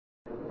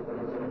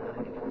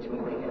It's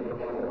alive.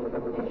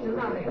 Oh, it's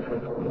alive.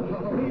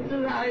 It's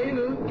alive.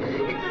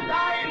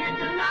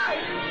 It's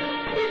alive.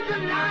 It's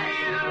alive.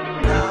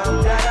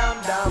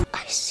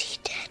 I see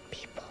dead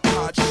people.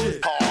 Hot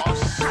shit.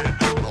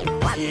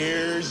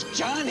 Here's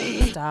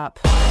Johnny. Stop.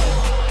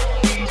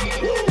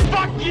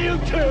 Fuck you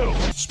too!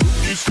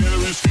 Spooky,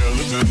 scary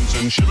skeletons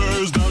and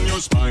shivers down your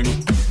spine.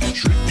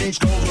 Shrieking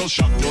skulls will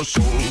shock your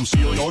soul,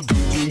 seal your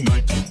doom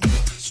tonight.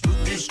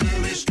 Spooky,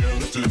 scary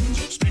skeletons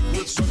speak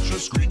with such a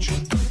screech.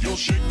 You'll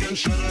shake and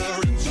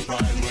shudder in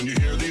surprise when you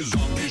hear these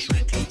zombies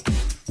shriek.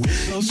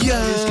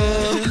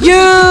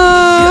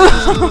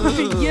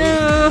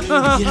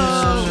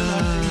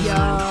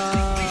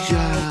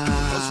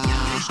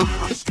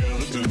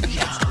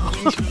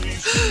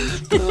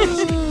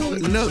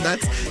 No,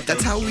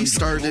 that's how we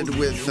started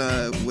with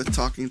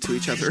talking to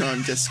each other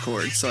on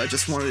Discord. So I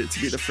just wanted it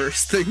to be the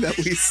first thing that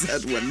we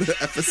said when the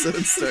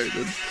episode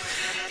started.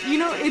 You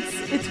know,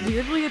 it's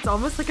weirdly, it's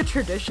almost like a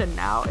tradition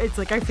now. It's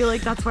like, I feel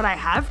like that's what I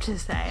have to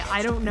say.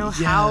 I don't know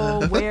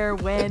how, where,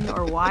 when,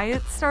 or why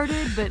it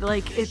started, but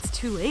like, it's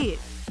too late.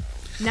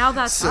 Now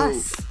that's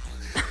us.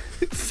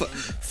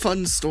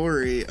 Fun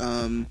story.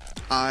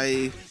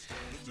 I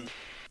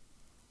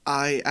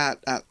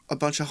at a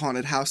bunch of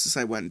haunted houses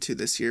I went to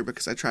this year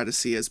because I try to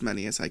see as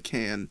many as I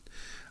can.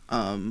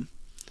 At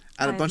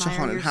a bunch of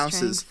haunted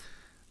houses,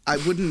 I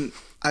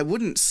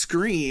wouldn't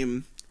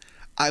scream.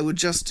 I would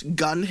just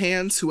gun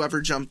hands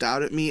whoever jumped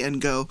out at me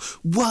and go,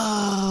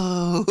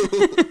 "Whoa!"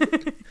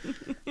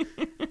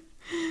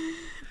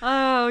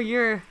 Oh,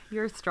 you're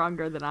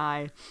stronger than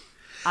I.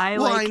 I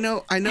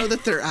know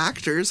that they're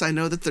actors. I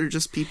know that they're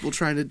just people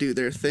trying to do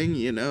their thing,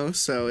 you know.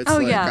 So it's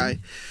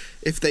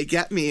if they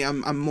get me,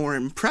 I'm more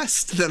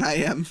impressed than I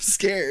am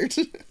scared.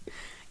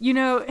 You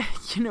know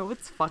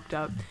what's fucked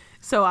up?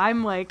 So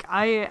I'm like,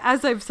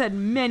 as I've said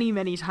many,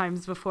 many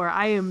times before,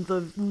 I am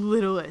the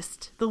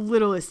littlest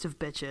of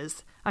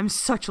bitches. I'm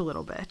such a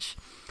little bitch.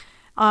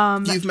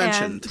 You've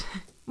mentioned.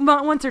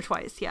 Once or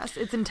twice, yes.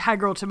 It's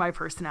integral to my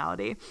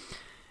personality.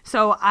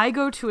 So I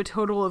go to a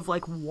total of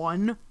like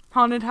one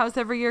haunted house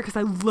every year because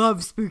I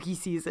love spooky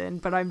season,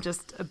 but I'm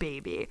just a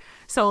baby.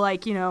 So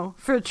like, you know,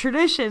 for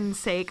tradition's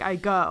sake, I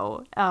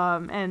go.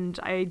 And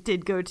I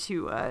did go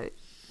to, I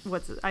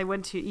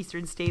went to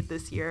Eastern State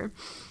this year.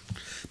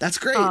 That's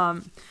great.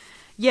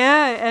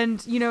 Yeah,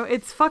 and you know,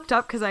 it's fucked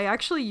up because I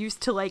actually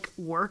used to like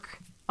work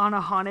on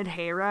a haunted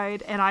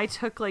hayride, and I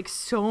took like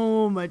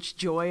so much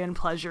joy and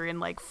pleasure in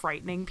like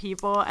frightening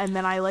people, and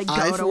then I like go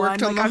I've to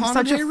worked one. on the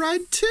haunted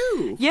hayride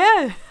too.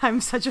 Yeah,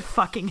 I'm such a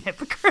fucking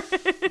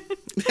hypocrite.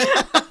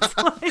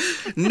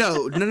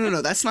 No,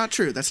 that's not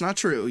true. That's not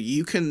true.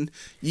 You can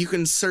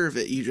serve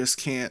it. You just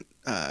can't.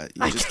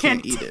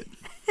 Can't eat it.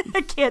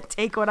 I can't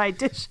take what I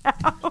dish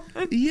out.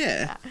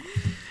 Yeah.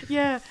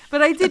 Yeah,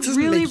 but I did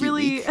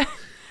really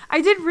I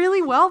did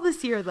really well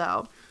this year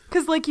though.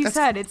 Because like you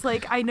said, it's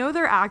like, I know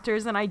they're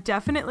actors, and I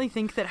definitely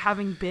think that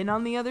having been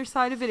on the other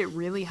side of it, it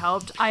really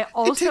helped. I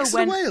also it takes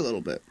it away a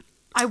little bit.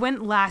 I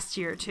went last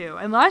year too,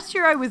 and last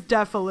year I was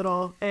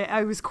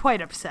I was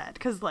quite upset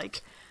because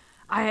like,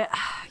 I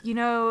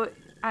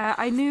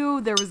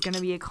knew there was going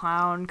to be a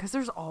clown because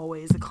there's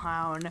always a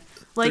clown.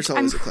 Like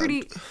I'm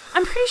pretty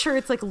sure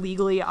it's like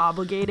legally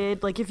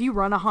obligated. Like if you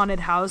run a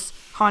haunted house,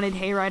 haunted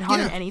hayride,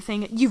 haunted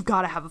anything, you've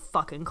got to have a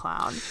fucking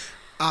clown.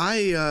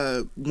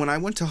 When I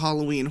went to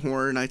Halloween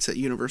Horror Nights at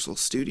Universal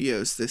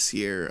Studios this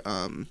year,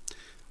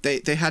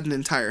 they had an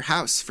entire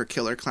house for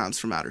killer clowns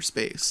from outer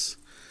space.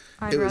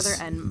 I'd rather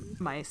end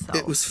myself.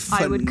 It was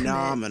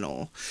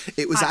phenomenal.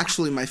 It was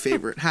actually my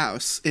favorite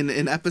house.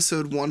 In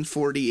episode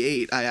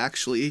 148,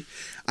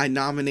 I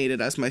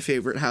nominated as my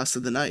favorite house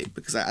of the night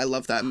because I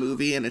love that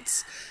movie, and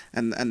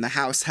the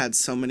house had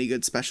so many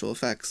good special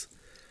effects.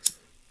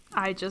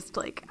 I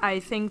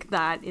think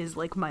that is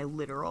like my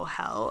literal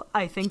hell.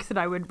 I think that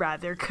I would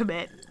rather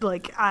commit,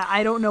 like,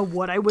 I don't know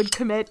what I would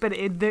commit, but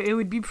it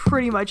would be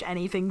pretty much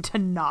anything to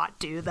not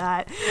do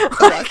that.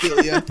 Oh,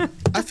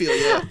 I feel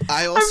you.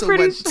 I also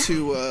went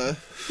to,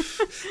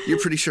 you're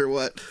pretty sure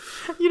what?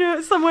 You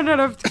know, someone would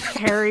have to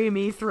carry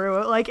me through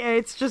it. Like,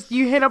 it's just,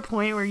 you hit a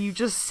point where you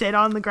just sit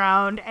on the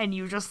ground and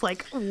you just,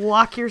 like,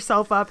 lock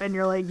yourself up and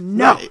you're like,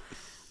 no. Right.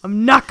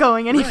 I'm not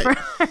going any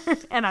further,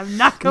 and I'm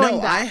not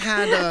going back.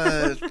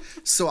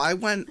 I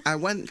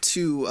went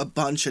to a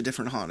bunch of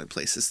different haunted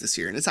places this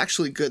year, and it's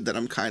actually good that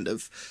I'm kind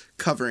of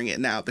covering it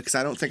now because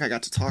I don't think I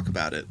got to talk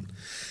about it.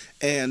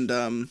 And,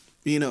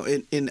 you know,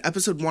 in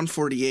episode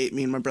 148,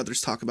 me and my brothers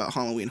talk about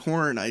Halloween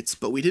Horror Nights,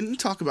 but we didn't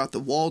talk about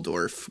the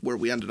Waldorf, where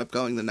we ended up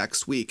going the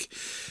next week,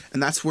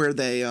 and that's where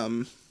they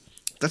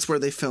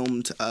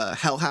filmed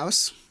Hell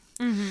House,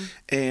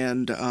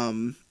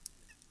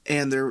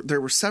 and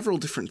there were several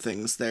different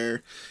things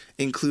there,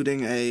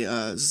 including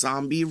a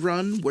zombie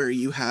run where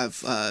you have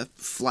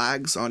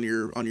flags on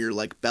your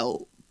like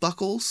belt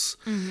buckles,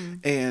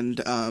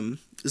 and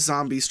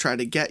zombies try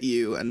to get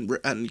you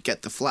and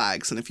get the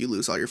flags, and if you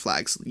lose all your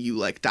flags, you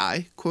like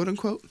die, quote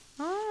unquote.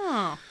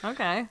 Oh,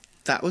 okay.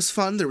 That was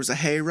fun. There was a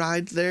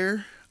hayride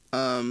there.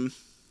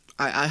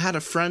 I had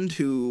a friend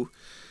who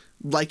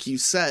like you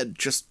said,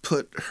 just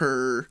put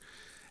her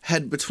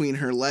head between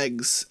her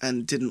legs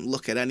and didn't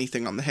look at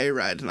anything on the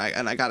hayride.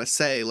 And I gotta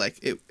say, like,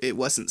 it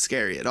wasn't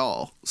scary at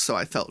all. So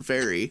I felt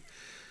very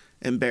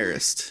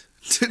embarrassed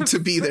to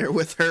be there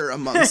with her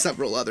among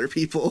several other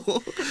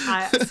people.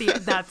 See,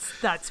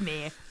 that's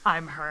me.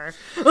 I'm her.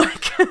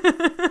 Like,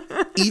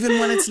 even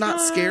when it's not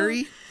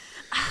scary.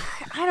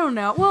 I don't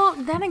know. Well,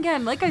 then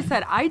again, like I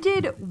said, I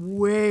did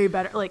way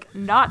better. Like,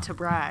 not to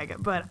brag,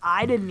 but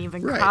I didn't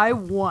even cry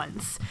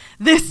once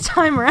this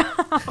time around.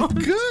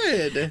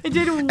 Good. I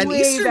did and way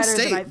Eastern better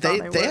State, than I thought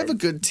I would. they have a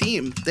good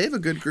team. They have a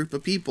good group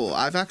of people.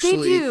 I've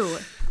actually. They do.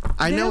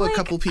 I know like, a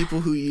couple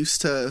people who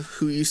used to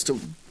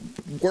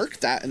work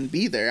that and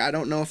be there. I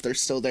don't know if they're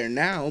still there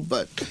now,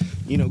 but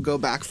go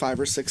back 5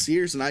 or 6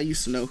 years, and I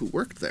used to know who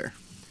worked there.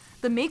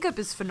 The makeup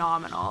is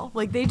phenomenal.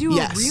 Like, they do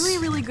a really,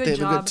 really good job.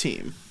 They have a good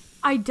team.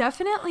 I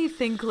definitely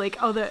think, like,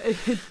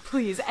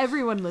 please,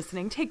 everyone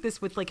listening, take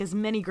this with, like, as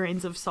many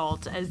grains of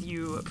salt as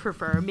you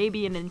prefer.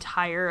 Maybe an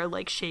entire,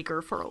 like,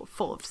 shaker full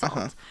of salt.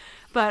 Uh-huh.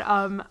 But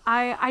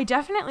I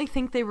definitely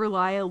think they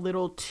rely a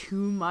little too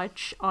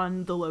much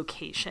on the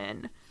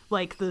location,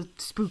 like, the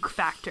spook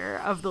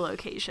factor of the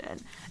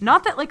location.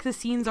 Not that, like, the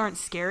scenes aren't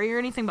scary or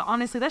anything, but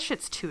honestly, that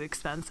shit's too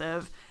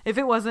expensive. If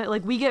it wasn't,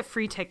 like, we get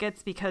free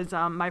tickets because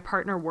my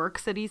partner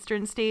works at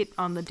Eastern State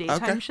on the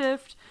daytime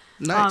shift.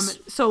 Nice.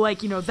 So,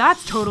 like,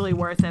 that's totally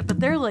worth it. But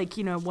they're, like,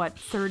 what,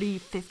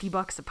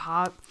 $30-$50 a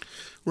pop?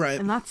 Right.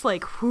 And that's,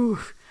 like, whew,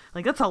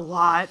 like, that's a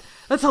lot.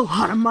 That's a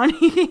lot of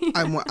money.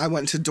 I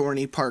went to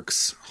Dorney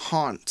Park's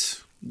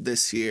Haunt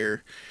this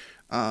year,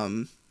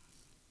 and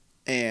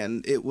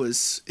it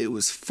was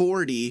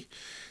 40,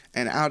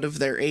 and out of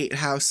their 8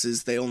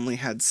 houses, they only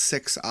had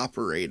 6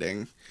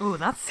 operating. Oh,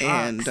 that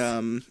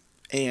sucks.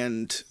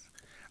 And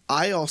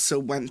I also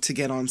went to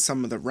get on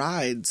some of the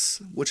rides,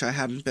 which I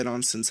hadn't been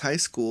on since high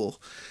school.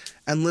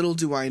 And little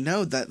do I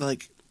know that,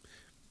 like,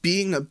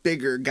 being a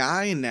bigger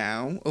guy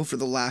now, over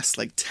the last,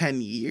 like,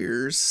 10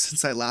 years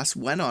since I last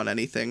went on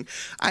anything,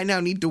 I now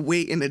need to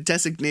wait in a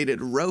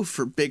designated row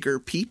for bigger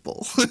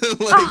people.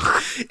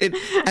 And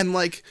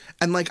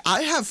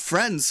I have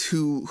friends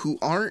who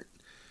aren't,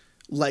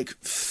 like,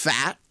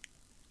 fat,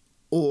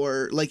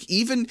 or, like,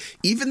 even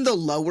the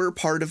lower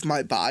part of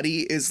my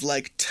body is,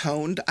 like,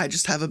 toned. I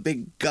just have a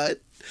big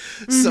gut.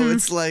 Mm-hmm. So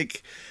it's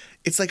like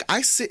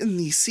I sit in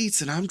these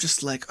seats and I'm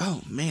just like,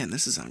 oh man,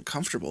 this is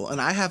uncomfortable.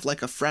 And I have,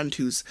 like, a friend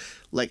who's,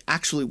 like,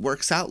 actually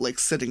works out, like,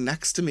 sitting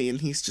next to me,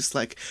 and he's just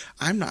like,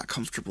 I'm not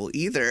comfortable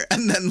either.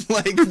 And then,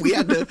 like, we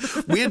had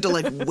to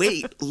like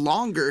wait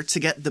longer to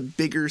get the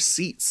bigger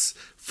seats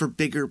for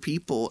bigger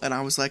people. And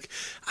I was like,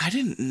 I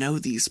didn't know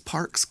these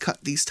parks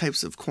cut these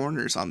types of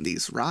corners on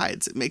these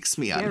rides. It makes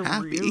me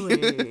unhappy.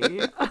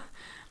 Really?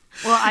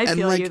 Well, I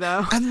feel, like, you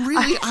though. And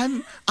really,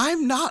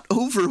 I'm not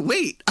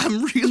overweight.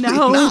 I'm really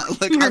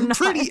not. Like, I'm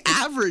pretty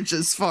average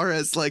as far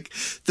as, like,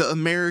 the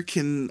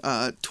American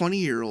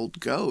 20-year-old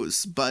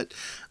goes. But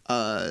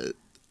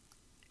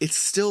it's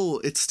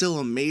still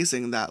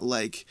amazing that,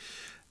 like,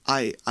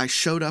 I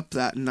showed up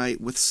that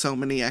night with so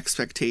many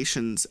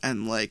expectations,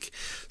 and, like,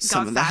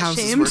 some of the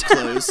houses were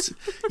closed.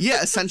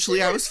 Yeah,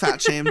 essentially I was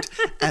fat shamed.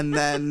 And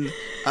then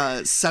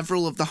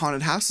several of the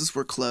haunted houses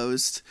were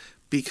closed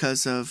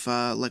because of,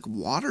 like,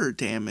 water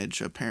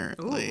damage,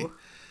 apparently. Ooh.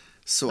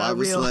 So I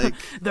was like...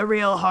 The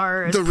real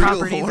horror is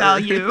property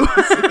value.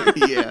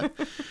 Yeah.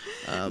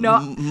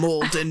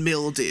 Mold and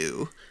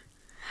mildew.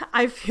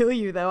 I feel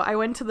you, though. I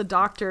went to the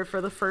doctor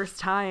for the first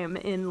time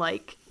in,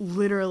 like,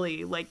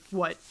 literally, like,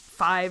 what,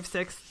 5,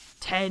 6,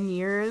 10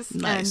 years.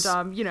 Nice.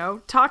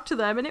 And, talked to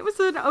them, and it was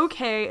an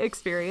okay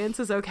experience,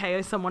 as okay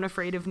as someone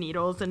afraid of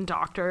needles and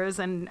doctors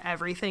and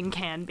everything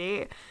can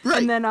be. Right.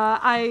 And then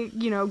I,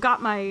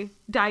 got my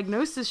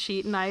diagnosis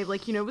sheet, and I,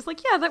 like, was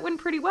like, yeah, that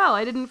went pretty well.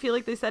 I didn't feel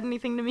like they said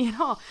anything to me at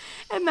all.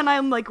 And then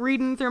I'm, like,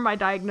 reading through my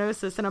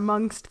diagnosis, and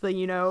amongst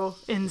the,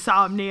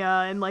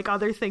 insomnia and, like,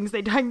 other things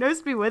they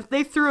diagnosed me with,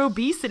 they threw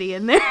obesity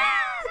in there.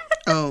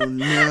 Oh,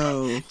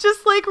 no.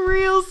 Just, like,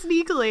 real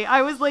sneakily.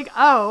 I was like,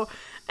 oh.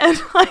 And,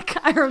 like,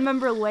 I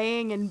remember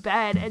laying in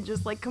bed and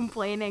just, like,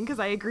 complaining because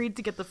I agreed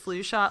to get the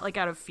flu shot, like,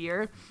 out of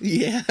fear.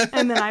 Yeah.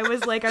 And then I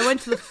was like, I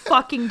went to the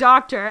fucking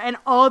doctor, and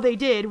all they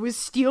did was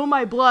steal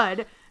my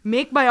blood,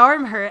 make my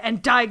arm hurt,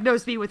 and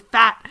diagnose me with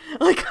fat.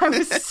 Like, I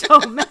was so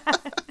mad.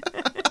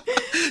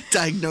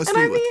 Diagnose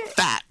me with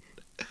fat.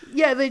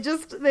 Yeah,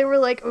 they were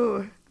like,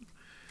 ooh.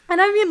 And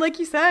I mean, like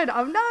you said,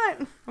 I'm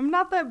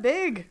not that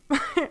big.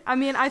 I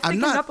mean, I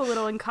thickened up a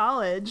little in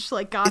college,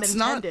 like God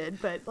intended,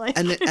 but like.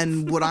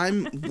 And what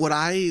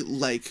I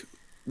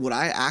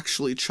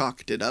actually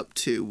chalked it up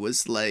to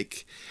was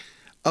like,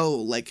 oh,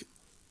 like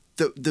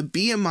the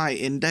BMI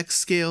index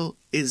scale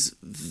is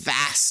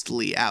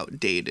vastly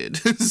outdated.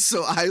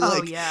 So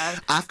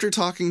after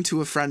talking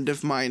to a friend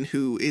of mine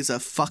who is a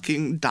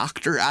fucking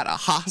doctor at a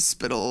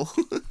hospital,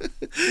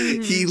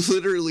 he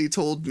literally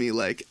told me,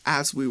 like,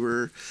 as we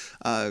were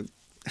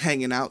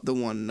hanging out the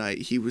one night,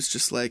 he was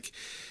just like,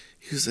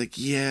 he was like,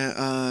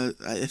 yeah,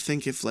 I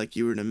think if like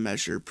you were to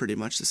measure pretty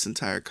much this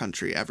entire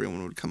country,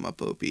 everyone would come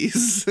up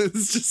obese.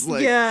 It's just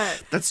like,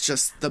 that's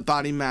just the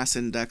body mass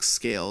index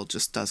scale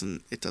just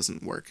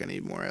doesn't work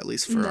anymore, at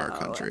least for our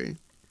country.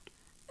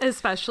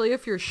 Especially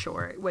if you're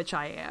short, which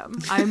I am.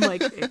 I'm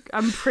like,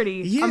 I'm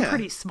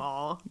pretty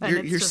small.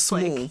 And you're just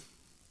small. like,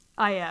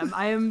 I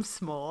am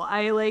small.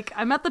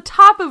 I'm at the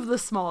top of the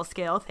small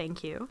scale,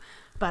 thank you.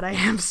 But I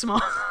am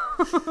small.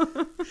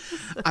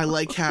 I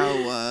like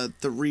how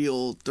the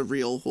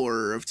real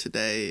horror of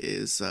today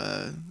is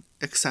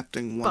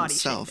accepting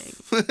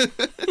oneself.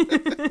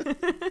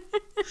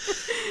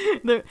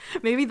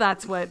 Maybe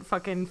that's what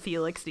fucking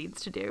Felix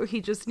needs to do.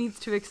 He just needs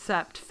to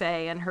accept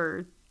Faye and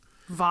her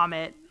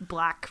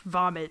black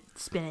vomit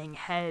spinning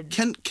head.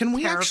 Can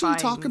we actually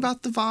talk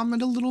about the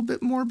vomit a little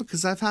bit more?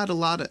 Because I've had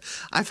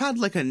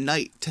like a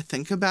night to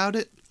think about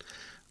it.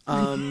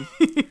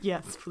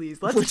 Yes,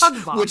 please. Let's talk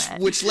vomit.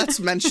 Which let's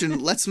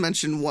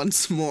mention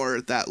once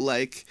more that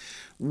like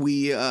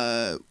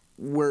we're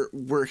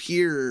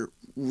here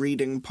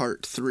reading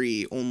part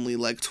 3 only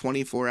like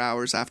 24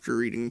 hours after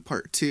reading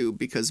part 2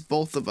 because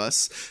both of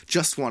us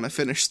just want to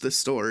finish the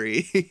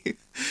story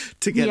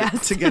to get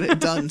it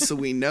done so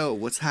we know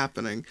what's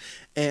happening.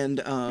 And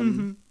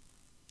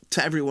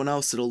to everyone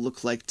else it'll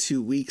look like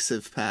 2 weeks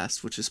have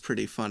passed, which is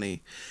pretty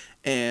funny.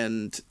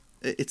 And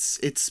it's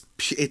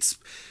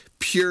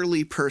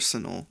purely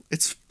personal.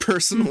 It's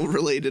personal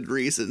related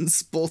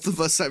reasons. Both of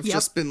us have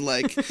just been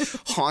like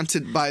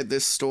haunted by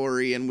this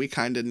story, and we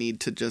kind of need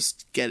to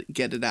just get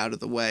it out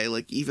of the way.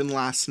 Like even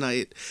last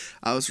night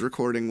I was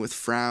recording with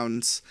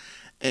Frowns,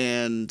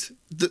 and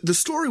the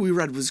story we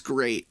read was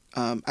great.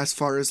 As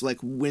far as like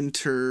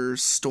winter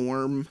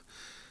storm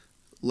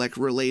like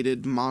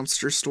related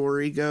monster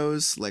story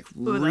goes, like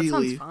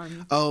really, that sounds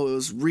fun.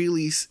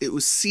 it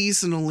was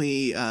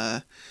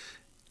seasonally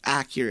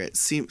accurate,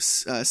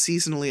 seems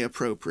seasonally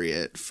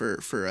appropriate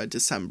for a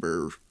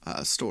December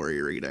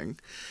story reading.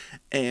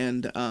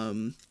 And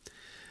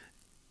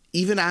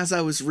even as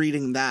I was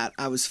reading that,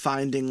 I was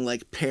finding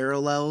like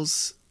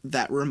parallels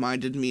that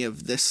reminded me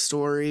of this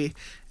story,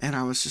 and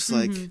I was just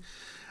like,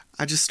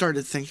 I just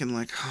started thinking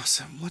like, oh,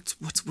 so what's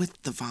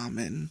with the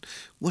vomit, and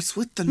what's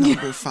with the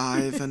number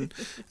 5,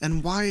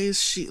 and why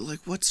is she like,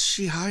 what's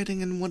she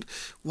hiding, and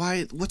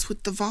what's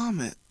with the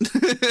vomit?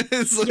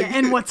 It's like,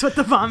 and what's with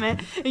the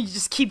vomit? And you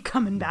just keep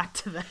coming back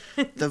to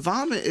that. The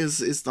vomit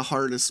is the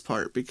hardest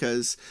part,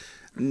 because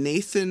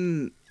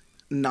Nathan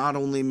not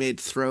only made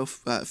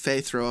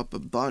Faye throw up a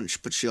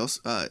bunch, but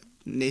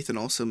Nathan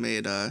also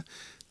made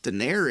the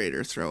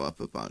narrator throw up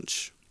a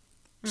bunch.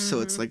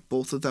 So it's like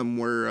both of them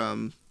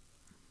were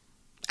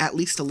at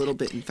least a little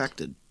bit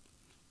infected.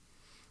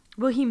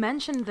 Well, he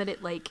mentioned that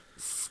it like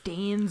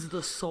stains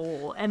the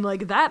soul, and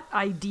like that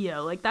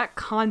idea, like that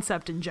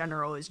concept in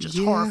general is just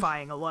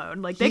horrifying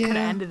alone. Like they could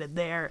have ended it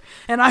there,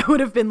 and I would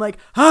have been like,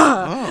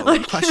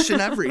 like, question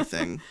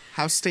everything.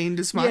 How stained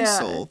is my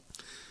soul?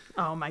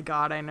 Oh my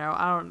god, I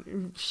know.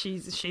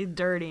 She's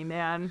dirty,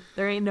 man.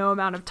 There ain't no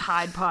amount of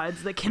Tide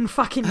Pods that can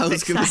fucking fix that. I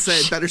was gonna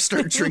say, better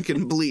start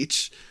drinking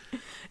bleach.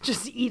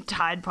 Just eat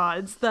Tide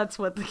Pods. That's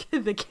what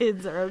the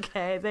kids are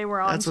okay. They were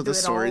on. That's what the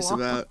story's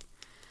about.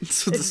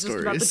 That's what the story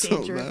is about. The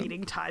danger of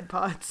eating Tide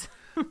Pods.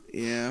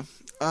 Yeah.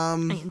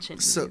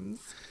 Ancient memes.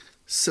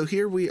 So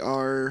here we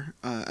are,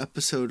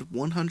 episode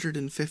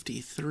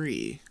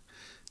 153,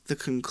 the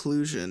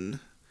conclusion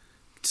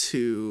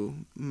to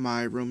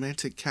my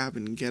romantic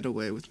cabin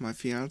getaway with my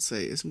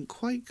fiance isn't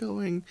quite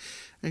going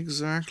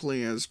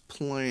exactly as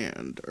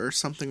planned, or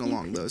something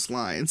along those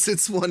lines.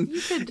 It's a long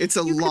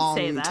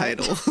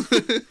title.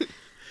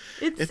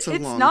 It's a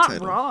long not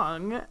title.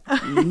 Wrong.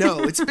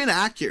 No, it's been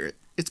accurate.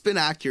 It's been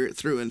accurate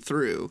through and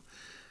through.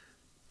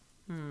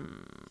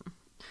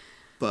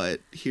 But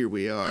here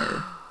we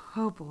are.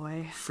 Oh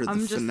boy. For the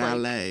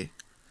finale. Like,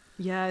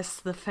 yes,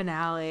 the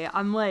finale.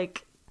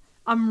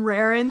 I'm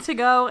raring to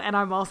go, and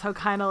I'm also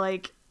kind of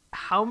like,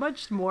 how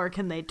much more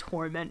can they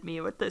torment me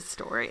with this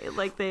story?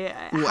 Like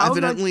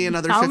evidently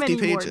another 50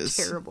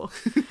 pages.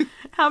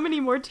 How many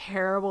more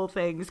terrible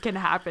things can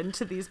happen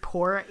to these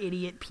poor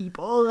idiot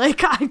people?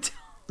 Like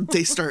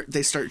they start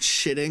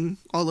shitting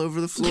all over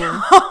the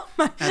floor.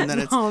 And then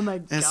it's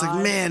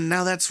like, man,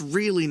 now that's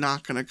really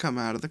not going to come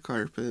out of the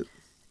carpet.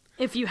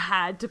 If you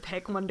had to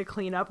pick one to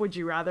clean up, would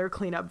you rather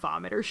clean up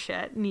vomit or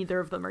shit? Neither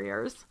of them are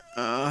yours.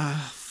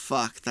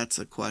 Fuck, that's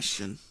a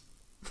question.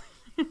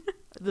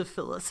 The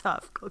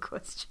philosophical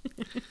question.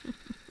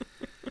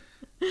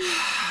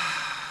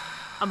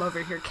 I'm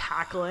over here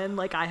cackling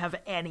like I have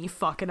any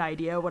fucking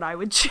idea what I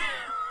would choose.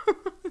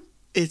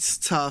 It's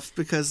tough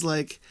because,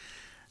 like,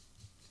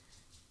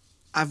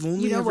 I've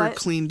only ever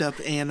cleaned up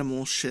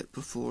animal shit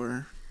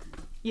before.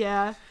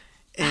 Yeah.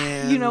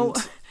 And,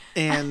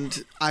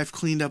 and I've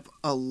cleaned up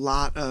a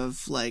lot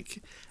of,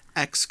 like,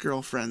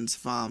 ex-girlfriend's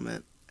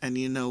vomit. And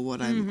you know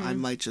what? I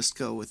might just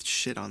go with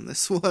shit on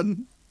this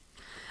one.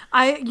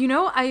 I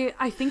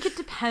think it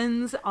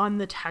depends on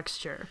the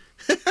texture.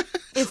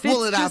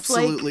 Well, it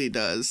absolutely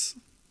does.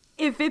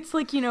 If it's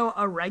like,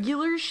 a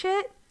regular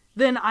shit,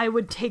 then I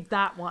would take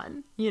that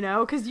one, you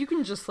know, because you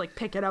can just like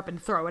pick it up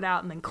and throw it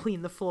out and then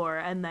clean the floor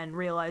and then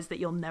realize that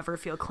you'll never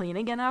feel clean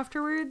again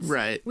afterwards.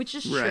 Right. Which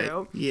is right.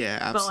 true. Yeah,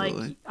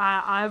 absolutely. But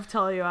like, I've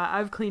tell you,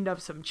 I've cleaned up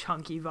some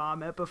chunky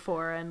vomit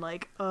before and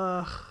like,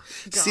 ugh,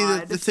 God. See,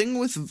 the thing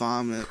with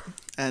vomit,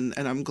 and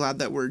I'm glad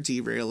that we're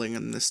derailing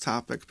in this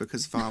topic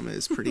because vomit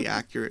is pretty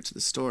accurate to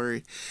the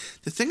story.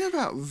 The thing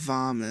about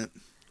vomit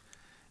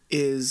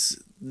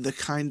is the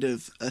kind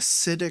of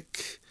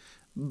acidic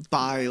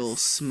bile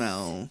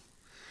smell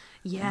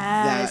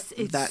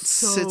that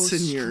sits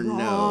in your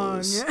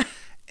nose.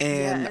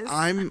 And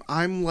yes.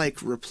 I'm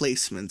like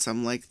Replacements.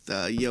 I'm like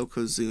the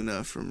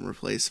Yokozuna from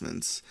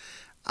Replacements.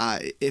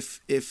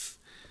 If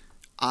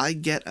I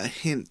get a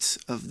hint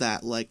of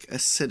that like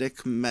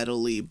acidic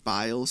metally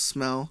bile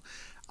smell,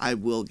 I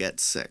will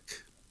get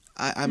sick.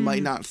 I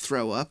might not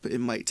throw up. It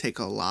might take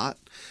a lot,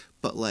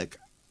 but like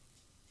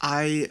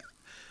I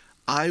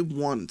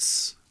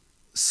once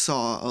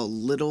saw a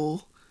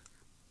little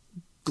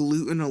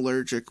gluten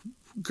allergic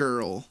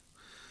girl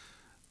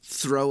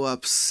throw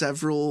up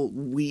several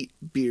wheat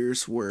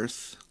beers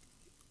worth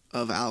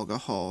of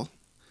alcohol,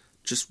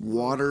 just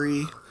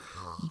watery,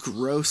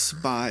 gross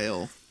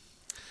bile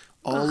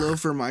all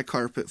over my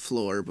carpet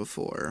floor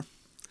before,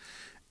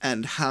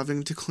 and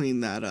having to clean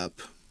that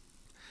up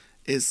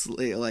is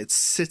like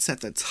sits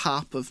at the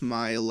top of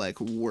my like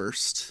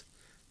worst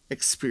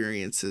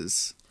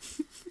experiences.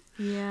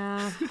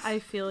 Yeah, I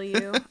feel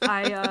you.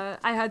 I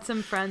had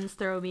some friends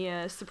throw me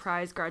a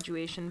surprise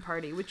graduation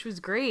party, which was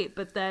great,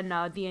 but then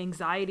the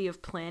anxiety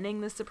of planning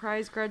the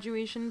surprise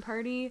graduation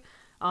party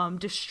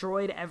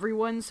destroyed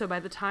everyone, so by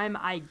the time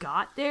I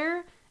got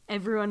there,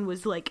 everyone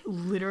was like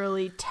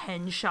literally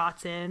 10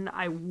 shots in.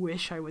 I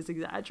wish I was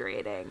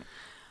exaggerating.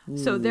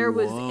 So there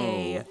was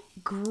a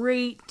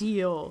great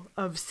deal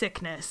of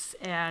sickness,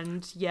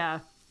 and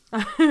yeah,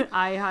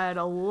 I had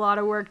a lot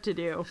of work to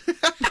do.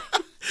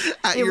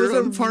 At your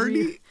own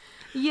party?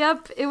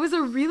 Yep. It was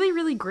a really,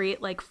 really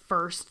great, like,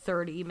 first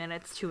 30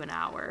 minutes to an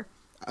hour.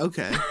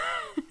 Okay.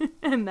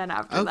 And then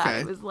after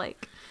that, it was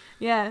like,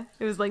 yeah,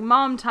 it was like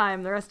mom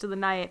time the rest of the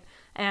night.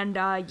 And,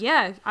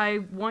 yeah,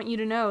 I want you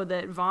to know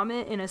that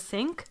vomit in a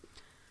sink,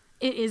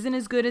 it isn't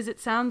as good as it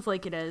sounds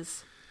like it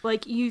is.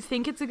 Like, you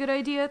think it's a good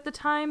idea at the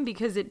time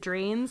because it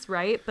drains,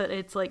 right? But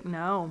it's like,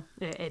 no,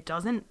 it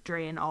doesn't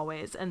drain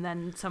always. And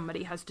then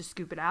somebody has to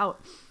scoop it out.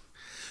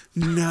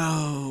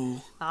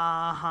 No.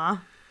 Uh-huh.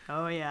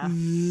 Oh, yeah.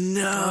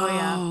 No. Oh,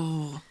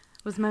 yeah.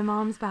 It was my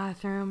mom's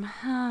bathroom.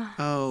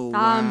 Oh,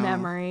 wow.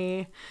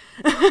 Memory.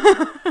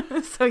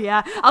 So,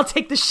 yeah, I'll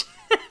take the shit.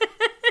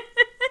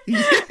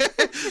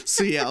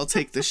 So, yeah, I'll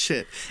take the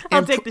shit.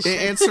 I'll take the shit.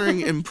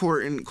 Answering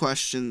important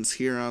questions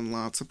here on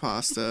Lots of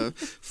Pasta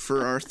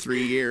for our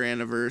 3-year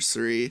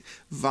anniversary.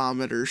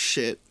 Vomit or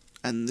shit.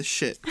 And the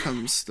shit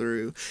comes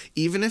through.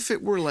 Even if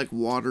it were like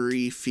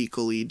watery,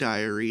 fecal-y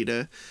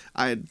diarrhea,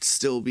 I'd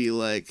still be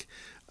like,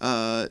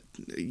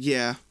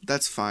 yeah,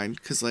 that's fine.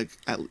 Because like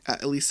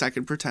at least I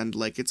can pretend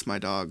like it's my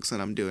dog's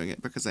and I'm doing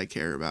it because I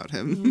care about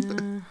him.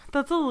 Yeah,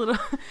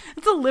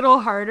 it's a little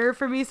harder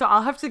for me. So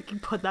I'll have to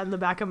put that in the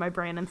back of my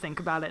brain and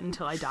think about it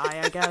until I die,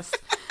 I guess.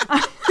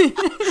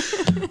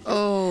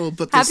 Oh,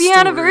 but the happy story.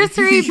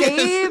 Anniversary,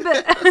 babe.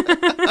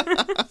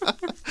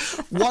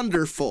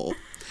 Wonderful.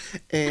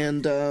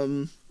 And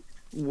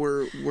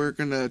we're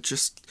gonna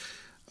just,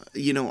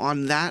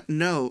 on that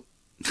note,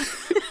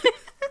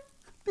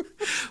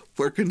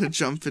 we're gonna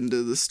jump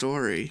into the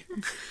story.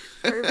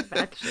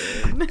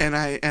 Perfection. And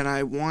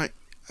I want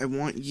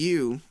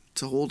you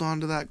to hold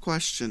on to that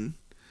question,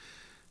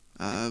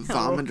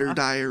 vomit or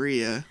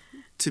diarrhea,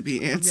 to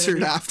be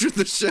answered after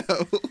the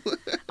show.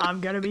 I'm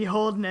gonna be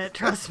holding it.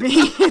 Trust me,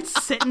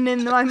 it's sitting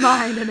in my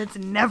mind and it's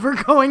never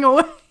going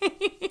away.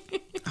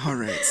 All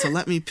right, so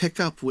let me pick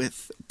up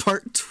with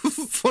part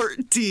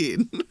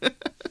 14.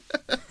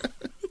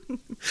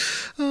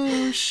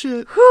 Oh,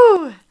 shit.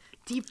 Whew.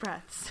 Deep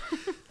breaths.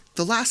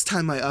 The last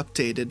time I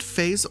updated,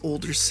 Faye's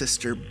older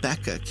sister,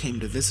 Becca, came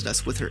to visit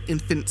us with her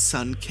infant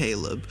son,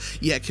 Caleb.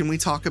 Yeah, can we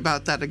talk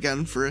about that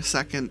again for a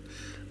second?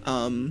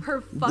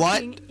 Her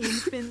fucking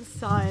infant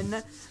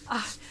son.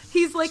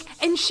 He's like,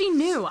 and she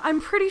knew. I'm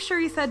pretty sure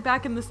he said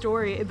back in the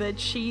story that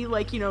she,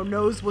 like,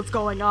 knows what's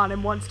going on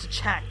and wants to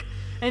check.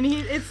 And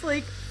it's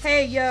like,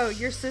 hey, yo,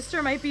 your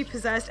sister might be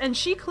possessed. And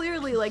she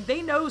clearly, like,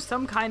 they know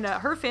some kind of,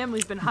 her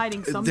family's been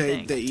hiding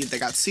something. They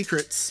got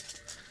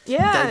secrets.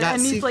 Yeah,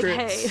 and he's like,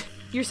 hey,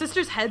 your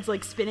sister's head's,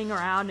 like, spinning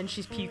around and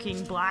she's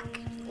puking black,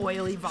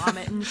 oily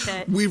vomit and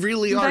shit. We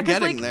really are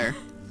getting there.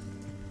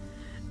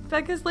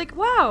 Becca's like,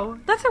 wow,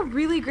 that's a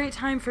really great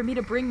time for me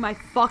to bring my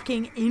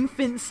fucking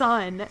infant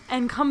son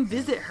and come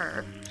visit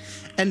her.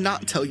 And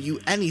not tell you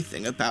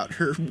anything about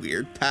her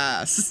weird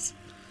past.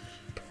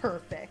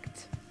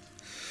 Perfect.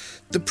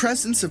 The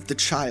presence of the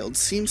child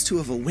seems to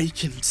have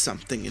awakened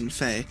something in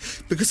Faye,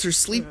 because her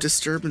sleep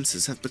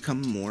disturbances have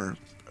become more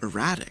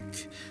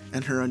erratic,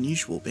 and her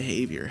unusual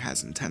behavior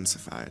has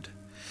intensified.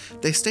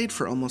 They stayed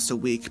for almost a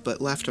week,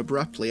 but left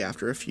abruptly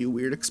after a few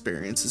weird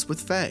experiences with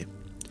Faye.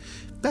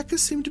 Becca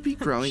seemed to be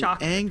growing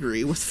Shocker.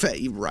 angry with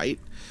Faye, right?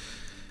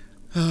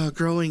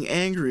 Growing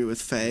angry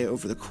with Faye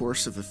over the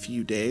course of a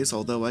few days,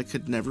 although I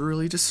could never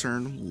really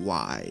discern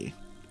why.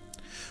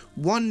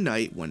 One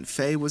night, when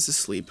Faye was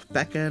asleep,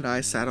 Becca and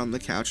I sat on the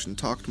couch and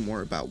talked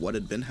more about what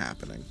had been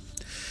happening.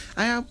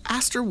 I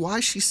asked her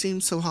why she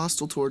seemed so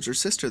hostile towards her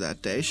sister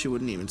that day. She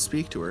wouldn't even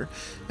speak to her,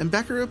 and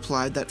Becca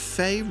replied that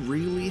Faye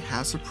really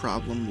has a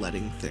problem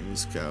letting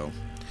things go.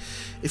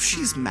 If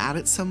she's mad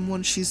at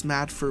someone, she's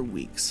mad for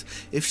weeks.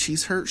 If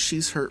she's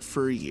hurt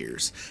for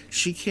years.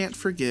 She can't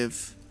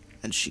forgive,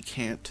 and she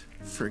can't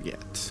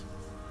forget.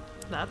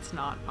 That's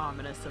not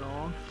ominous at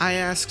all. I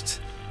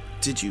asked,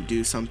 did you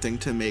do something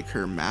to make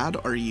her mad?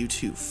 Are you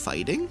two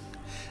fighting?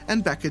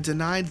 And Becca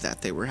denied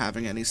that they were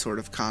having any sort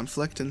of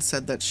conflict and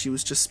said that she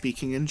was just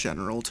speaking in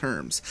general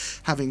terms,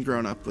 having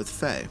grown up with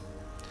Faye.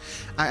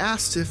 I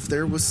asked if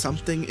there was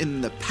something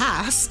in the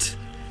past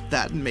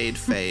that made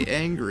Faye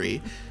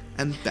angry,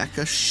 and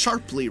Becca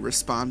sharply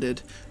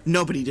responded,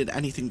 nobody did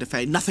anything to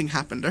Faye, nothing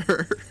happened to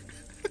her.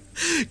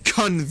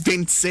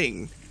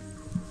 Convincing.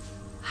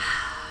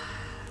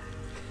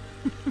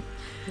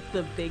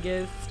 The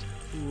biggest,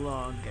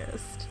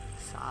 longest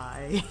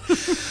sigh.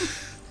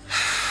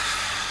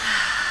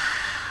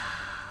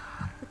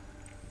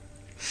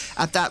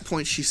 At that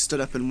point, she stood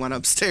up and went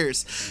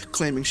upstairs,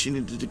 claiming she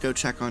needed to go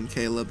check on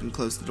Caleb and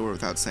closed the door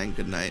without saying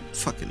goodnight.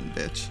 Fucking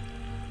bitch.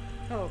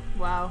 Oh,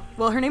 wow.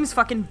 Well, her name's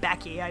fucking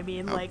Becky. I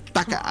mean, Becca.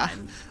 come on.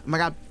 Oh my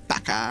god,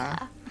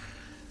 Becca.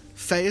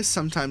 Faye is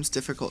sometimes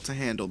difficult to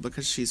handle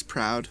because she's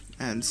proud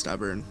and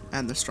stubborn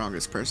and the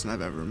strongest person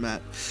I've ever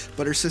met.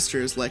 But her sister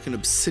is like an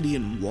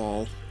obsidian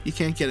wall. You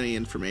can't get any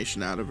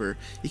information out of her.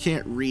 You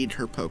can't read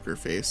her poker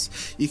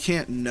face. You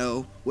can't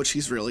know what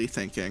she's really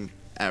thinking,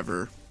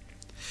 ever.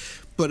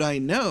 But I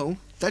know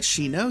that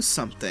she knows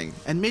something,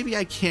 and maybe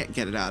I can't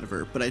get it out of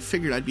her, but I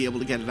figured I'd be able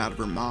to get it out of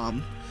her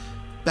mom.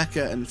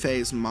 Becca and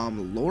Faye's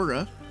mom,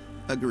 Laura,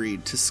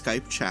 agreed to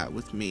Skype chat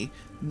with me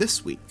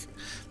this week.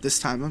 This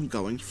time I'm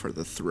going for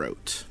the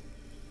throat.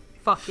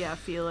 Fuck yeah,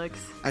 Felix.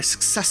 I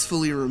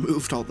successfully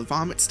removed all the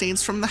vomit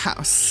stains from the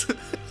house.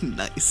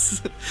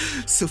 Nice.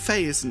 So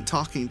Faye isn't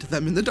talking to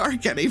them in the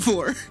dark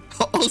anymore.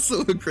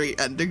 Also a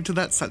great ending to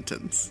that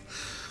sentence.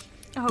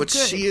 Oh, But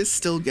good. she is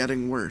still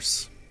getting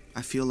worse.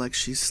 I feel like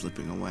she's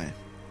slipping away.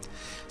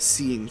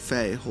 Seeing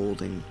Faye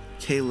holding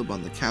Caleb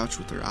on the couch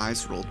with her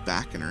eyes rolled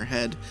back in her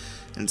head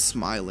and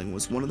smiling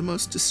was one of the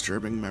most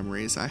disturbing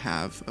memories I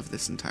have of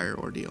this entire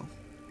ordeal.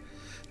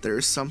 There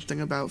is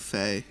something about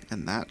Faye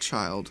and that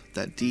child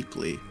that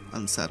deeply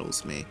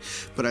unsettles me,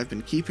 but I've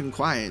been keeping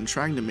quiet and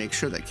trying to make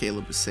sure that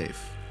Caleb is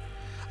safe.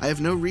 I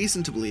have no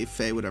reason to believe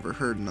Faye would ever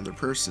hurt another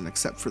person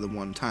except for the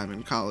one time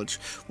in college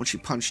when she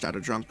punched out a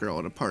drunk girl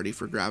at a party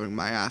for grabbing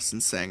my ass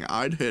and saying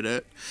I'd hit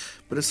it.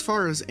 But as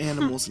far as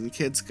animals and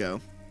kids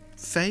go,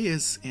 Faye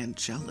is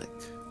angelic.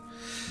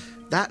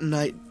 That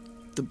night,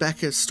 the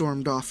Becca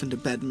stormed off into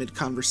bed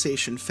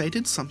mid-conversation. Faye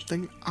did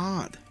something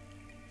odd.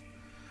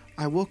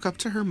 I woke up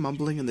to her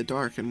mumbling in the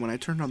dark, and when I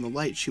turned on the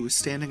light, she was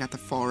standing at the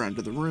far end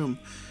of the room,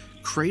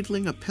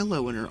 cradling a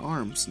pillow in her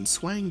arms and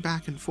swaying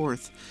back and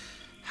forth,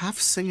 half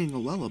singing a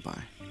lullaby.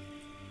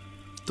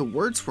 The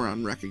words were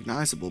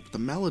unrecognizable, but the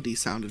melody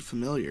sounded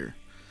familiar.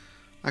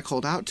 I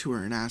called out to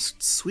her and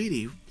asked,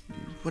 "Sweetie,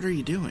 what are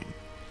you doing?"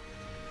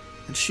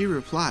 And she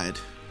replied,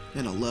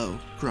 in a low,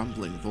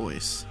 grumbling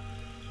voice.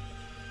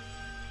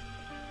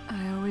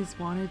 I always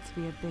wanted to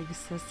be a big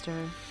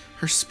sister.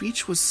 Her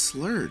speech was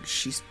slurred.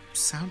 She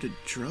sounded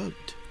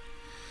drugged.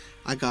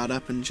 I got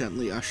up and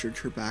gently ushered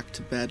her back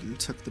to bed and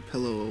took the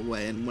pillow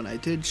away, and when I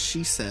did,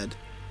 she said,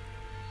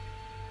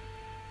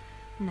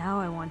 Now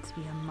I want to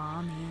be a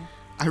mommy.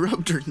 I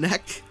rubbed her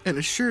neck and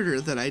assured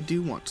her that I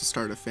do want to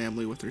start a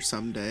family with her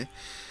someday,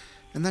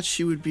 and that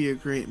she would be a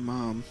great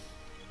mom.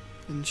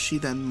 And she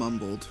then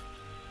mumbled,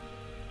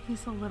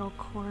 He's a little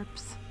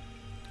corpse.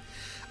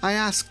 I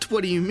asked,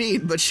 what do you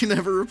mean? But she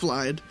never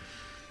replied.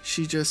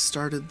 She just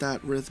started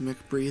that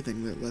rhythmic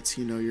breathing that lets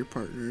you know your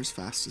partner is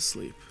fast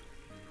asleep.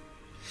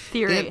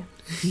 Theory.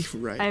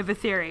 Right. I have a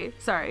theory.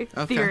 Sorry.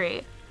 Okay.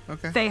 Theory.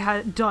 Okay.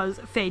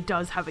 Faye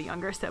does have a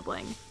younger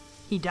sibling.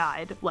 He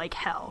died like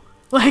hell.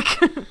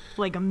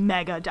 Like a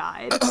mega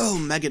died. Oh,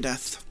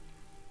 Megadeth.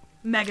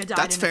 Mega died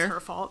That's and fair. it's her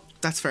fault.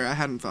 That's fair. I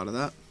hadn't thought of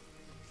that.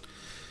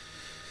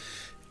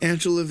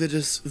 Angela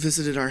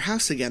visited our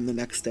house again the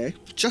next day,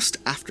 just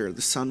after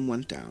the sun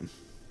went down.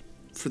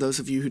 For those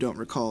of you who don't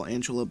recall,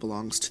 Angela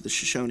belongs to the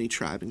Shoshone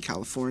tribe in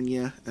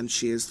California, and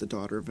she is the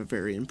daughter of a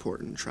very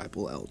important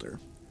tribal elder.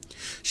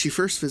 She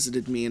first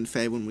visited me and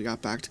Faye when we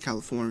got back to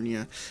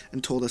California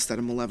and told us that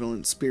a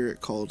malevolent spirit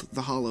called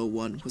the Hollow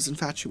One was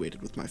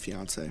infatuated with my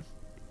fiancé.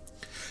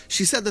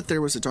 She said that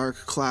there was a dark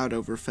cloud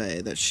over Faye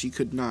that she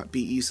could not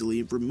be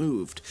easily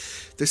removed.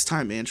 This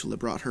time Angela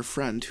brought her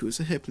friend, who is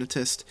a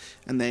hypnotist,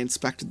 and they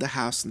inspected the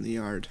house and the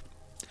yard.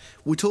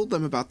 We told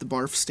them about the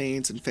barf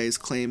stains and Faye's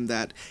claim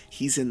that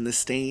he's in the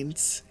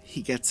stains.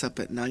 He gets up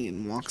at night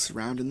and walks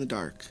around in the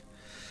dark.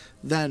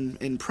 Then,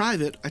 in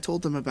private, I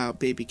told them about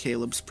baby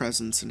Caleb's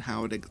presence and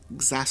how it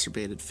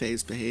exacerbated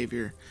Faye's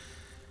behavior.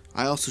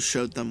 I also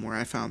showed them where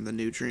I found the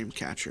new dream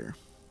catcher.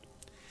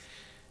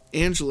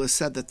 Angela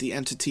said that the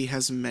entity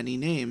has many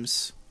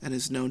names and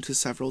is known to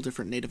several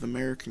different Native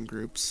American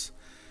groups.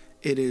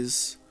 It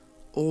is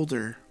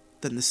older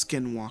than the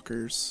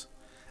Skinwalkers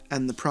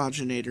and the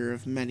progenitor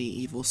of many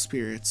evil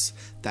spirits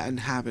that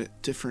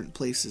inhabit different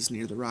places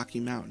near the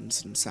Rocky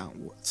Mountains in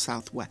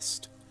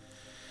southwest.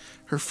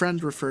 Her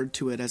friend referred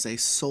to it as a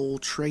soul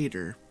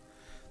trader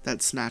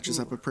that snatches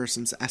up a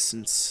person's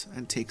essence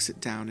and takes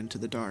it down into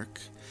the dark,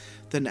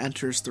 then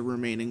enters the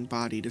remaining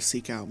body to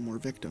seek out more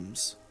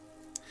victims.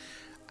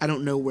 I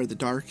don't know where the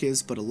dark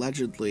is, but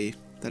allegedly,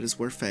 that is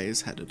where Faye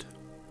is headed.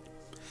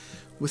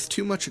 With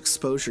too much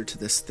exposure to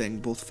this thing,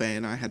 both Faye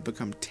and I had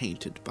become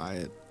tainted by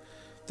it.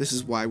 This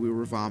is why we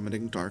were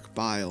vomiting dark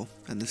bile,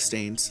 and the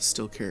stains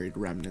still carried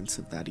remnants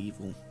of that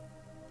evil.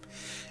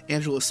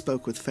 Angela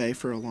spoke with Faye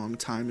for a long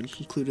time and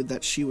concluded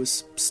that she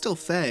was still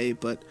Faye,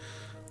 but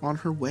on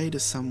her way to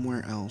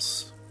somewhere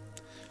else.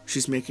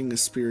 She's making a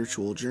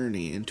spiritual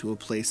journey into a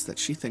place that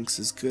she thinks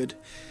is good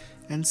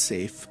and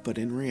safe, but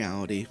in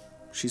reality,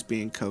 she's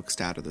being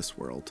coaxed out of this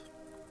world.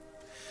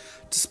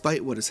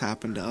 Despite what has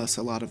happened to us,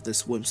 a lot of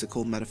this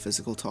whimsical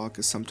metaphysical talk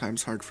is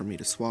sometimes hard for me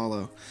to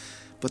swallow,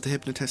 but the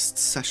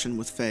hypnotist's session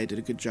with Faye did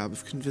a good job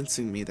of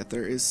convincing me that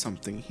there is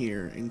something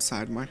here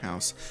inside my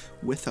house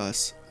with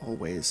us,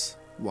 always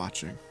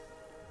watching.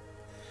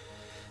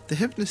 The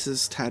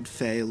hypnotist had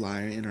Faye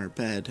lie in our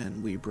bed,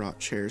 and we brought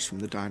chairs from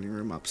the dining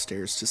room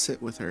upstairs to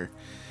sit with her.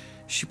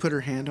 She put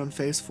her hand on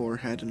Faye's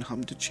forehead and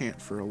hummed a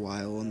chant for a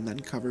while, and then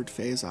covered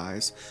Faye's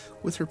eyes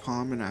with her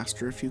palm and asked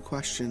her a few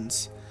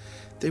questions.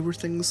 They were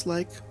things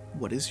like,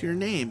 "What is your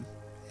name?"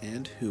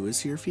 and "Who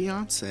is your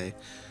fiancé?"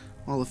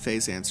 All of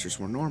Faye's answers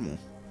were normal.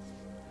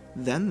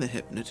 Then the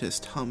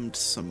hypnotist hummed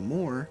some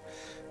more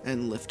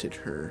and lifted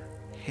her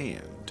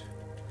hand.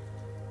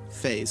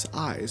 Faye's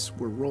eyes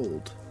were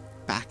rolled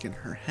back in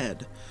her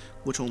head,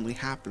 which only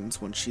happens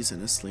when she's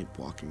in a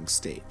sleepwalking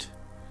state.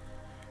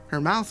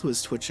 Her mouth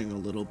was twitching a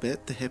little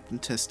bit. The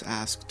hypnotist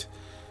asked,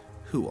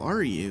 "Who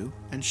are you?"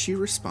 and she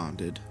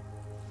responded,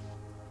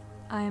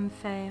 I am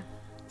Faye.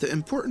 The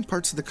important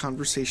parts of the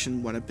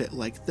conversation went a bit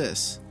like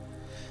this.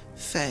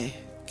 "Faye,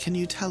 can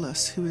you tell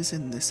us who is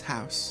in this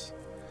house?"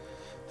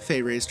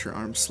 Faye raised her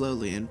arm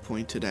slowly and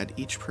pointed at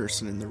each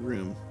person in the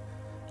room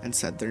and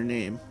said their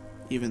name,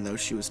 even though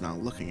she was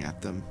not looking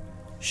at them.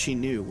 She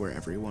knew where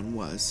everyone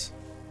was.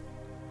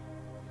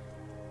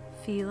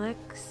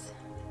 Felix,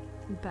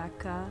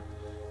 Becca,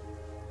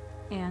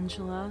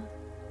 Angela,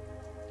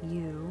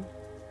 you,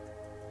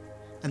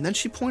 And then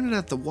she pointed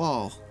at the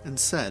wall and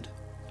said,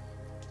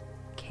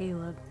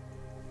 Caleb.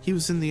 He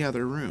was in the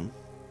other room.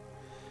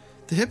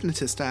 The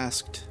hypnotist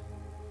asked,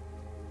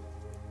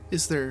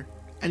 "Is there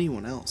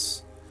anyone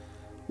else?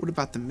 What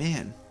about the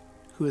man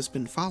who has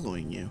been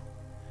following you?"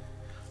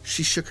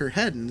 She shook her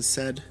head and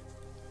said,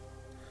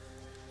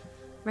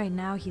 Right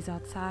now he's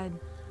outside.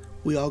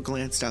 We all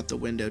glanced out the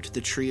window to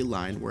the tree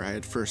line where I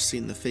had first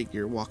seen the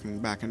figure walking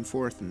back and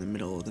forth in the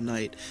middle of the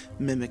night,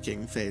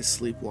 mimicking Faye's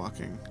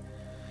sleepwalking.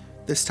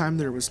 This time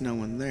there was no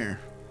one there.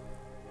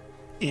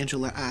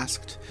 Angela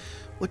asked,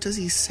 "What does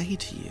he say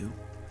to you?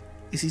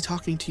 Is he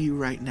talking to you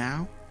right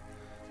now?"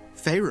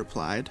 Faye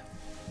replied,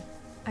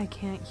 I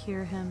can't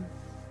hear him.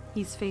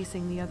 He's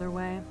facing the other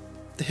way.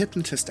 The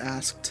hypnotist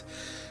asked,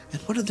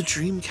 "And what are the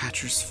dream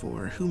catchers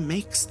for? Who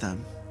makes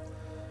them?"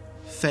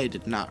 Faye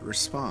did not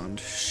respond.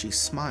 She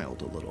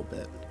smiled a little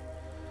bit.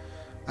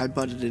 I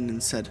butted in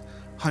and said,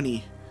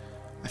 "Honey,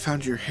 I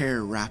found your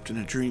hair wrapped in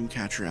a dream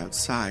catcher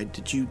outside.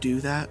 Did you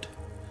do that?"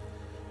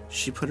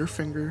 She put her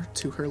finger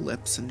to her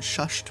lips and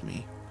shushed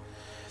me.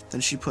 Then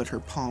she put her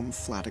palm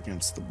flat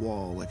against the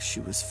wall like she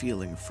was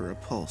feeling for a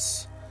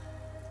pulse.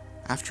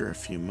 After a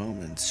few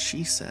moments,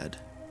 she said,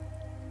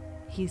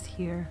 He's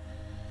here.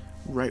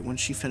 Right when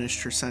she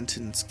finished her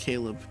sentence,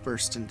 Caleb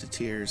burst into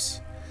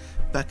tears.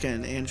 Becca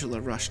and Angela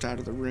rushed out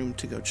of the room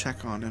to go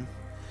check on him.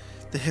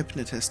 The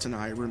hypnotist and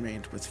I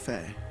remained with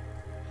Faye.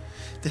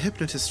 The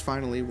hypnotist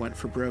finally went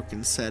for broke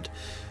and said,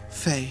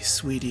 "Faye,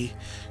 sweetie,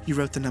 you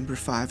wrote the number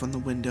 5 on the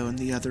window in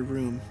the other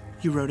room.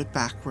 You wrote it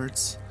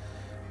backwards.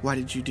 Why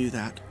did you do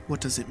that?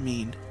 What does it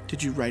mean?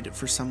 Did you write it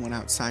for someone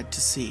outside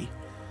to see?"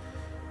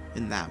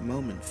 In that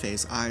moment,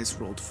 Faye's eyes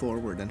rolled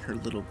forward and her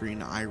little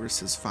green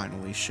irises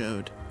finally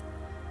showed.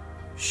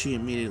 She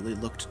immediately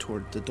looked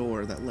toward the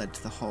door that led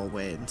to the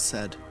hallway and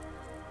said,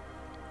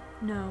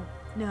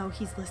 No,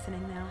 he's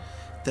listening now.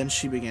 Then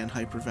she began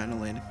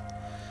hyperventilating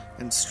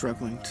and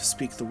struggling to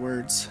speak the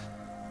words.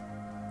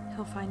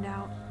 He'll find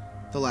out.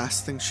 The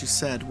last thing she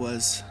said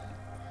was,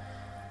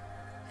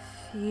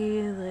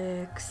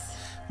 Felix.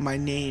 my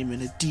name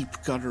in a deep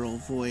guttural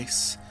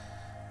voice.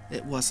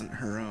 It wasn't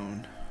her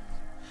own.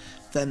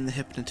 Then the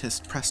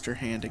hypnotist pressed her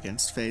hand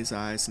against Faye's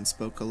eyes and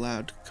spoke a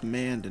loud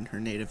command in her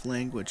native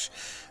language.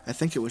 I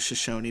think it was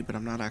Shoshone, but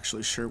I'm not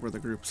actually sure where the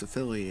group's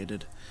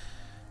affiliated.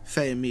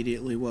 Faye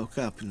immediately woke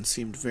up and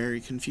seemed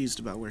very confused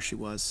about where she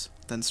was,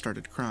 then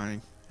started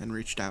crying and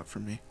reached out for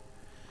me.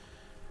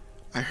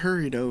 I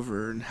hurried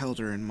over and held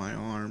her in my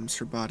arms.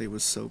 Her body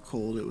was so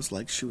cold it was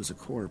like she was a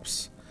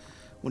corpse.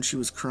 When she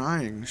was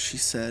crying, she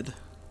said,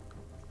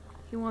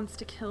 He wants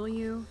to kill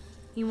you.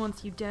 He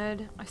wants you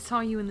dead. I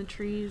saw you in the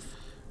trees.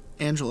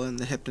 Angela and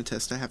the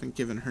hypnotist, I haven't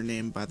given her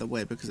name, by the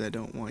way, because I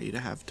don't want you to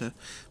have to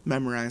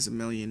memorize a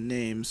million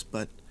names,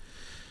 but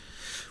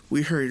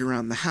we hurried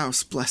around the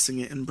house, blessing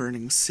it and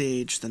burning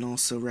sage, then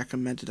also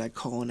recommended I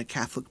call in a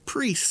Catholic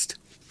priest.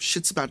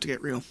 Shit's about to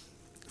get real.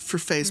 For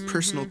Faye's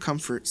personal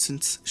comfort,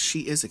 since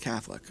she is a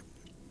Catholic.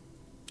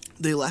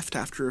 They left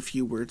after a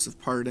few words of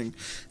parting,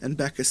 and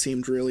Becca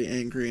seemed really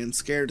angry and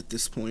scared at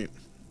this point.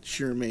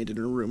 She remained in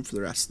her room for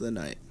the rest of the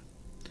night.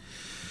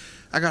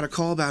 I got a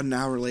call about an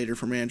hour later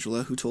from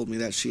Angela, who told me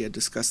that she had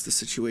discussed the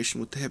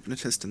situation with the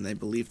hypnotist and they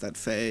believe that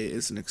Faye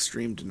is in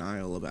extreme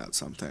denial about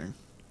something.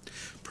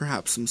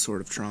 Perhaps some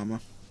sort of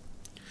trauma.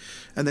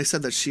 And they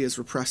said that she has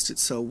repressed it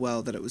so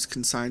well that it was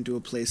consigned to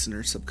a place in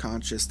her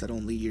subconscious that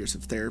only years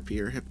of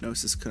therapy or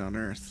hypnosis could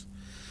unearth.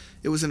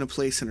 It was in a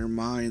place in her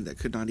mind that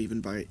could not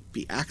even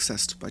be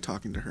accessed by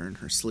talking to her in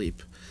her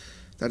sleep.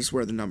 That is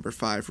where the number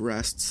 5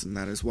 rests, and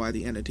that is why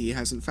the entity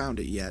hasn't found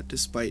it yet,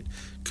 despite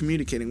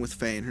communicating with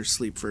Faye in her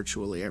sleep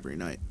virtually every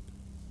night.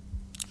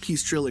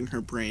 He's drilling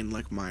her brain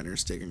like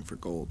miners digging for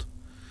gold.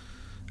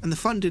 And the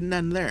fun didn't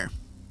end there.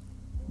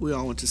 We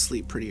all went to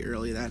sleep pretty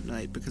early that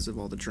night because of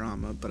all the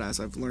drama, but as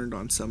I've learned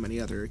on so many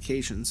other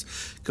occasions,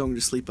 going to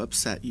sleep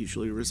upset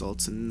usually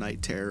results in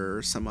night terror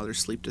or some other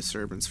sleep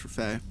disturbance for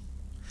Faye.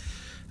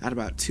 At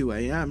about 2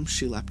 a.m.,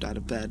 she leapt out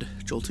of bed,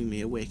 jolting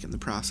me awake in the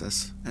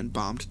process, and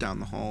bombed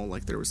down the hall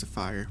like there was a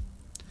fire.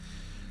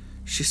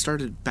 She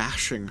started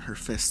bashing her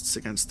fists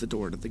against the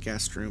door to the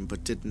guest room,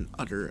 but didn't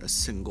utter a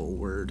single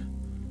word.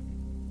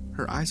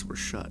 Her eyes were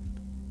shut.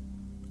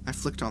 I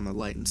flicked on the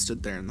light and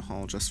stood there in the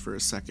hall just for a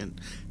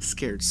second,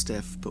 scared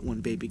stiff, but when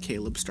baby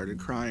Caleb started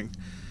crying,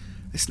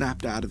 I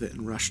snapped out of it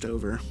and rushed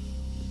over.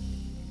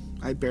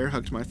 I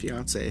bear-hugged my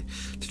fiancée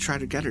to try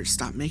to get her to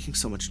stop making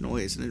so much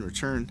noise, and in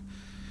return,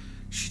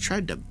 she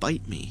tried to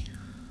bite me.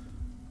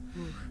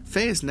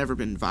 Faye has never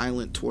been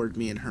violent toward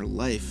me in her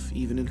life,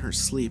 even in her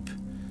sleep.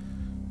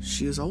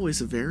 She is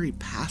always a very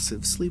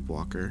passive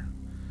sleepwalker.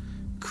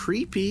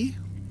 Creepy,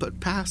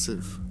 but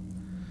passive.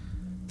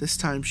 This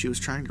time she was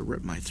trying to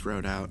rip my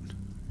throat out.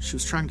 She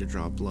was trying to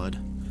draw blood.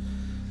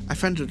 I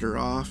fended her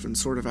off and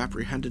sort of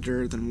apprehended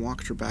her, then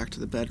walked her back to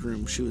the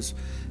bedroom. She was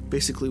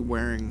basically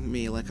wearing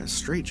me like a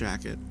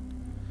straitjacket.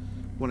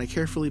 When I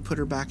carefully put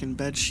her back in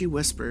bed, she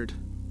whispered,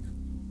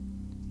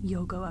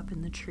 You'll go up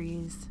in the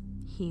trees.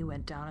 He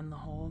went down in the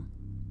hole.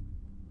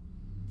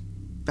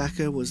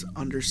 Becca was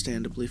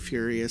understandably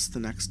furious the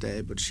next day,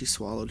 but she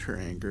swallowed her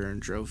anger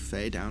and drove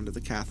Faye down to the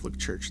Catholic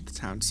church at the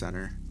town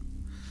center.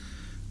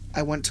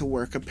 I went to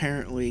work.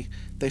 Apparently,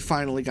 they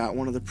finally got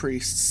one of the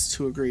priests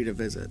to agree to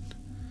visit.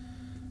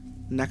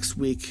 Next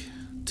week,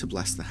 to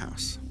bless the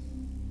house.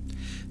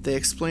 They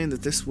explained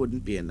that this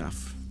wouldn't be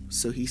enough,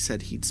 so he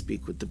said he'd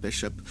speak with the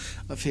bishop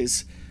of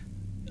his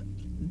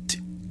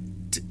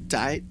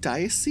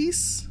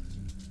diocese?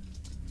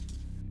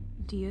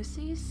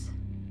 Diocese?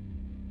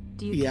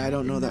 Yeah, I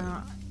don't know that.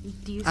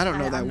 I don't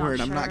know that word.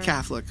 Sure. I'm not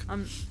Catholic.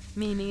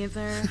 Me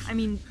neither. I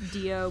mean,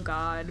 Dio,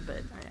 God,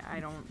 but I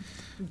don't.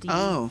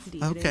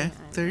 Deity, okay.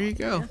 There you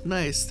go. Yeah.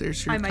 Nice.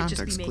 There's your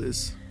context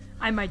clues.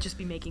 I might just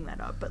be making that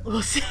up, but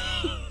we'll see.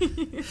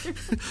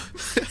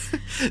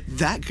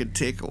 That could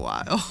take a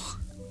while.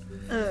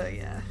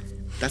 Yeah.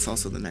 That's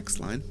also the next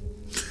line.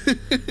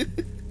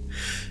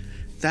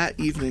 That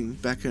evening,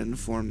 Becca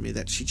informed me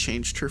that she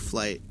changed her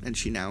flight and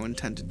she now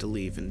intended to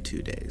leave in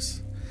 2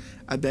 days.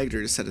 I begged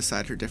her to set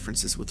aside her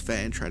differences with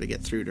Faye and try to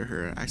get through to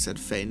her. I said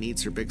Faye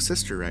needs her big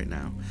sister right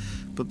now,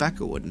 but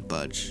Becca wouldn't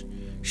budge.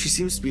 She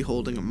seems to be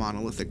holding a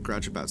monolithic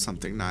grudge about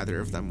something neither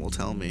of them will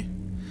tell me.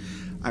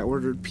 I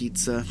ordered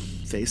pizza,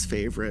 Faye's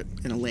favorite,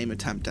 in a lame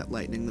attempt at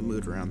lightening the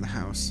mood around the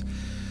house.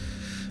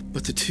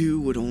 But the two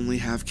would only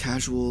have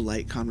casual,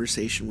 light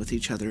conversation with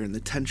each other, and the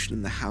tension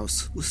in the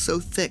house was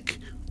so thick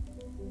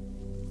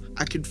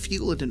I could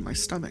feel it in my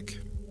stomach.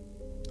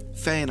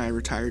 Faye and I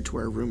retired to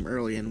our room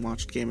early and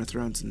watched Game of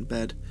Thrones in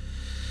bed.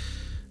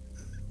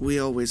 We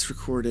always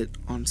record it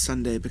on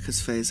Sunday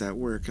because Faye's at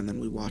work, and then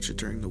we watch it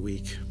during the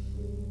week.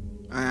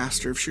 I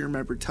asked her if she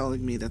remembered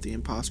telling me that the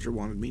imposter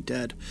wanted me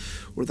dead,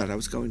 or that I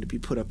was going to be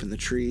put up in the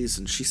trees,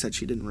 and she said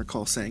she didn't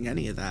recall saying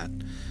any of that,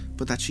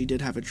 but that she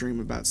did have a dream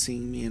about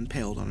seeing me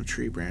impaled on a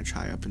tree branch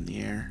high up in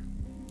the air.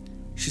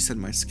 She said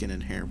my skin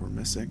and hair were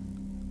missing.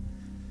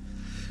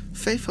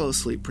 Faye fell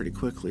asleep pretty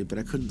quickly, but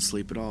I couldn't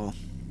sleep at all.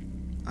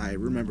 I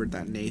remembered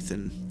that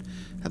Nathan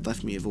had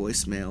left me a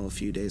voicemail a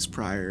few days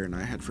prior, and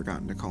I had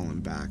forgotten to call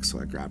him back, so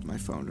I grabbed my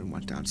phone and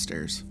went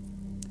downstairs.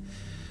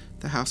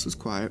 The house was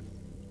quiet.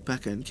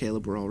 Becca and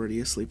Caleb were already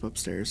asleep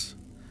upstairs.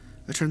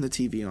 I turned the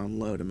TV on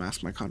low to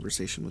mask my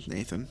conversation with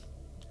Nathan.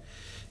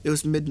 It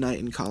was midnight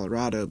in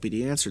Colorado, but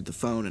he answered the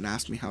phone and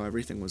asked me how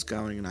everything was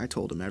going, and I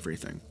told him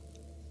everything.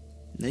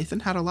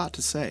 Nathan had a lot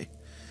to say.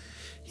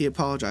 He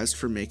apologized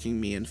for making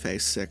me and Faye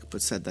sick,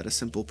 but said that a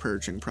simple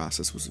purging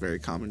process was very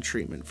common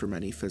treatment for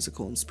many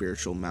physical and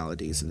spiritual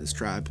maladies in his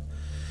tribe,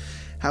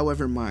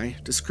 However, my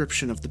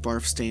description of the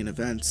barf stain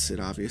events, it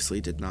obviously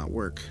did not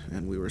work,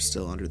 and we were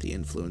still under the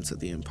influence of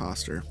the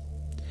imposter.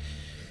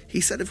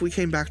 He said if we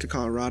came back to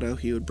Colorado,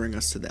 he would bring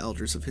us to the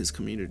elders of his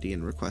community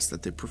and request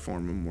that they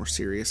perform a more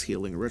serious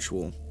healing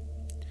ritual.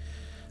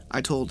 I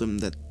told him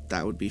that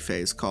that would be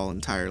Faye's call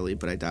entirely,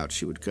 but I doubt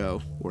she would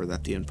go, or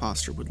that the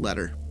imposter would let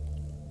her.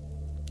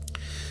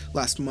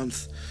 Last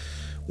month,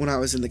 when I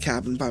was in the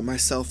cabin by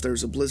myself, there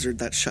was a blizzard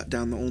that shut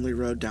down the only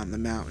road down the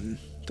mountain.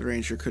 The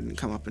ranger couldn't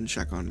come up and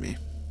check on me,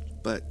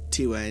 but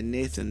Tiwa and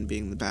Nathan,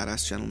 being the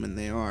badass gentlemen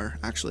they are,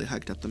 actually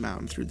hiked up the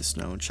mountain through the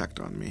snow and checked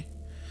on me.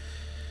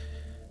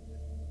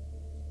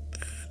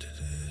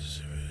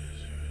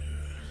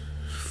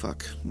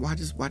 Fuck. Why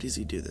does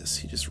he do this?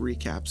 He just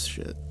recaps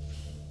shit.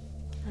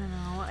 I don't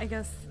know.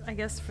 I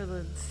guess for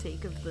the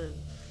sake of the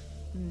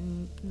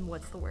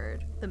what's the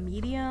word? The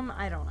medium?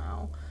 I don't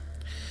know.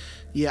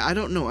 Yeah, I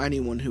don't know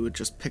anyone who would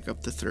just pick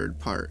up the third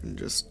part and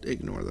just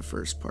ignore the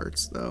first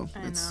parts, though.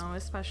 I know,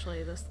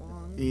 especially this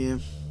long. Yeah.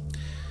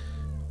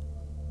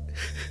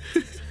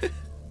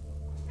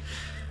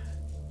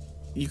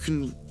 You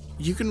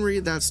can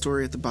read that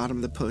story at the bottom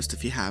of the post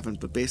if you haven't,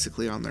 but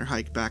basically on their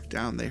hike back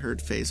down, they heard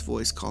Faye's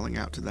voice calling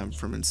out to them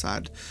from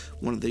inside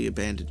one of the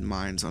abandoned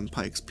mines on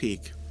Pikes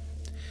Peak.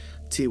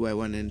 T-Way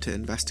went in to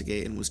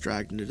investigate and was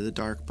dragged into the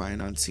dark by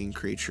an unseen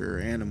creature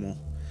or animal.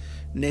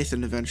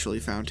 Nathan eventually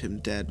found him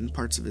dead, and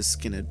parts of his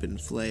skin had been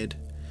flayed.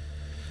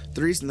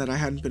 The reason that I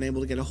hadn't been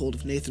able to get a hold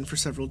of Nathan for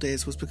several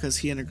days was because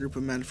he and a group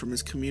of men from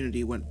his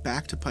community went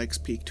back to Pikes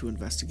Peak to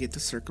investigate the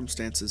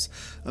circumstances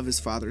of his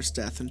father's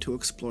death and to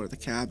explore the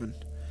cabin.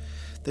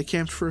 They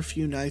camped for a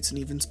few nights and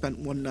even spent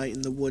one night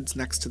in the woods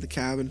next to the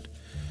cabin.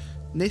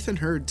 Nathan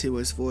heard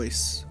Tiwa's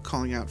voice,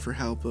 calling out for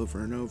help over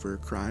and over,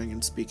 crying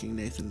and speaking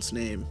Nathan's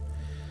name.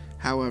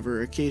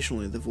 However,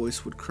 occasionally the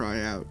voice would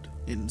cry out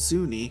in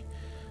Zuni,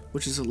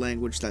 which is a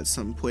language that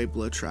some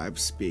Pueblo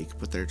tribes speak,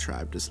 but their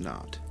tribe does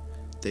not.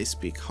 They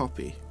speak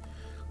Hopi,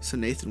 so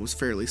Nathan was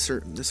fairly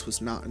certain this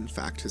was not in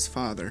fact his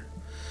father.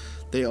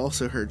 They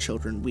also heard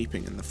children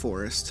weeping in the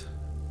forest.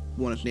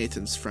 One of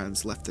Nathan's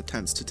friends left the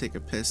tents to take a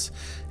piss,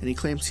 and he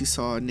claims he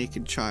saw a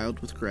naked child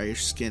with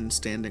grayish skin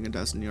standing a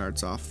dozen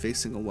yards off,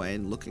 facing away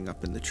and looking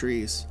up in the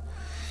trees.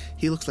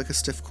 He looked like a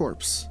stiff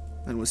corpse,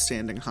 and was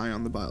standing high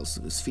on the balls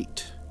of his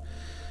feet.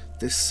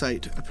 This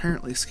sight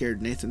apparently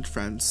scared Nathan's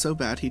friend so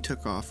bad he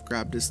took off,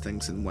 grabbed his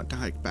things, and went to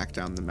hike back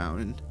down the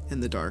mountain, in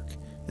the dark,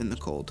 in the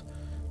cold,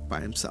 by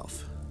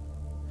himself.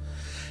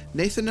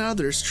 Nathan and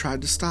others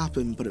tried to stop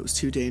him, but it was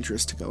too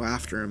dangerous to go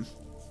after him,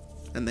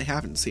 and they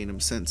haven't seen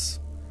him since.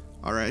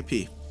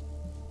 R.I.P.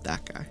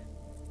 That guy.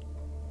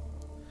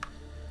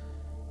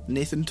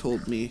 Nathan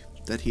told me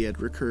that he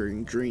had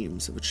recurring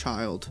dreams of a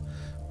child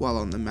while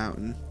on the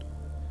mountain,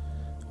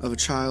 of a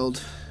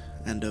child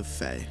and of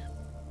Faye.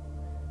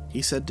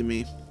 He said to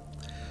me,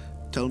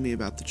 "Tell me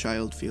about the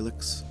child,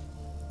 Felix."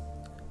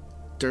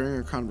 During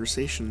our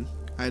conversation,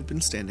 I had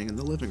been standing in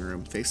the living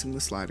room facing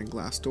the sliding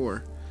glass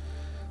door,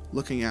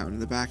 looking out in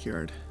the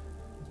backyard.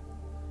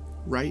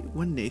 Right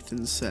when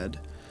Nathan said,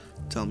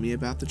 "Tell me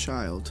about the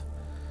child,"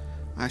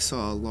 I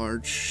saw a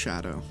large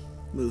shadow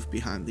move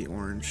behind the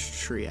orange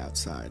tree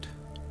outside.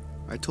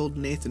 I told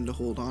Nathan to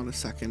hold on a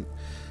second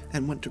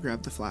and went to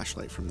grab the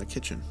flashlight from the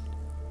kitchen.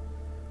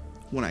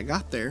 When I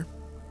got there,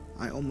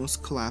 I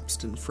almost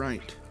collapsed in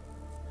fright.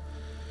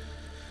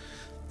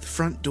 The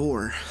front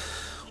door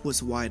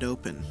was wide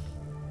open.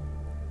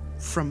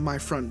 From my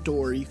front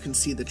door, you can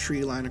see the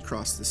tree line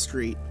across the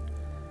street.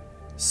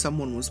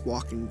 Someone was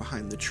walking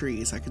behind the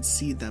trees. I could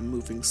see them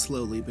moving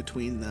slowly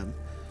between them.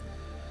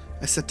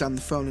 I set down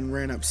the phone and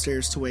ran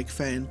upstairs to wake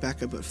Faye and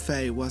Becca, but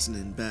Faye wasn't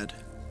in bed.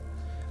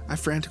 I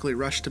frantically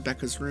rushed to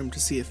Becca's room to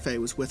see if Faye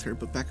was with her,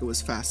 but Becca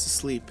was fast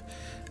asleep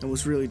and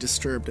was really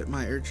disturbed at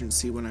my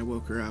urgency when I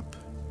woke her up.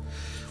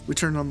 We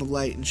turned on the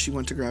light and she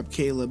went to grab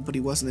Caleb, but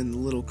he wasn't in the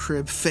little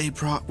crib Faye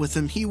brought with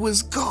him. He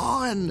was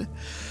gone!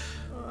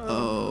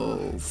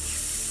 Oh,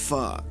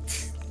 fuck.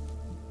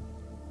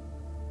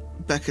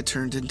 Becca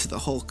turned into the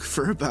Hulk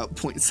for about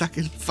 5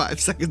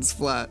 seconds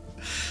flat.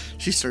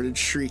 She started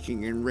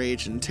shrieking in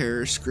rage and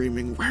terror,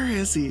 screaming, "Where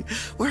is he?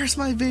 Where's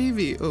my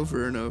baby?"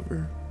 over and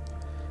over.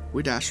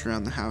 We dashed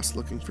around the house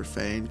looking for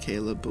Faye and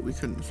Caleb, but we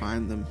couldn't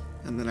find them,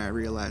 and then I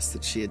realized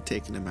that she had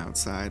taken him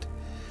outside.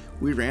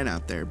 We ran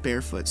out there,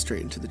 barefoot,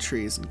 straight into the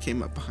trees, and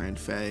came up behind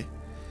Faye.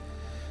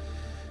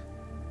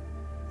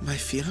 My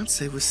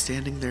fiancée was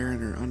standing there in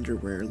her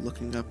underwear,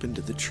 looking up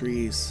into the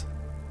trees.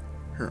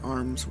 Her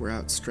arms were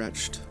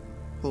outstretched,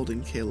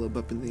 holding Caleb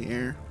up in the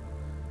air,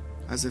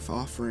 as if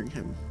offering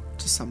him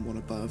to someone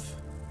above.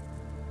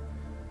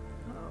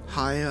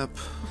 High up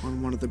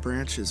on one of the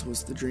branches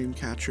was the dream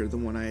catcher, the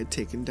one I had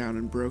taken down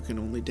and broken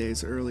only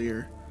days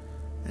earlier,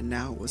 and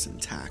now it was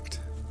intact.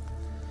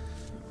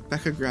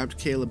 Becca grabbed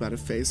Caleb out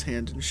of Faye's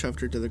hand and shoved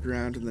her to the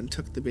ground and then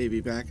took the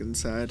baby back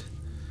inside.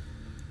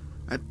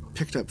 I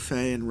picked up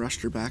Faye and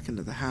rushed her back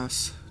into the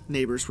house.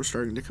 Neighbors were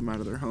starting to come out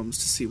of their homes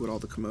to see what all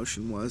the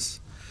commotion was.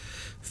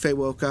 Faye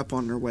woke up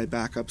on her way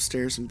back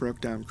upstairs and broke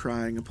down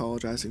crying,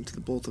 apologizing to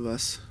the both of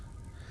us.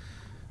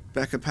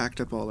 Becca packed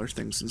up all her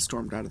things and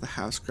stormed out of the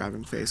house,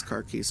 grabbing Faye's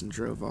car keys and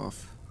drove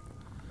off.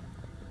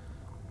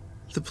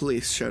 The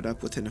police showed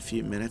up within a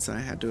few minutes, and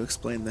I had to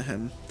explain to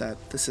him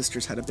that the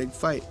sisters had a big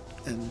fight,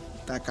 and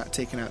that got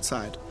taken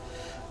outside.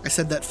 I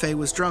said that Faye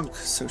was drunk,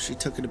 so she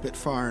took it a bit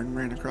far and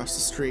ran across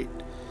the street.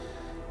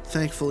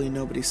 Thankfully,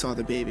 nobody saw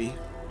the baby,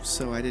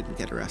 so I didn't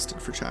get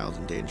arrested for child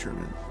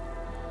endangerment.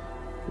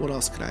 What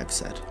else could I have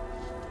said?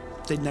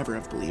 They'd never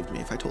have believed me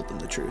if I told them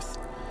the truth.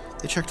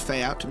 They checked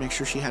Faye out to make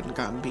sure she hadn't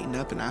gotten beaten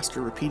up and asked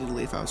her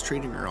repeatedly if I was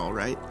treating her all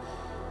right.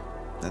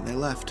 Then they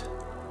left.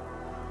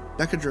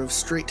 Becca drove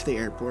straight to the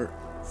airport.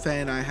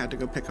 Faye and I had to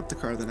go pick up the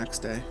car the next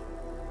day.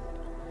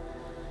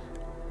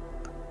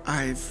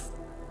 I've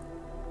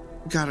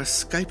got a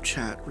Skype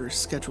chat we're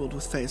scheduled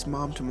with Faye's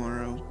mom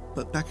tomorrow,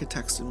 but Becca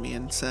texted me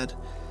and said,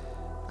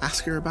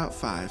 ask her about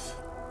 5.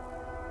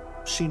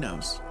 She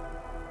knows.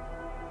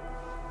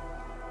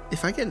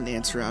 If I get an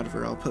answer out of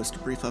her, I'll post a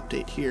brief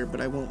update here, but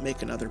I won't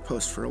make another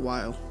post for a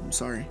while. I'm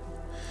sorry.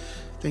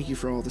 Thank you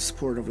for all the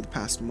support over the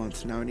past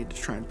month. Now I need to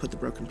try and put the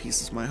broken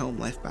pieces of my home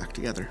life back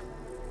together.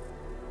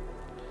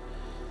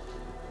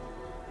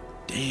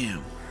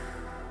 Damn.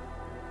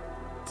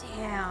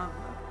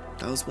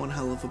 That was one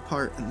hell of a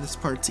part, and this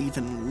part's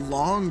even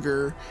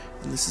longer,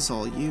 and this is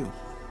all you.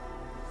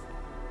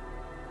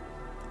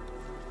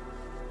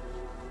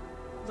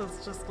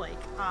 That's just like,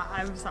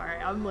 I'm sorry,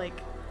 I'm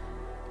like...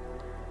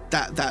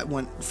 That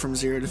went from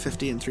 0 to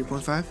 50 in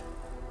 3.5?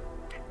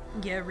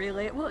 Yeah,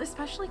 really. Well,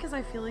 especially because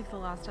I feel like the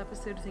last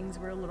episode things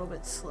were a little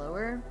bit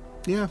slower.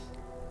 Yeah.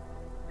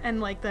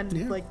 And like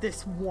then like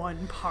this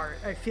one part,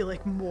 I feel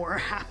like more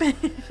happened.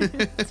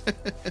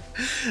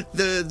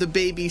 The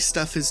baby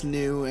stuff is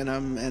new,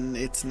 and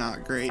it's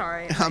not great.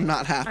 Sorry, I'm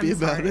not happy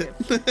about it.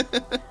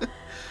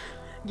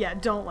 Yeah,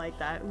 don't like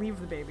that. Leave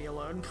the baby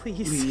alone,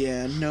 please.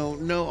 Yeah,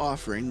 no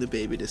offering the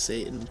baby to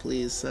Satan,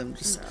 please.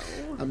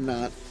 I'm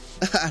not.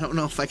 I don't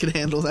know if I could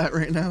handle that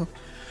right now.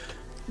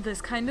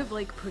 This kind of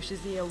like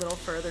pushes me a little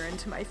further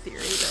into my theory,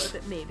 though,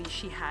 that maybe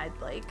she had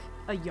like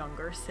a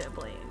younger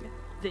sibling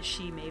that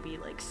she maybe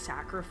like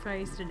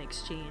sacrificed in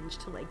exchange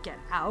to like get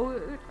out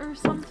or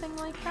something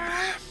like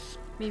that.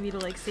 Maybe to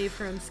like save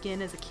her own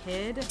skin as a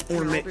kid.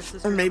 Or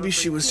maybe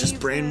she was just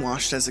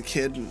brainwashed as a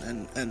kid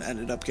and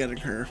ended up getting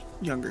her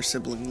younger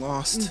sibling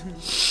lost.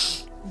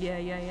 Mm-hmm.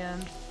 Yeah.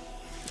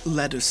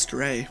 Led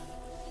astray.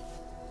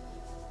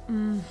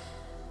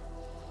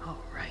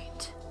 All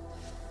right.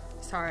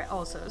 Sorry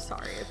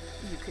if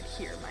you could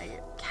hear my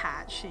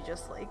cat. She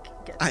just like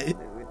gets in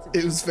moods.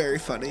 It was very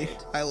funny.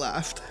 I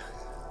laughed.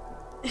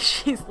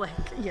 She's like,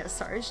 yeah,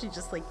 sorry. She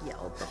just like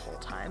yelled the whole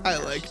time. I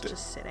liked it.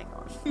 Just sitting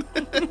on me.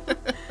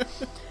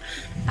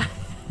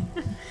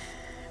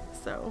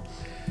 So,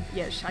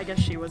 yeah, I guess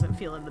she wasn't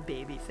feeling the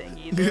baby thing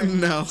either.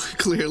 No,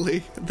 clearly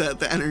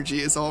the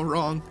energy is all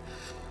wrong.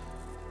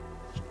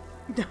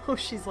 No,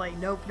 she's like,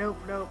 nope.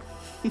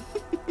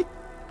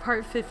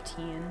 Part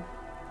 15.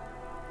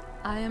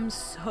 I am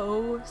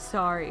so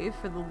sorry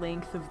for the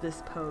length of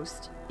this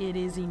post. It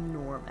is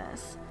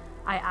enormous.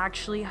 I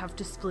actually have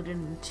to split it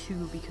in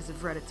 2 because of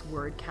Reddit's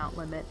word count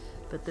limit,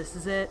 but this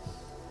is it.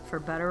 For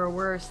better or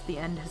worse, the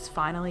end has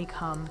finally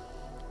come.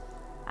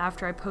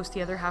 After I post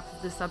the other half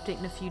of this update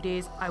in a few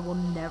days, I will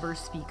never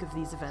speak of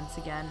these events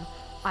again.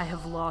 I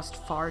have lost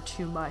far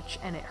too much,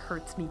 and it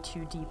hurts me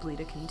too deeply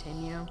to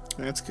continue.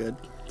 That's good.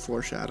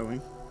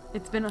 Foreshadowing.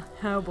 It's been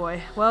oh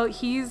boy. Well,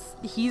 he's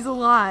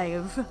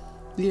alive.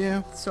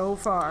 Yeah. So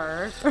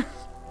far.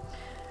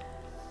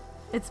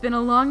 It's been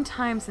a long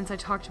time since I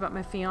talked about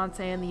my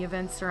fiance and the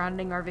events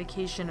surrounding our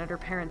vacation at her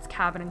parents'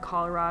 cabin in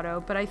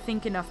Colorado, but I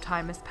think enough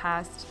time has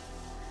passed.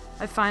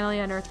 I finally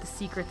unearthed the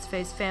secrets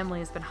Faye's family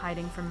has been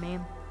hiding from me.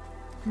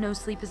 No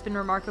Sleep has been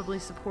remarkably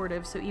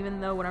supportive, so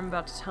even though what I'm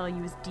about to tell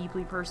you is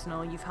deeply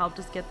personal, you've helped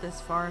us get this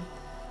far.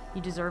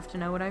 You deserve to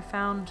know what I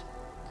found.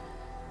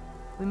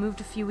 We moved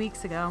a few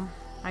weeks ago.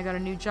 I got a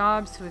new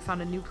job, so we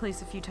found a new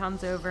place a few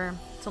towns over.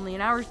 It's only an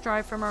hour's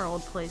drive from our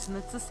old place, and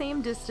it's the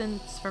same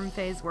distance from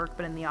Faye's work,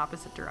 but in the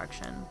opposite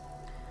direction.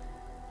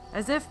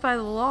 As if by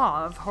the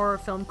law of horror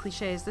film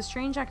cliches, the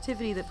strange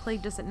activity that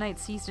plagued us at night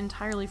ceased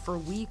entirely for a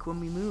week when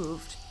we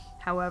moved.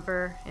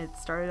 However, it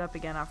started up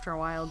again after a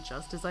while,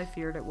 just as I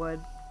feared it would.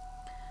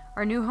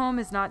 Our new home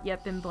has not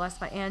yet been blessed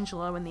by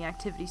Angela when the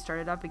activity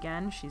started up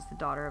again. She's the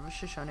daughter of a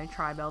Shoshone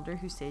tribe elder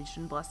who saged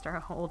and blessed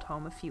our old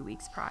home a few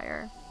weeks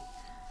prior.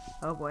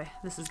 Oh boy,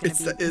 this is going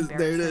to be embarrassing.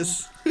 There it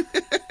is.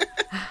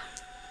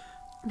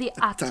 The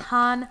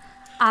Atan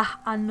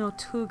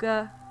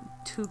Ahanotuga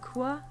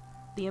Tukwa,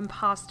 the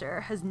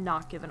imposter, has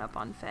not given up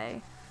on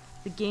Faye.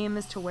 The game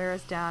is to wear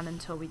us down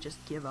until we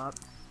just give up.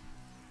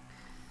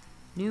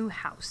 New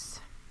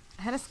house.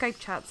 I had a Skype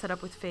chat set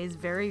up with Faye's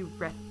very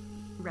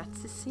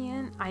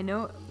reticent. I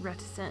know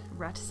reticent.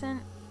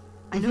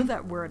 I know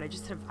that word. I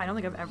don't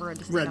think I've ever read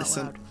it out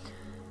loud.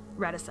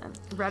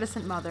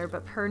 Reticent mother,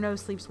 but per No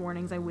Sleep's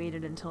warnings, I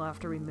waited until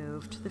after we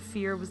moved. The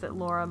fear was that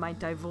Laura might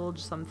divulge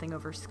something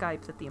over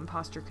Skype that the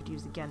imposter could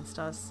use against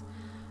us.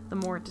 The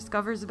more it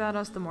discovers about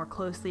us, the more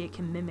closely it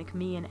can mimic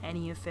me and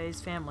any of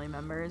Faye's family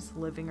members,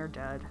 living or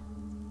dead.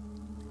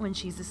 When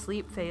she's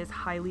asleep, Faye is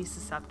highly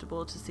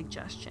susceptible to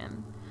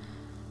suggestion.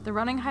 The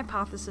running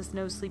hypothesis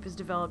No Sleep has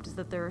developed is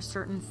that there are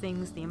certain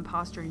things the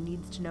imposter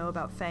needs to know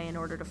about Faye in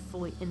order to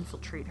fully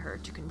infiltrate her,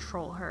 to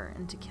control her,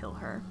 and to kill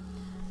her.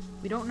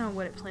 We don't know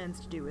what it plans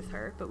to do with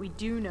her, but we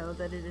do know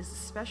that it is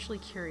especially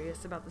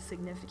curious about the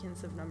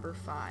significance of number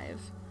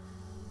 5,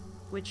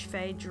 which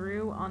Faye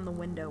drew on the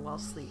window while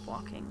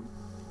sleepwalking.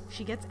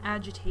 She gets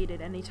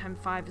agitated anytime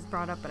 5 is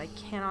brought up, but I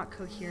cannot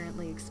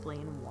coherently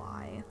explain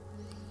why.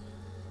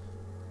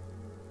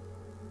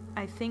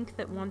 I think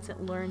that once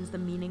it learns the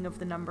meaning of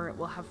the number, it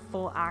will have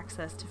full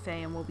access to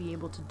Faye and will be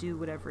able to do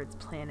whatever it's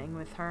planning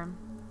with her.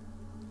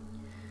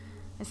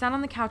 I sat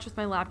on the couch with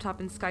my laptop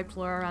and Skyped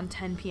Laura around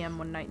 10 p.m.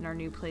 one night in our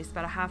new place,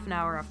 about a half an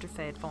hour after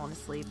Faye had fallen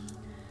asleep.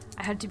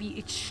 I had to be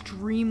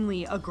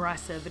extremely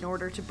aggressive in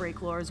order to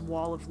break Laura's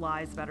wall of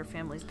lies about her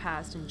family's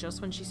past, and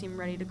just when she seemed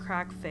ready to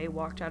crack, Faye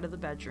walked out of the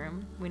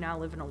bedroom. We now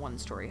live in a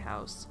 1-story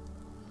house.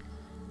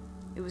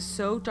 It was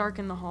so dark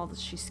in the hall that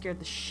she scared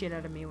the shit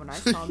out of me when I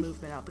saw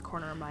movement out the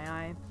corner of my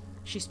eye.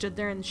 She stood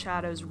there in the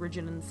shadows,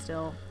 rigid and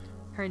still.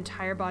 Her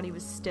entire body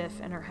was stiff,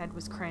 and her head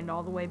was craned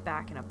all the way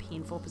back in a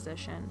painful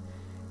position.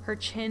 Her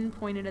chin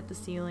pointed at the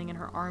ceiling, and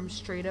her arms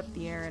straight up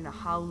the air in a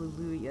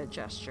hallelujah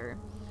gesture.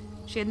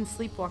 She hadn't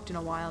sleepwalked in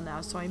a while now,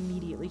 so I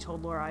immediately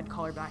told Laura I'd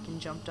call her back and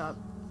jumped up.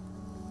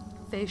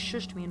 Faye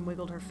shushed me and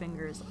wiggled her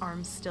fingers,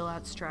 arms still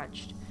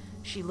outstretched.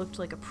 She looked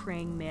like a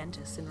praying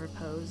mantis in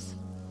repose.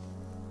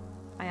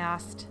 I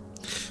asked,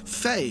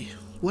 Faye,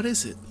 what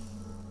is it?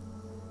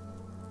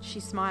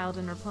 She smiled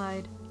and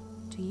replied,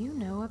 "Do you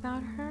know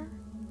about her?"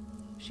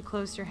 She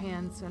closed her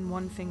hands and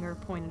one finger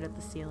pointed at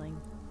the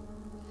ceiling.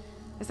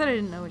 I said I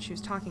didn't know what she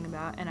was talking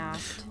about and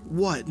asked,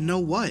 What? No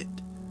what?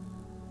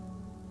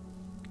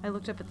 I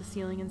looked up at the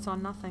ceiling and saw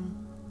nothing.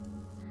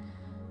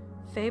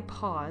 Faye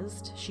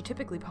paused. She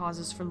typically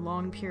pauses for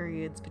long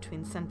periods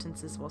between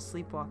sentences while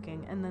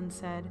sleepwalking, and then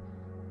said,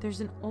 "There's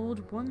an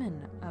old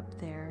woman up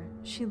there.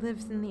 She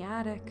lives in the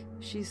attic.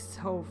 She's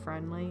so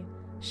friendly.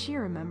 She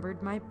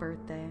remembered my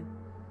birthday."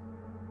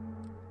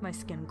 My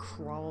skin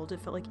crawled. It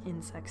felt like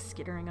insects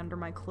skittering under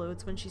my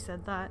clothes when she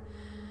said that.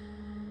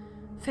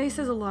 Faye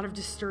says a lot of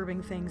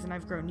disturbing things, and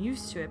I've grown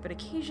used to it, but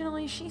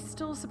occasionally she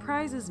still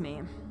surprises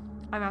me.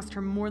 I've asked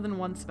her more than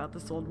once about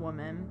this old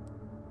woman,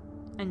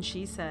 and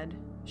she said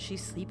she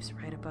sleeps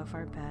right above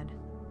our bed.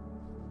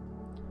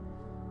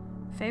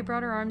 Faye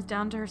brought her arms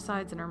down to her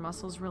sides and her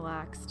muscles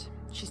relaxed.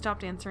 She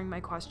stopped answering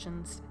my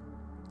questions.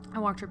 I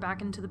walked her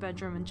back into the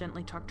bedroom and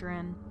gently tucked her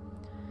in.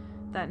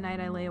 That night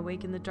I lay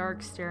awake in the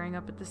dark, staring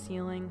up at the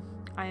ceiling.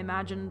 I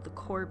imagined the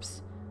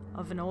corpse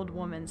of an old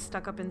woman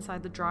stuck up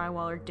inside the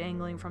drywall or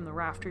dangling from the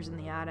rafters in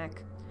the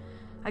attic.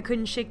 I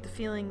couldn't shake the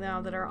feeling now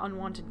that our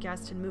unwanted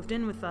guest had moved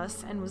in with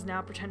us and was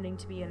now pretending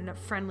to be a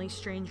friendly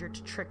stranger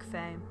to trick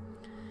Faye.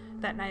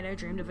 That night I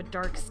dreamed of a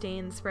dark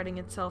stain spreading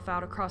itself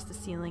out across the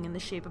ceiling in the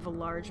shape of a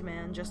large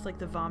man, just like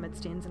the vomit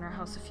stains in our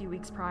house a few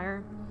weeks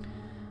prior.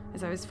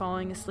 As I was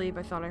falling asleep,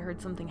 I thought I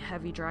heard something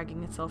heavy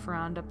dragging itself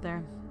around up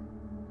there.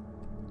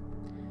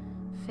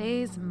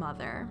 Faye's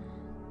mother.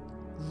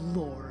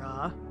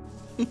 Laura.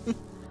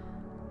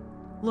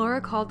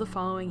 Laura called the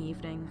following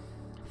evening.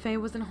 Faye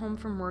wasn't home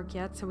from work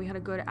yet, so we had a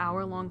good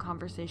hour-long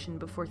conversation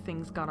before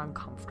things got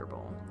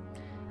uncomfortable.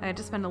 I had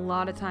to spend a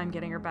lot of time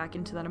getting her back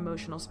into that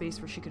emotional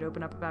space where she could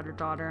open up about her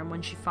daughter, and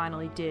when she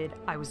finally did,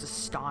 I was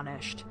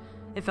astonished.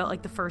 It felt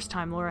like the first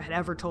time Laura had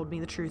ever told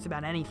me the truth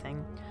about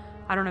anything.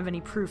 I don't have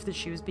any proof that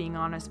she was being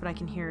honest, but I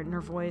can hear it in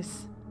her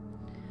voice.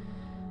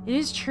 It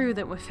is true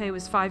that Faye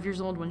was 5 years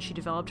old when she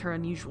developed her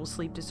unusual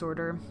sleep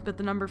disorder, but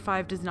the number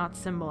 5 does not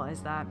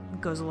symbolize that.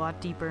 It goes a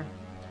lot deeper.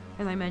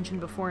 As I mentioned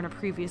before in a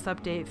previous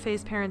update,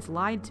 Faye's parents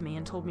lied to me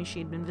and told me she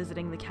had been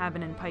visiting the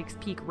cabin in Pikes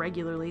Peak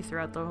regularly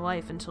throughout their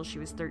life until she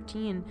was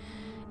 13,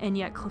 and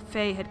yet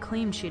Faye had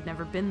claimed she had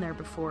never been there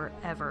before,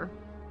 ever.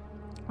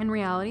 In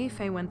reality,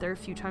 Faye went there a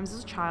few times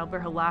as a child,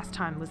 but her last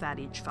time was at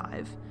age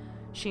 5.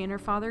 She and her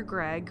father,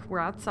 Greg, were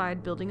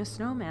outside building a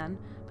snowman,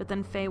 but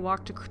then Faye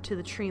walked to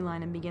the tree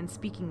line and began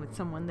speaking with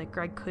someone that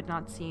Greg could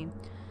not see.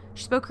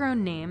 She spoke her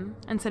own name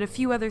and said a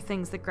few other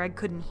things that Greg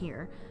couldn't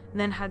hear, and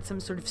then had some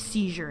sort of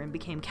seizure and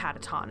became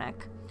catatonic.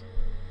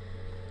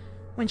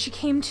 When she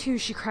came to,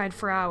 she cried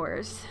for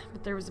hours,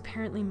 but there was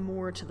apparently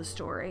more to the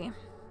story.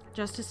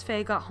 Just as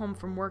Faye got home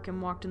from work and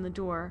walked in the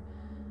door,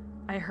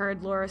 I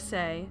heard Laura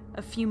say,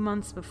 a few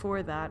months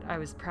before that, I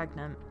was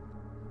pregnant.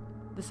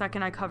 The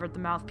second I covered the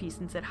mouthpiece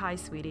and said, "Hi,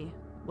 sweetie,"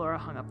 Laura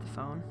hung up the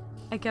phone.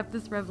 I kept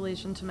this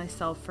revelation to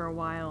myself for a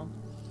while.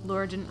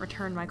 Laura didn't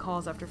return my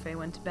calls after Faye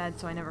went to bed,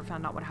 so I never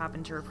found out what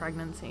happened to her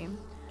pregnancy.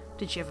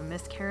 Did she have a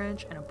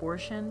miscarriage, an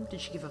abortion?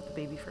 Did she give up the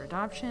baby for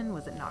adoption?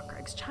 Was it not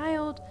Greg's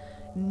child?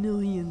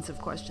 Millions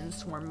of questions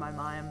swarmed my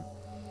mind.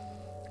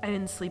 I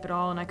didn't sleep at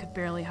all, and I could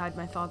barely hide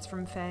my thoughts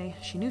from Faye.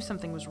 She knew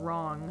something was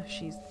wrong.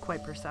 She's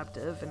quite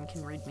perceptive and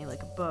can read me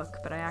like a book,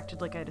 but I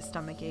acted like I had a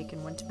stomachache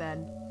and went to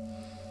bed.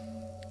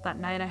 That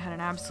night I had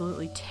an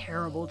absolutely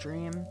terrible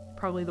dream,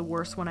 probably the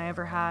worst one I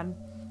ever had.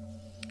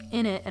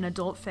 In it, an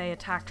adult Faye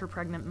attacked her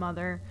pregnant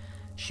mother.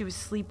 She was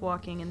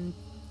sleepwalking, and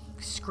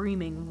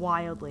screaming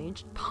wildly,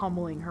 just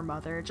pummeling her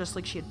mother, just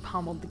like she had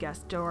pummeled the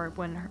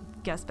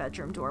guest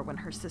bedroom door when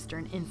her sister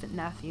and infant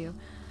nephew,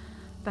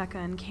 Becca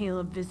and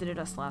Caleb, visited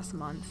us last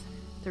month.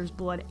 There was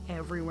blood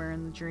everywhere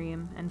in the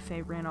dream, and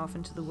Faye ran off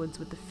into the woods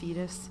with the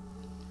fetus.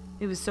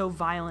 It was so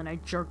violent, I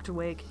jerked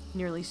awake,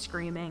 nearly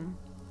screaming.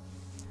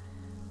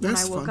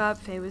 That's when I woke fun. up,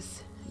 Faye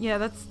was... Yeah,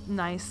 that's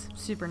nice.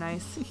 Super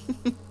nice.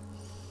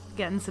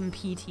 Getting some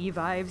PT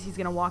vibes. He's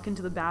gonna walk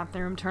into the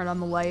bathroom, turn on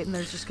the light, and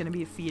there's just gonna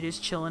be a fetus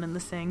chilling in the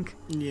sink.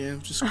 Yeah,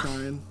 just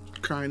crying.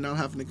 Crying, not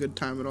having a good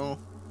time at all.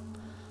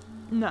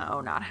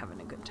 No, not having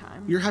a good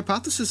time. Your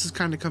hypothesis is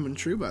kind of coming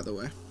true, by the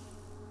way.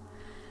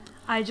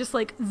 I just,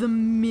 like, the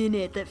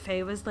minute that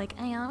Faye was like,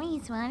 I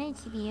always wanted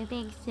to be a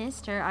big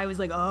sister, I was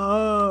like,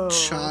 oh,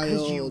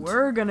 because you Child.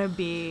 were gonna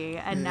be,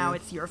 and Yeah. now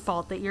it's your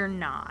fault that you're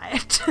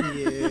not.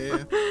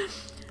 Yeah.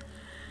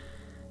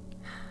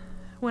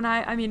 When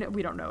I mean,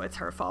 we don't know it's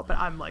her fault, but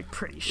I'm, like,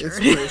 pretty sure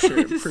It's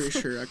it is. pretty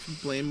sure I can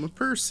blame a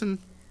person.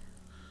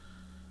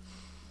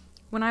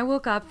 When I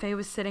woke up, Faye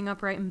was sitting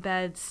upright in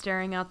bed,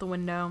 staring out the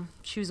window.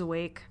 She was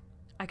awake.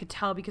 I could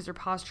tell because her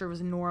posture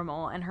was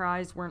normal, and her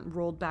eyes weren't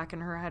rolled back in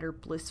her head or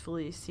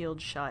blissfully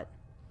sealed shut.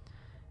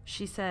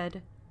 She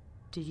said,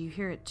 "Did you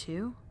hear it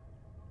too?"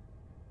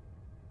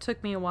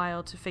 Took me a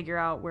while to figure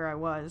out where I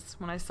was.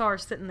 When I saw her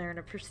sitting there in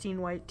a pristine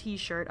white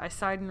t-shirt, I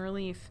sighed in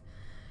relief.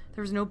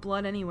 There was no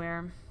blood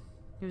anywhere.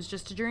 It was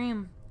just a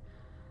dream.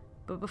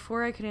 But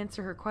before I could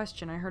answer her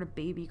question, I heard a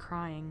baby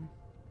crying.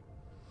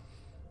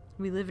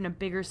 We live in a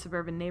bigger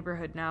suburban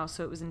neighborhood now,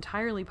 so it was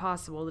entirely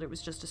possible that it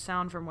was just a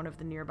sound from one of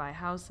the nearby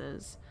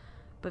houses.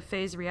 But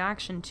Faye's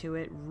reaction to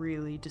it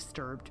really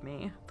disturbed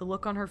me. The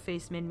look on her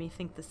face made me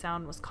think the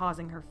sound was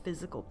causing her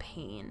physical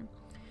pain.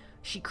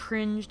 She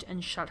cringed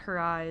and shut her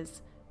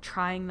eyes,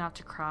 trying not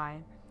to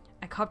cry.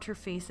 I cupped her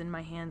face in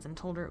my hands and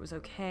told her it was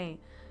okay,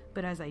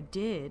 but as I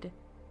did,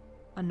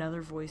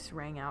 another voice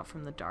rang out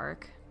from the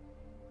dark.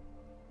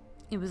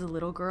 It was a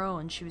little girl,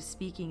 and she was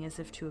speaking as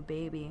if to a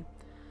baby.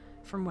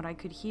 From what I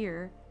could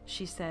hear,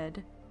 she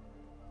said,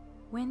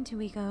 "When do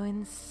we go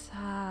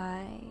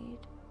inside?"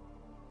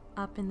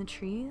 "Up in the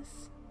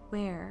trees?"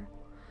 "Where?"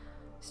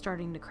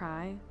 Starting to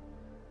cry.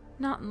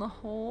 "Not in the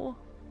hole.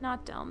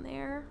 Not down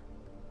there."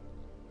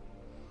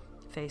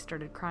 Faye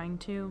started crying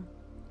too.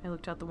 I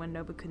looked out the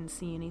window but couldn't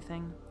see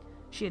anything.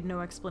 She had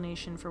no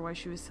explanation for why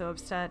she was so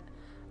upset,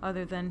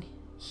 other than,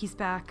 "He's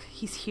back.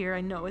 He's here.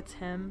 I know it's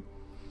him."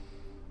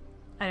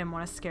 I didn't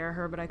want to scare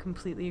her, but I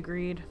completely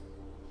agreed.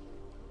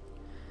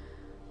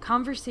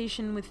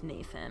 Conversation with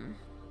Nathan.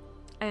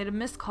 I had a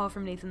missed call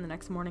from Nathan the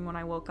next morning when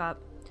I woke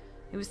up.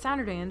 It was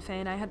Saturday, and Faye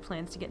and I had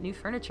plans to get new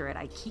furniture at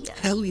IKEA.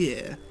 Hell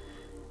yeah.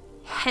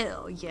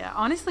 Hell yeah.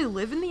 Honestly,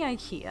 live in the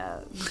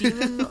IKEA.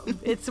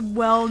 It's a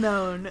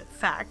well-known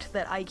fact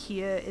that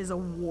IKEA is a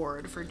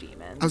ward for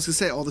demons. I was gonna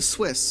say, all the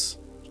Swiss,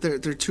 they're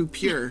too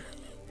pure,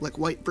 like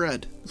white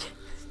bread.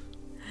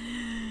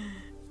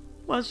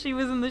 While she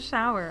was in the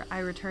shower, I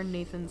returned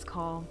Nathan's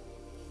call.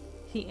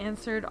 He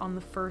answered on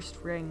the first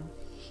ring.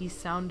 He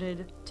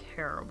sounded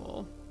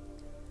terrible.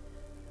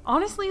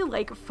 Honestly,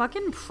 like,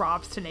 fucking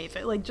props to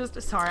Nathan. Like, just,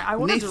 sorry, I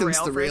want to derail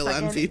Nathan's the for a real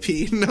second.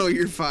 MVP. No,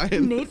 you're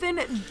fine. Nathan,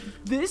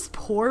 this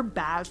poor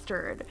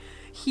bastard,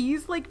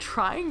 he's, like,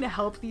 trying to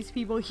help these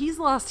people. He's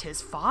lost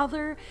his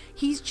father.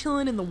 He's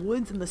chilling in the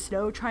woods in the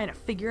snow trying to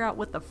figure out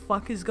what the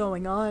fuck is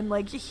going on.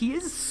 Like, he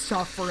is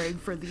suffering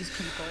for these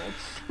people.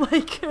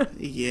 Like,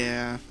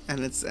 Yeah, and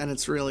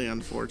it's really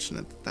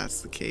unfortunate that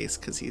that's the case,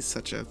 because he's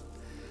such a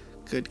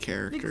good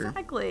character.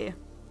 exactly.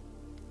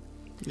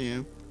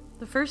 Yeah.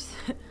 The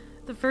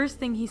first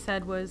thing he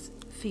said was,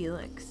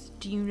 "Felix,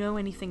 do you know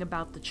anything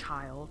about the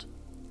child?"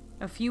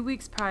 A few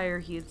weeks prior,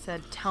 he had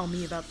said, "Tell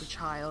me about the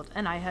child,"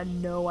 and I had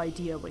no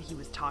idea what he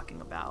was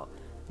talking about.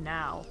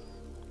 Now,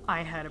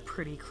 I had a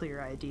pretty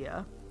clear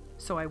idea.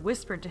 So I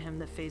whispered to him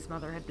that Faye's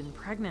mother had been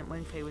pregnant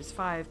when Faye was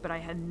 5, but I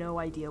had no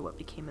idea what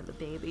became of the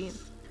baby.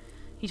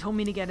 He told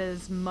me to get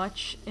as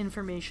much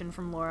information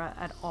from Laura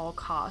at all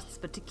costs,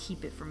 but to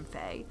keep it from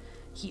Faye.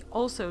 He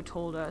also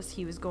told us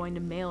he was going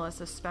to mail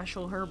us a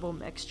special herbal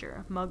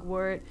mixture,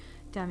 mugwort,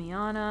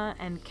 damiana,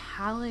 and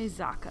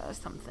kalezaka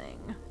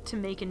something, to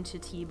make into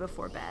tea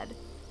before bed.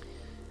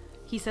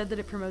 He said that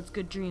it promotes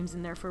good dreams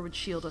and therefore would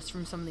shield us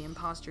from some of the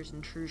imposter's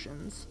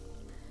intrusions.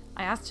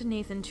 I asked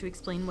Nathan to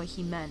explain what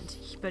he meant,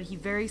 but he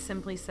very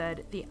simply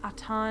said, "The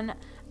Atan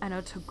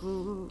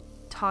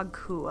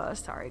Anotagua,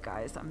 sorry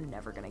guys, I'm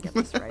never gonna get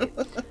this right,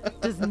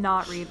 does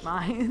not read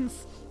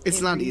minds. It's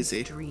It not reads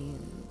easy.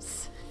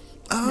 dreams."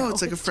 Oh, No,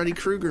 it's like a Freddy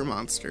Krueger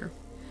monster.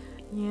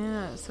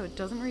 Yeah, so it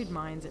doesn't read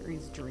minds, it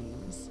reads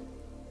dreams.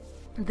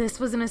 This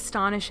was an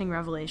astonishing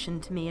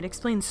revelation to me. It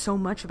explains so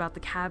much about the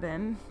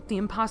cabin. The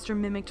imposter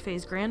mimicked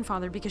Faye's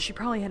grandfather because she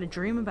probably had a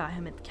dream about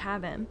him at the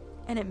cabin,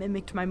 and it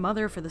mimicked my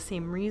mother for the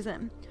same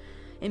reason.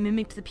 It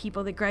mimicked the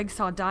people that Greg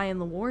saw die in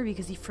the war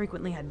because he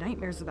frequently had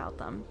nightmares about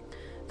them.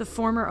 The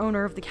former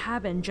owner of the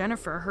cabin,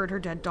 Jennifer, heard her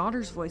dead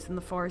daughter's voice in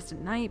the forest at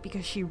night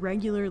because she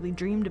regularly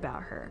dreamed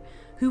about her.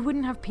 Who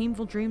wouldn't have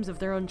painful dreams of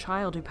their own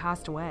child who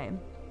passed away?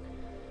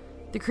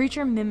 The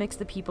creature mimics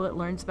the people it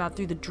learns about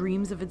through the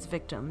dreams of its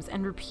victims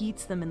and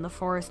repeats them in the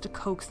forest to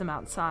coax them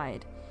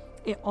outside.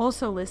 It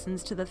also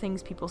listens to the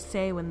things people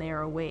say when they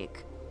are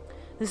awake.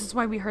 This is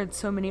why we heard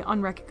so many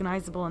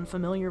unrecognizable and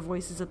familiar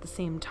voices at the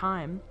same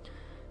time.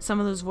 Some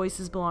of those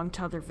voices belong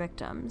to other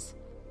victims.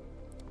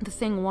 The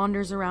thing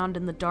wanders around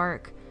in the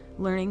dark,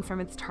 learning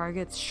from its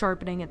targets,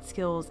 sharpening its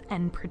skills,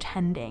 and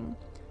pretending.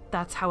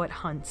 That's how it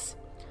hunts.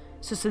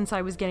 So since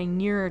I was getting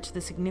nearer to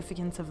the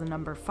significance of the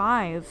number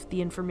 5,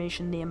 the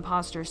information the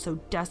imposter so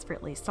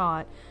desperately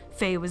sought,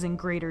 Faye was in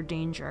greater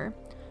danger.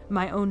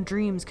 My own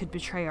dreams could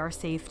betray our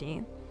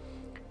safety.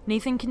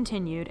 Nathan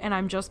continued, and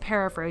I'm just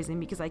paraphrasing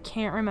because I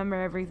can't remember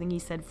everything he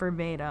said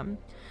verbatim.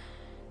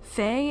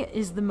 Faye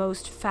is the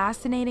most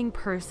fascinating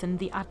person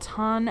the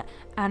Atan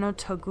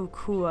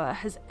Anotogukua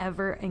has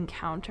ever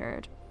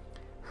encountered.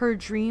 Her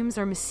dreams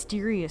are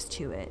mysterious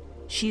to it.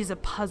 She is a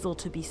puzzle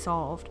to be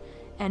solved.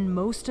 And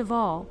most of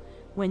all,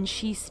 when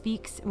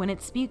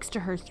it speaks to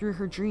her through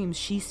her dreams,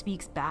 she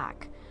speaks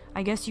back.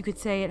 I guess you could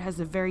say it has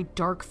a very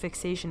dark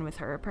fixation with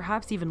her,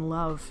 perhaps even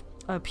love,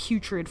 a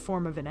putrid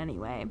form of it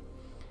anyway.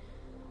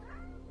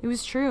 It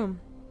was true.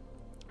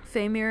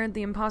 Faye mirrored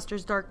the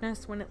imposter's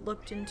darkness when it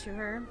looked into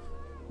her.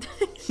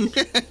 Thanks. Thanks,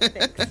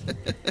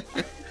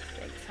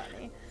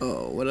 honey.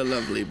 Oh, what a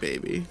lovely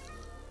baby.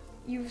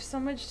 You have so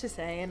much to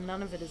say, and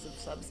none of it is of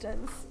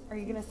substance. Are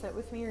you gonna sit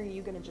with me, or are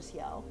you gonna just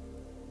yell?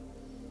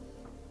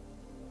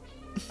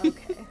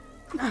 Okay.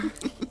 I'm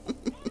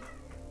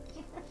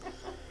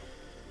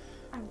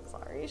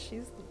sorry,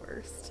 she's the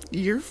worst.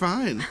 You're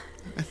fine.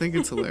 I think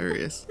it's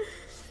hilarious.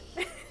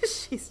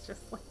 She's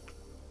just like...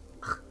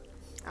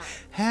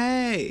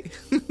 Hey!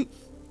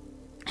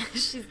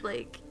 She's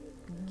like,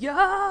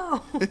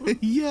 yo!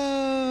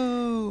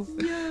 Yo!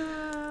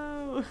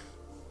 Yo!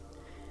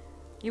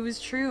 It was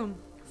true.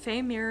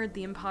 Faye mirrored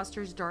the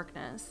imposter's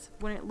darkness.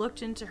 When it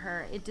looked into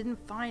her, it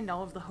didn't find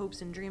all of the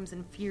hopes and dreams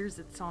and fears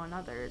it saw in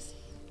others.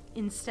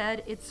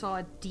 Instead, it saw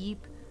a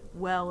deep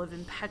well of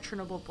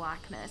impenetrable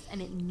blackness,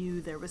 and it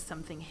knew there was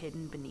something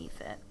hidden beneath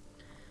it.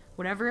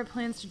 Whatever it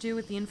plans to do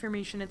with the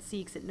information it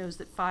seeks, it knows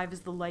that 5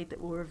 is the light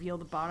that will reveal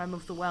the bottom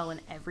of the well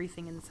and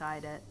everything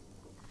inside it.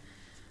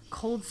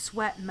 Cold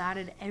sweat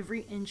matted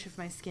every inch of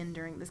my skin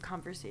during this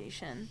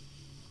conversation.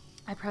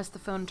 I pressed the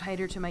phone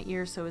tighter to my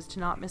ear so as to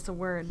not miss a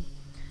word.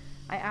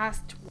 I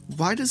asked,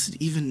 why does it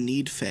even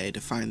need Faye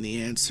to find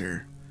the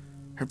answer?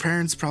 Her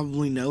parents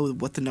probably know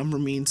what the number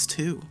means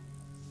too.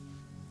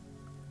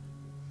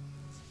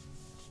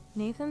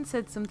 Nathan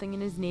said something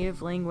in his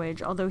native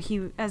language,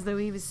 as though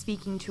he was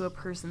speaking to a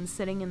person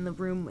sitting in the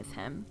room with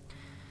him.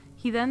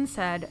 He then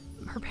said,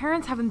 her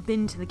parents haven't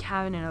been to the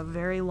cabin in a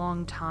very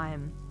long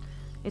time.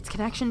 Its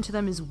connection to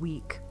them is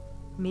weak.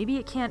 Maybe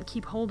it can't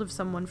keep hold of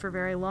someone for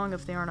very long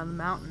if they aren't on the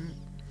mountain.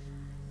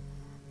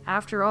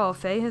 After all,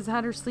 Faye has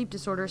had her sleep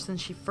disorder since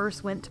she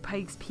first went to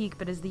Pikes Peak,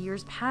 but as the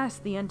years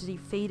passed, the entity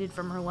faded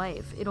from her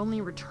life. It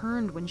only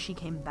returned when she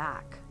came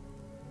back.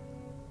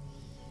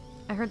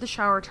 I heard the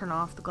shower turn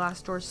off, the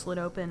glass door slid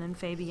open, and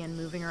Faye began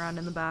moving around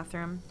in the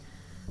bathroom.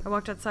 I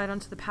walked outside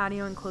onto the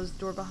patio and closed the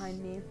door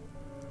behind me.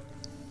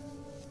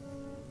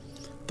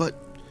 But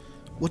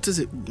what does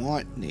it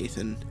want,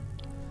 Nathan?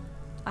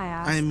 I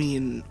asked. I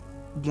mean,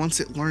 once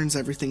it learns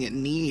everything it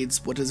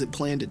needs, what does it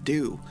plan to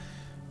do?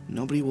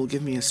 Nobody will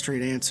give me a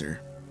straight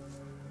answer.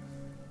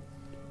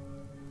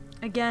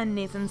 Again,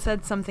 Nathan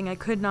said something I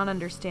could not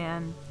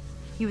understand.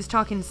 He was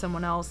talking to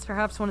someone else.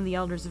 Perhaps one of the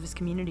elders of his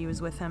community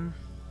was with him.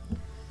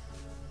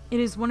 It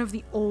is one of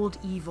the old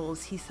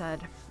evils, he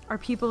said. Our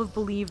people have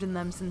believed in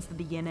them since the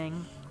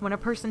beginning. When a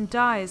person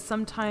dies,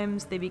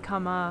 sometimes they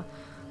become a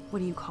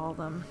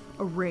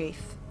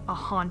wraith, a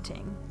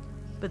haunting.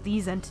 But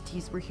these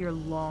entities were here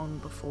long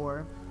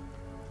before.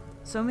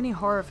 So many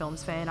horror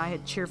films Faye and I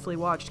had cheerfully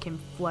watched came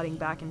flooding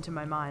back into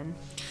my mind.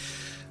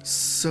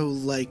 So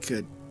like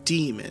a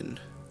demon?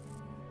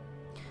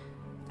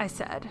 I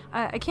said.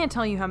 I can't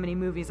tell you how many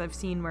movies I've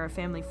seen where a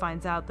family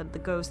finds out that the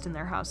ghost in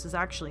their house is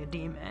actually a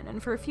demon,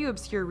 and for a few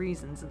obscure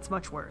reasons, it's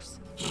much worse.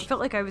 I felt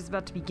like I was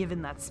about to be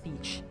given that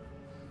speech.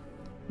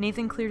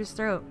 Nathan cleared his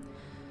throat.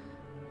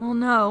 Well,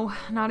 no,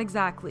 not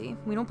exactly.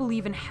 We don't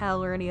believe in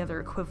hell or any other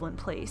equivalent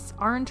place.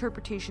 Our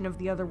interpretation of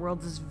the other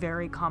worlds is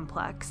very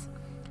complex.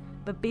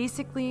 But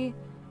basically,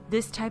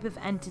 this type of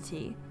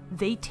entity,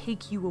 they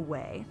take you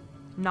away.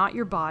 Not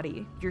your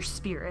body, your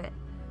spirit.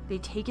 They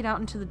take it out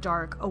into the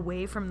dark,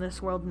 away from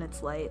this world and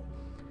its light.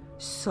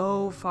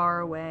 So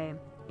far away.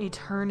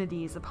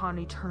 Eternities upon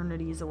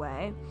eternities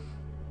away.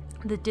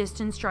 The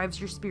distance drives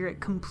your spirit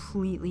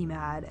completely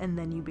mad, and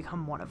then you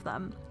become one of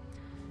them.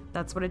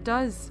 That's what it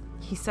does.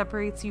 He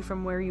separates you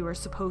from where you are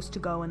supposed to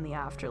go in the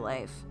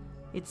afterlife.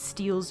 It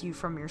steals you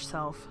from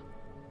yourself.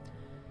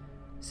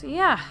 So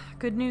yeah,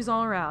 good news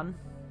all around.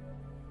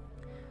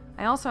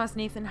 I also asked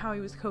Nathan how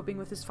he was coping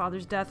with his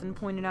father's death and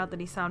pointed out that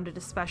he sounded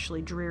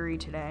especially dreary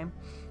today.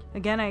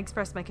 Again, I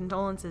expressed my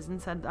condolences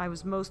and said I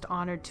was most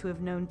honored to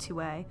have known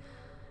Tue,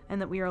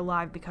 and that we are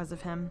alive because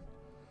of him.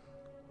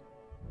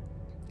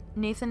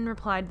 Nathan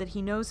replied that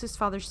he knows his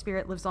father's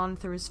spirit lives on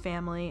through his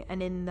family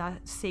and in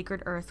that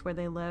sacred earth where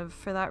they live.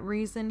 For that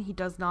reason, he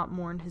does not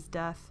mourn his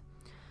death.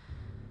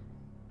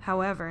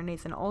 However,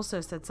 Nathan also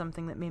said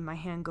something that made my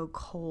hand go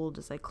cold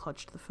as I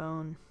clutched the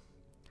phone.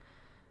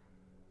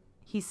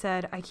 He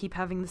said, "I keep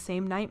having the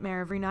same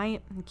nightmare every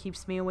night. It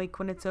keeps me awake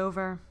when it's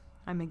over.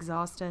 I'm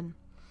exhausted."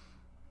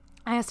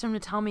 I asked him to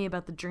tell me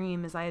about the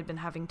dream, as I had been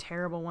having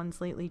terrible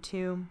ones lately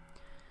too.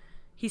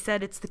 He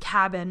said, "It's the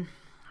cabin.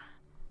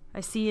 I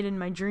see it in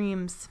my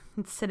dreams.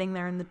 It's sitting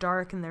there in the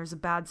dark and there's a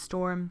bad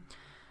storm.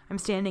 I'm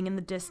standing in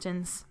the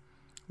distance,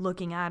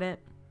 looking at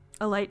it.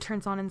 A light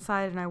turns on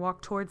inside and I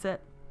walk towards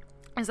it.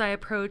 As I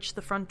approach,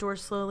 the front door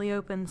slowly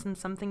opens and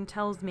something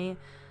tells me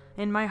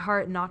in my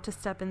heart not to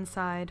step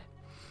inside.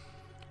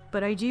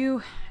 But I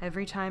do,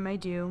 every time I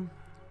do.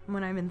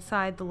 When I'm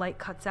inside, the light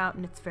cuts out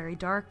and it's very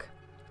dark.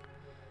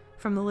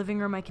 From the living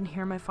room, I can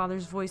hear my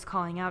father's voice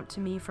calling out to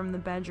me from the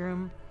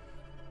bedroom.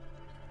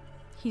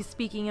 He's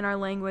speaking in our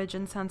language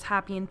and sounds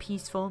happy and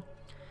peaceful.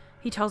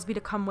 He tells me to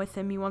come with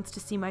him. He wants to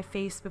see my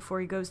face before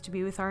he goes to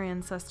be with our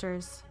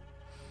ancestors.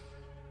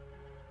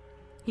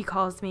 He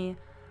calls me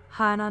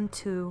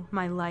Hanantu,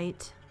 my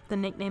light, the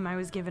nickname I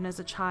was given as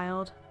a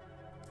child.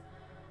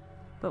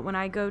 But when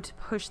I go to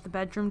push the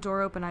bedroom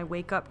door open, I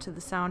wake up to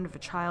the sound of a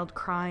child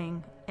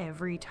crying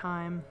every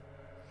time.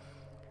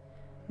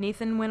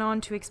 Nathan went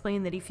on to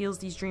explain that he feels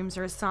these dreams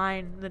are a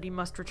sign that he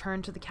must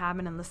return to the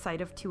cabin in the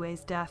sight of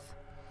Tue's death.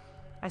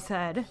 I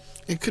said,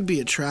 "It could be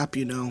a trap,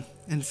 you know.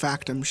 In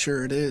fact, I'm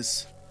sure it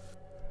is."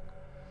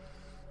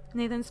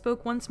 Nathan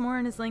spoke once more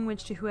in his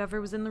language to whoever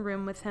was in the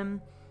room with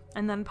him,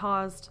 and then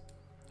paused.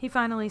 He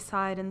finally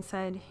sighed and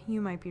said,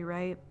 "You might be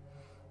right,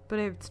 but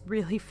it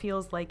really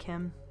feels like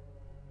him."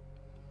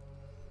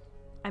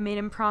 I made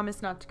him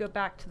promise not to go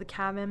back to the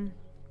cabin.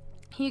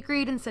 He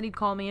agreed and said he'd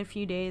call me in a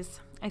few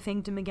days. I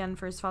thanked him again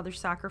for his father's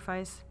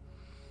sacrifice.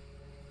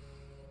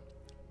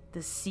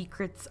 The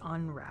secrets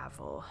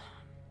unravel.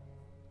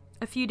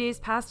 A few days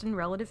passed in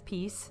relative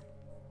peace.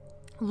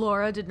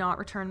 Laura did not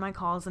return my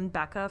calls, and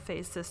Becca,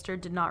 Faye's sister,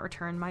 did not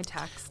return my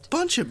text.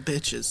 Bunch of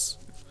bitches.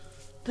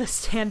 The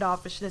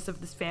standoffishness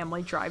of this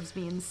family drives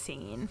me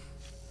insane.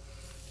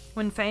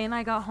 When Faye and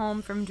I got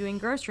home from doing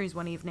groceries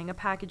one evening, a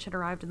package had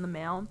arrived in the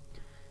mail.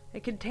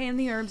 It contained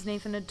the herbs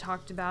Nathan had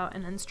talked about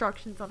and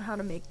instructions on how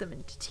to make them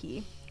into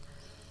tea.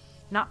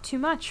 "Not too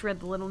much," read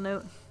the little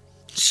note.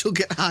 She'll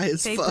get high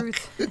as fuck.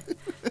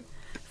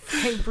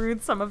 Faye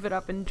brewed some of it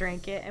up and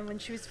drank it, and when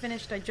she was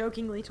finished, I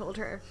jokingly told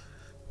her,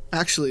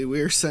 "Actually,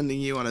 we're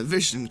sending you on a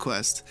vision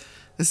quest.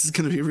 This is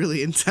going to be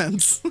really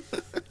intense."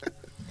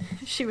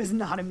 She was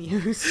not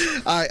amused.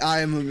 I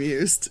am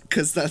amused,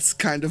 because that's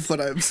kind of what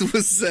I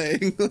was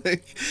saying.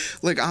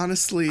 like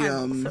honestly,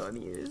 I'm also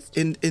amused.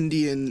 In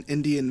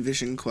Indian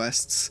vision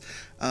quests,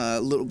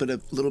 a little bit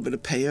of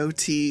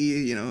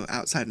peyote, you know,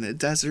 outside in a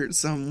desert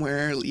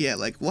somewhere. Yeah,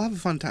 like, we'll have a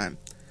fun time.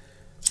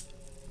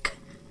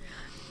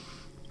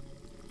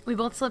 We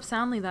both slept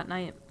soundly that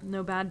night.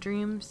 No bad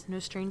dreams, no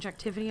strange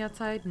activity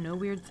outside, no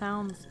weird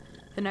sounds.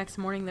 The next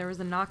morning there was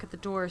a knock at the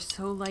door,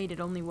 so light it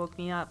only woke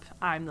me up.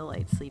 I'm the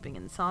light sleeping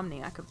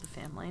insomniac of the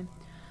family.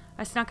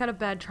 I snuck out of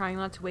bed, trying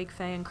not to wake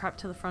Faye, and crept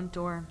to the front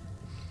door.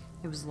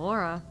 It was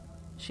Laura.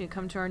 She had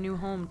come to our new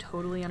home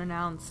totally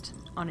unannounced,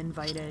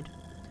 uninvited.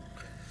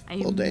 I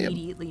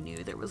immediately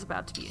knew there was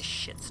about to be a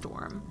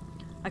shitstorm.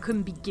 I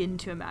couldn't begin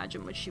to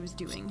imagine what she was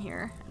doing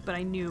here, but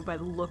I knew by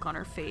the look on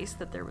her face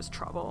that there was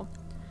trouble.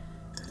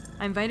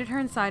 I invited her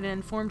inside and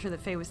informed her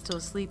that Faye was still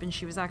asleep, and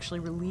she was actually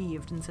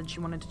relieved and said she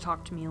wanted to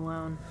talk to me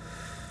alone.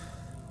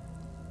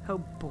 Oh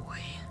boy.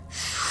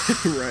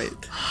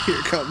 Right. Here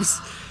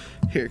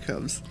it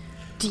comes.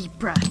 Deep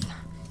breath.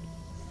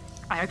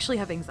 I actually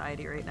have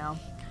anxiety right now.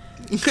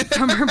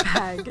 From her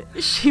bag,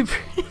 she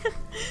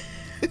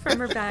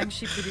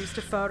produced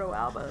a photo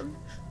album.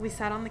 We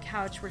sat on the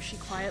couch where she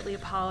quietly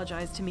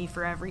apologized to me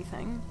for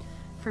everything.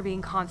 For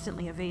being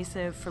constantly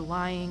evasive, for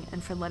lying,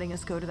 and for letting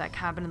us go to that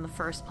cabin in the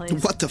first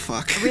place. What the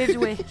fuck? I waved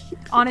away.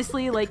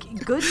 Honestly,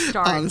 like, good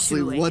start.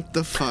 Honestly, what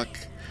the fuck?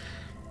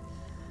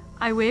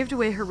 I waved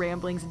away her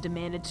ramblings and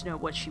demanded to know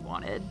what she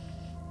wanted.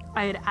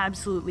 I had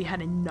absolutely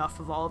had enough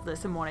of all of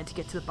this and wanted to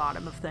get to the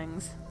bottom of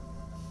things.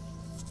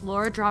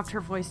 Laura dropped her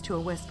voice to a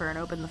whisper and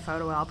opened the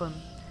photo album.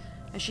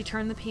 As she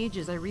turned the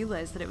pages, I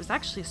realized that it was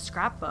actually a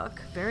scrapbook,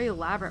 a very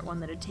elaborate one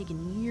that had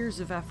taken years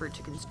of effort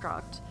to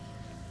construct.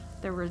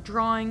 There were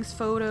drawings,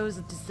 photos,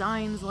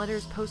 designs,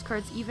 letters,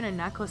 postcards, even a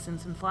necklace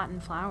and some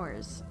flattened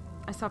flowers.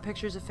 I saw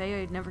pictures of Faye I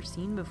had never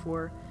seen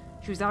before.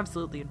 She was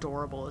absolutely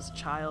adorable as a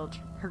child.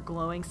 Her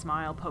glowing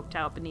smile poked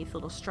out beneath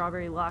little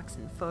strawberry locks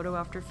in photo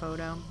after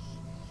photo.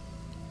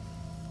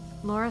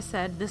 Laura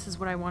said, "This is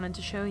what I wanted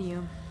to show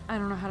you. I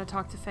don't know how to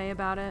talk to Faye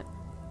about it."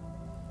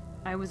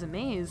 I was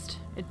amazed.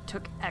 It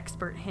took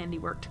expert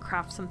handiwork to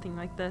craft something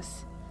like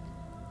this.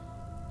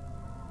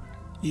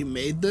 "You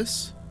made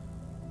this?"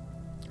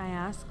 I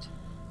asked.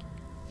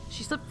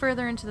 She slipped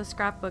further into the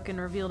scrapbook and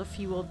revealed a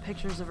few old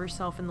pictures of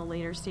herself in the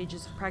later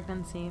stages of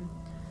pregnancy.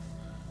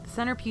 The The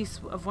centerpiece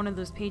of one of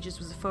those pages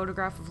was a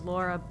photograph of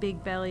Laura,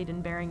 big-bellied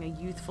and bearing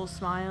a youthful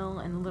smile,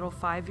 and a little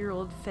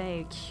 5-year-old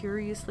Faye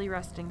curiously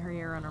resting her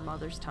ear on her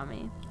mother's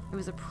tummy. It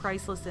was a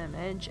priceless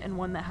image, and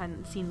one that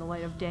hadn't seen the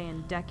light of day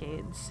in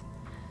decades.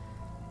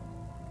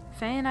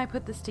 Faye and I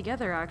put this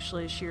together,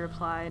 actually, she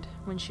replied,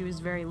 when she was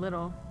very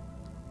little.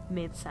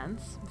 Made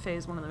sense. Faye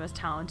is one of the most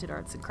talented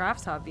arts and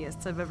crafts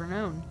hobbyists I've ever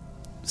known.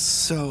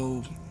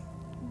 So,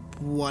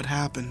 what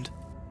happened?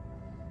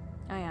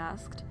 I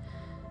asked.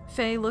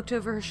 Faye looked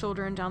over her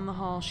shoulder and down the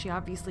hall. She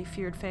obviously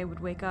feared Faye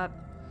would wake up.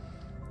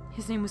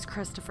 His name was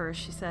Christopher,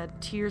 she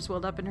said. Tears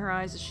welled up in her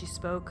eyes as she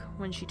spoke.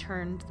 When she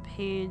turned the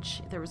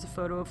page, there was a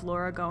photo of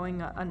Laura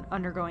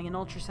undergoing an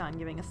ultrasound,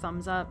 giving a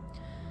thumbs up.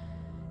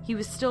 He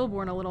was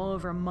stillborn a little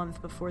over a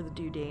month before the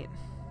due date.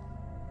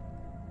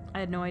 I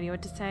had no idea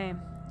what to say.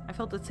 I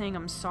felt that saying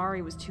I'm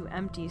sorry was too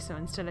empty, so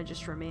instead I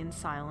just remained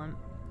silent.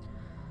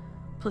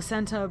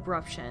 Placenta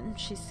abruption,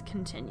 she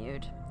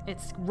continued.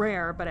 It's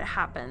rare, but it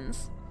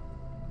happens.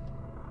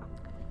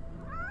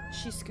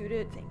 She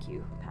scooted... Thank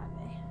you,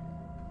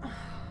 Padme.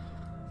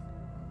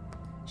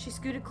 She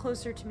scooted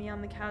closer to me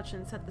on the couch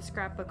and set the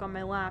scrapbook on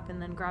my lap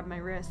and then grabbed my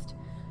wrist.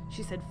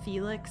 She said,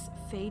 Felix,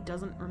 Faye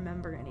doesn't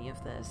remember any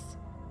of this.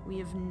 We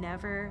have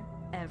never,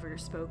 ever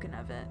spoken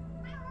of it.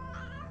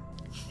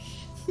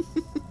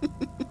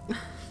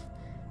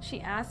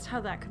 She asked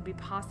how that could be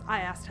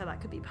I asked how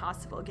that could be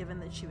possible, given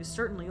that she was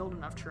certainly old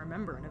enough to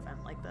remember an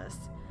event like this.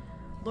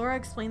 Laura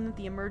explained that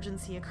the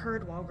emergency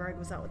occurred while Greg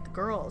was out with the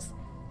girls.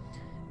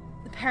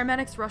 The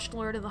paramedics rushed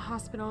Laura to the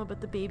hospital,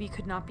 but the baby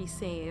could not be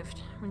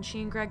saved. When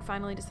she and Greg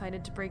finally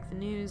decided to break the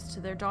news to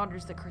their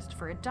daughters that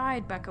Christopher had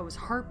died, Becca was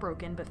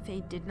heartbroken, but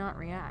Faye did not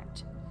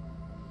react.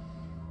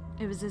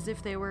 It was as if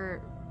what they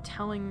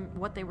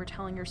were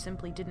telling her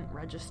simply didn't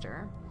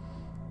register.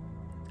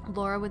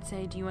 Laura would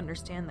say, do you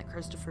understand that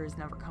Christopher is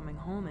never coming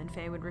home? And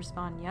Faye would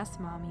respond, yes,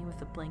 Mommy,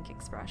 with a blank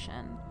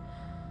expression.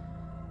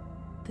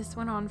 This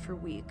went on for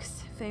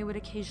weeks. Faye would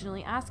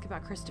occasionally ask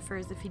about Christopher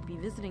as if he'd be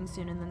visiting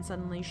soon, and then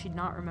suddenly she'd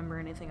not remember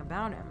anything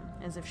about him,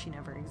 as if she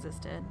never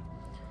existed.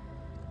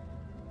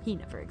 He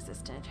never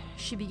existed.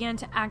 She began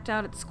to act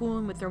out at school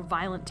and would throw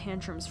violent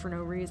tantrums for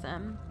no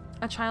reason.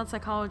 A child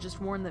psychologist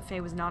warned that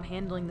Faye was not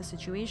handling the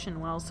situation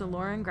well, so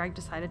Laura and Greg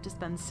decided to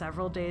spend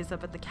several days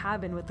up at the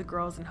cabin with the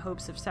girls in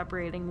hopes of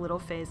separating little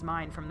Faye's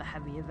mind from the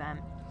heavy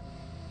event.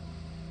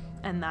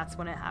 And that's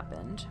when it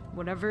happened.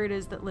 Whatever it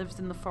is that lives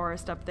in the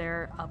forest up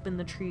there, up in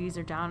the trees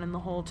or down in the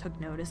hole, took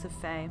notice of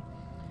Faye.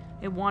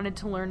 It wanted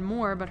to learn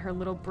more, but her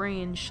little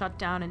brain shut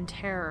down in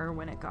terror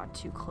when it got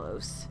too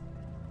close.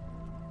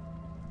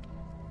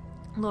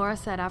 Laura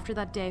said after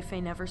that day,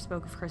 Faye never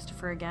spoke of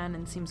Christopher again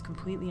and seems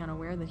completely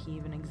unaware that he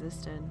even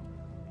existed.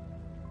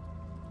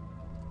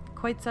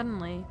 Quite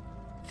suddenly,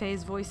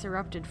 Faye's voice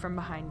erupted from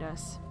behind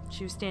us.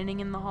 She was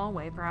standing in the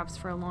hallway, perhaps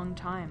for a long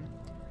time.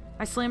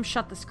 I slammed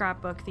shut the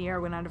scrapbook. The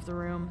air went out of the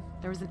room.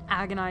 There was an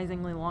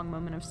agonizingly long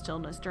moment of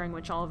stillness during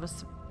which all of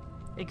us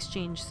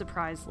exchanged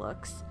surprised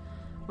looks.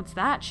 What's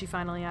that? She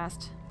finally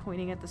asked,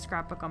 pointing at the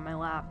scrapbook on my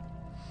lap.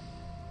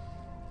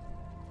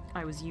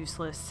 I was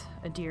useless,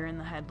 a deer in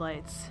the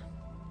headlights.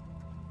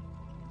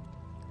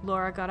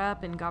 Laura got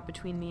up and got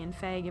between me and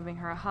Faye, giving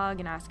her a hug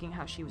and asking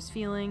how she was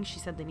feeling. She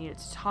said they needed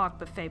to talk,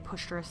 but Faye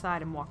pushed her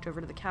aside and walked over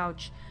to the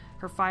couch.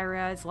 Her fiery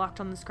eyes locked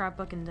on the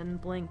scrapbook and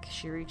didn't blink.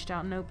 She reached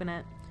out and opened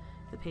it.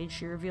 The page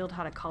she revealed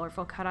had a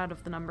colorful cutout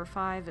of the number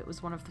 5. It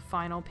was one of the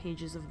final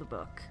pages of the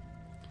book.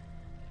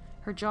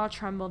 Her jaw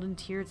trembled and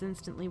tears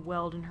instantly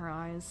welled in her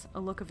eyes. A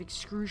look of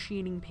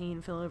excruciating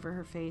pain fell over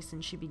her face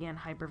and she began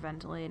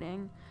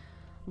hyperventilating.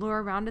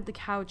 Laura rounded the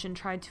couch and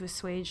tried to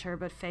assuage her,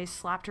 but Faye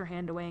slapped her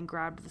hand away and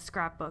grabbed the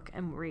scrapbook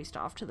and raced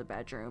off to the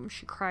bedroom.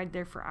 She cried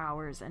there for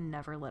hours and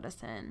never let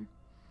us in.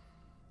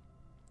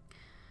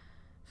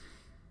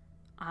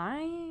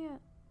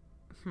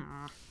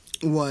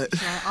 What?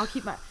 Yeah,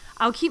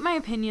 I'll keep my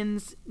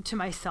opinions to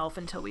myself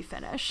until we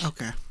finish.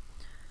 Okay.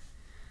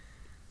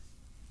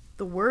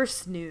 The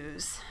worst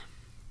news.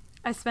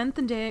 I spent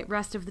the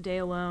rest of the day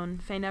alone.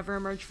 Faye never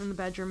emerged from the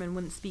bedroom and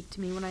wouldn't speak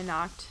to me when I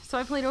knocked, so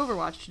I played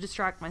Overwatch to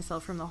distract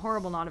myself from the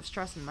horrible knot of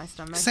stress in my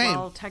stomach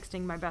while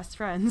texting my best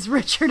friends,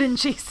 Richard and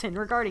Jason,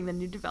 regarding the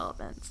new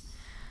developments.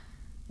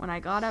 When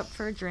I got up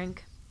for a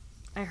drink,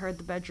 I heard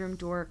the bedroom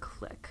door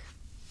click.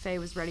 Faye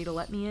was ready to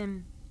let me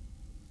in.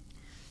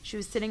 She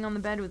was sitting on the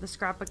bed with a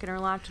scrapbook in her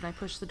lap, and I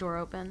pushed the door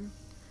open.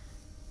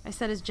 I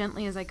said as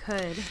gently as I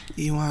could,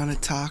 "You want to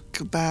talk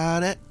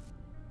about it?"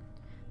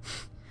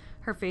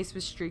 Her face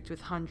was streaked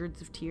with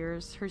hundreds of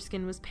tears. Her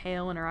skin was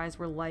pale and her eyes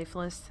were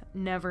lifeless.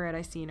 Never had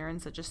I seen her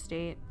in such a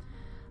state.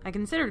 I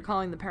considered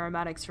calling the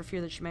paramedics for fear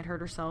that she might hurt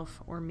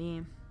herself or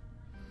me.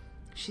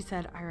 She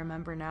said, "I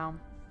remember now."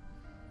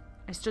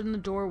 I stood in the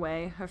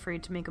doorway,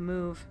 afraid to make a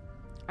move.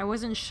 I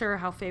wasn't sure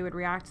how Faye would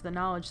react to the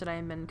knowledge that I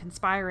had been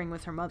conspiring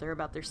with her mother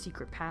about their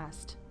secret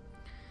past.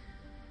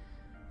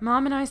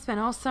 "Mom and I spent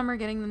all summer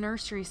getting the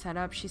nursery set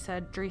up," she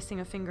said, tracing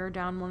a finger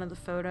down one of the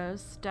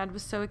photos. "Dad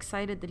was so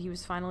excited that he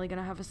was finally going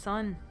to have a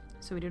son,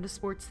 so we did a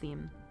sports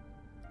theme.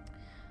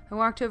 I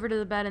walked over to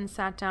the bed and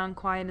sat down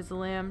quiet as a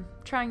lamb,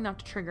 trying not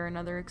to trigger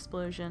another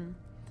explosion.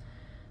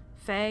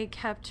 Faye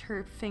kept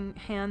her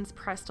hands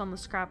pressed on the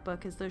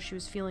scrapbook as though she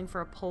was feeling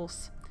for a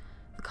pulse.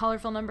 The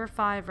colorful number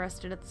 5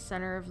 rested at the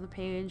center of the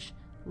page,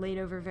 laid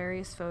over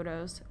various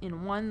photos.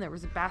 In one, there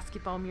was a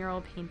basketball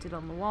mural painted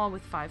on the wall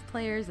with 5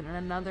 players, and in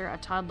another, a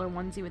toddler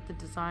onesie with the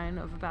design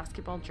of a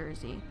basketball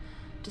jersey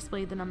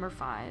displayed the number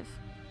 5.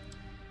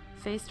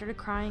 Faye started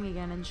crying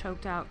again and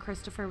choked out.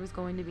 Christopher was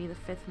going to be the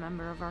 5th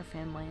member of our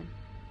family.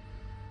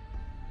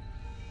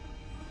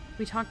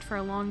 We talked for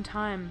a long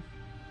time.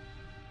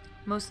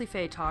 Mostly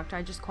Faye talked.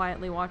 I just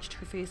quietly watched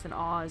her face in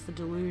awe as the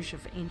deluge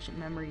of ancient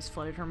memories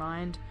flooded her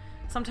mind.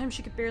 Sometimes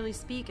she could barely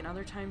speak, and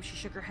other times she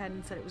shook her head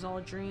and said it was all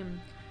a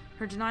dream.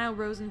 Her denial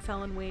rose and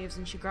fell in waves,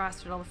 and she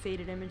grasped at all the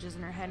faded images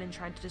in her head and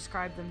tried to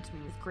describe them to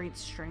me with great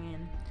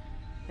strain.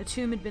 A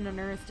tomb had been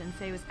unearthed, and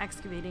Faye was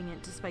excavating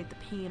it despite the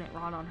pain it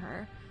wrought on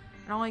her,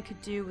 and all I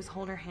could do was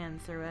hold her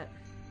hand through it.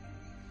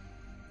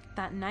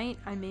 That night,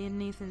 I made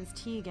Nathan's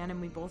tea again,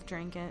 and we both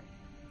drank it.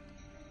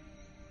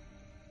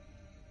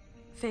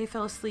 Faye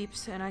fell asleep,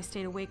 and I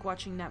stayed awake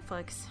watching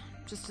Netflix.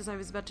 Just as I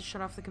was about to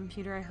shut off the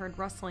computer, I heard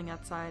rustling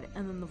outside,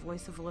 and then the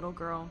voice of a little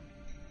girl.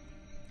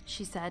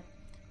 She said,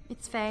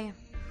 "It's Faye.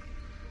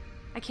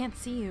 I can't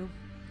see you.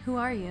 Who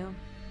are you?"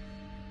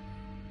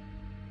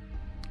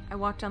 I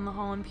walked down the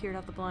hall and peered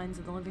out the blinds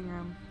of the living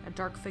room. A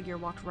dark figure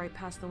walked right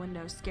past the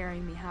window,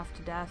 scaring me half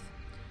to death.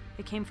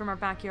 It came from our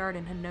backyard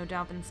and had no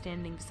doubt been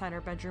standing beside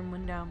our bedroom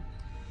window.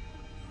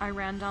 I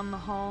ran down the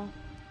hall,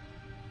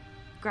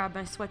 grabbed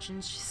my sweats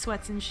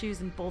and shoes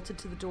and bolted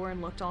to the door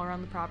and looked all around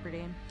the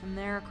property. And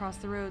there, across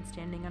the road,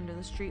 standing under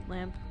the street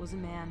lamp, was a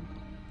man.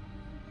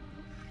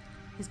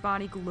 His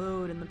body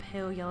glowed in the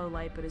pale yellow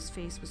light, but his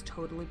face was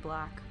totally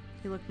black.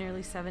 He looked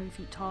nearly 7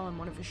 feet tall, and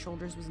one of his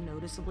shoulders was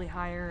noticeably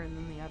higher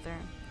than the other.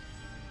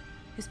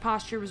 His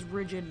posture was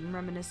rigid and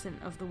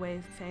reminiscent of the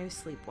way Faye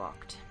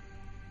sleepwalked.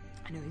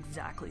 I knew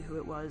exactly who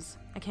it was.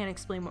 I can't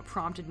explain what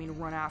prompted me to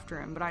run after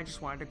him, but I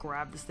just wanted to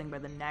grab this thing by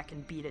the neck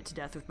and beat it to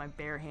death with my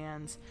bare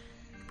hands.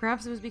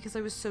 Perhaps it was because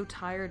I was so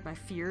tired my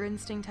fear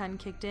instinct hadn't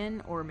kicked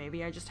in, or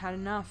maybe I just had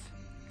enough.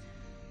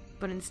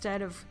 But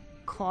instead of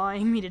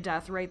clawing me to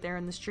death right there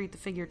in the street, the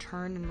figure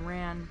turned and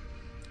ran.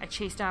 I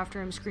chased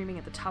after him, screaming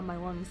at the top of my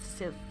lungs to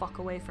stay the fuck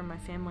away from my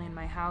family and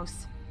my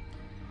house.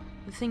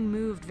 The thing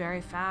moved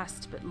very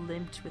fast, but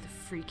limped with a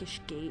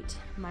freakish gait.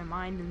 My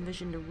mind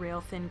envisioned a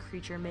rail-thin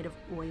creature made of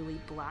oily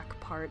black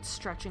parts,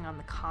 stretching on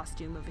the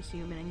costume of a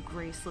human and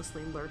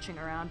gracelessly lurching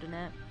around in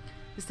it.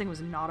 This thing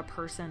was not a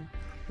person.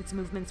 Its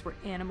movements were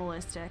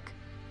animalistic.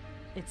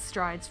 Its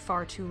strides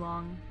far too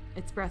long.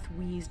 Its breath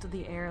wheezed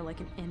the air like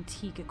an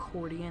antique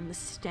accordion. The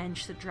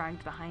stench that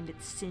dragged behind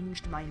it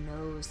singed my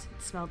nose.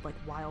 It smelled like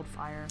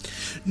wildfire.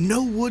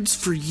 "No woods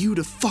for you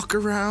to fuck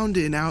around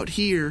in out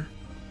here,"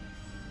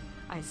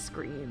 I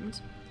screamed.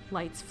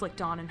 Lights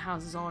flicked on in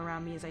houses all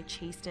around me as I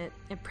chased it.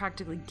 It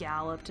practically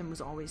galloped and was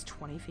always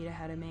 20 feet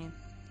ahead of me.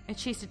 I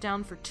chased it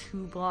down for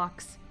 2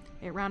 blocks.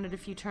 It rounded a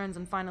few turns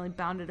and finally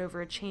bounded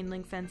over a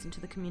chain-link fence into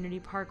the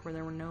community park where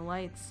there were no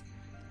lights.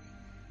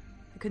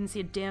 I couldn't see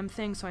a damn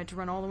thing, so I had to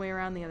run all the way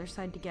around the other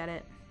side to get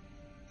it.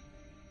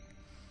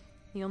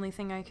 The only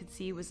thing I could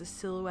see was a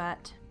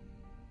silhouette.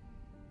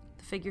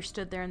 The figure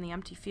stood there in the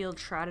empty field,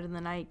 shrouded in the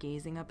night,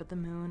 gazing up at the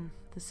moon.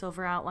 The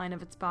silver outline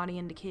of its body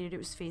indicated it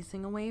was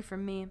facing away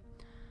from me.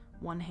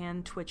 One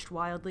hand twitched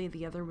wildly,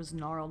 the other was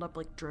gnarled up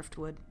like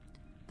driftwood.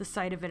 The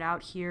sight of it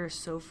out here,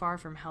 so far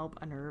from help,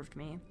 unnerved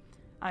me.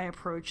 I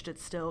approached it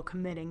still,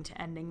 committing to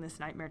ending this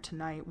nightmare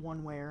tonight,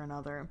 one way or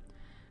another.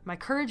 My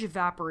courage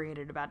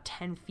evaporated about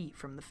 10 feet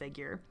from the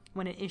figure,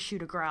 when it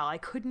issued a growl I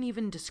couldn't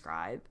even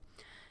describe.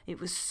 It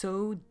was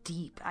so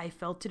deep, I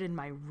felt it in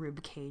my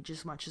rib cage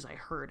as much as I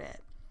heard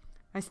it.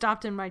 I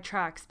stopped in my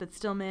tracks, but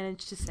still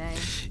managed to say,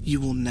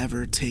 "You will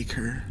never take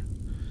her.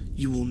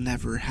 You will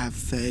never have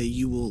Faye.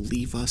 You will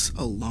leave us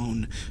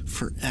alone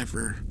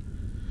forever.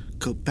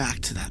 Go back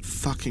to that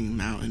fucking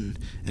mountain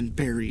and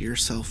bury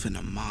yourself in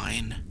a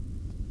mine."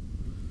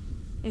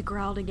 It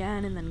growled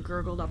again and then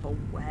gurgled up a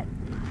wet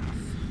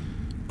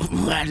laugh.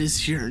 "What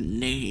is your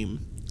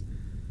name?"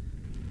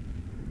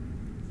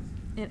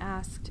 It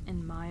asked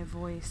in my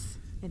voice.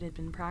 It had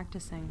been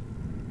practicing.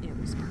 It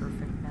was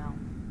perfect now.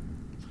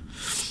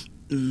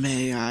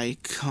 "May I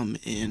come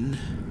in?"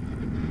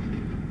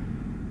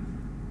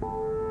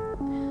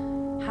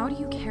 How do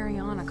you carry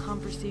on a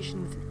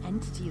conversation with an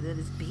entity that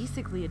is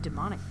basically a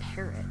demonic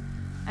parrot?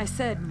 I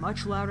said,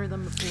 much louder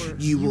than before.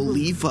 You will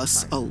leave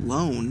us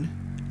alone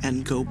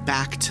and go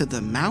back to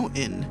the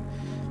mountain.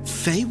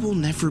 Faye will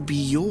never be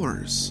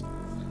yours.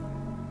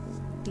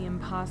 The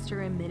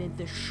imposter emitted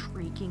the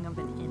shrieking of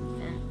an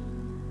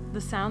infant.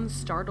 The sound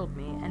startled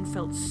me and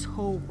felt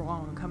so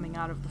wrong coming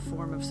out of the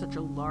form of such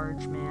a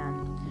large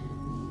man.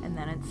 And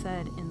then it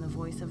said in the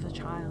voice of a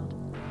child,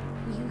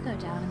 "You go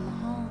down in the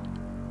hall.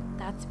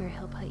 That's where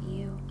he'll put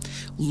you."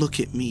 Look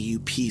at me, you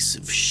piece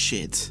of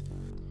shit.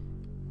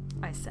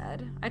 I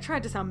said. I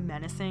tried to sound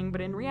menacing,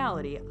 but in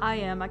reality, I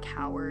am a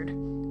coward.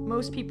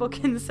 Most people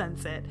can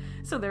sense it,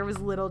 so there was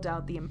little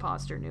doubt the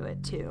imposter knew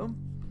it too.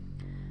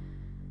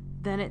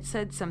 Then it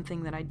said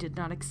something that I did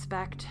not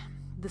expect.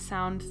 The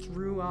sound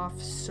threw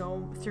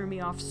me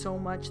off so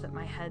much that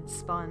my head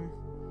spun.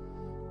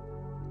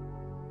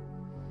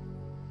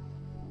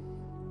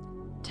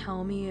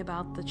 "Tell me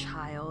about the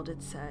child,"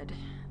 it said.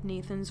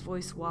 Nathan's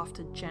voice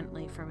wafted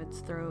gently from its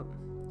throat.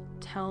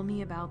 "Tell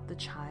me about the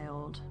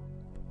child."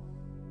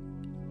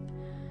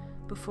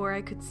 Before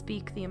I could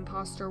speak, the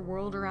imposter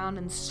whirled around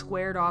and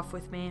squared off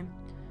with me.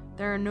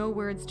 There are no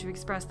words to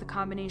express the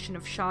combination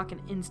of shock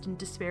and instant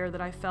despair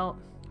that I felt.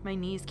 My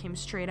knees came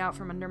straight out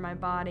from under my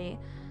body,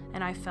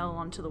 and I fell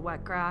onto the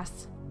wet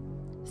grass.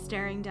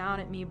 Staring down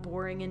at me,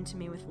 boring into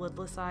me with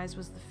lidless eyes,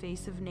 was the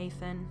face of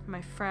Nathan,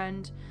 my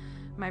friend,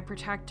 my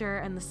protector,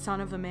 and the son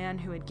of a man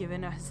who had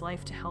given his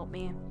life to help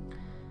me.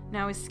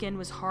 Now his skin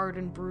was hard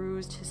and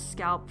bruised, his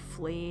scalp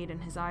flayed,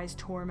 and his eyes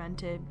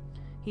tormented.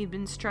 He'd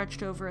been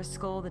stretched over a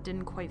skull that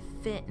didn't quite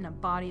fit in a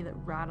body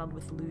that rattled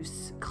with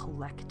loose,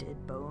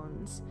 collected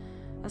bones.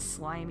 A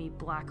slimy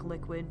black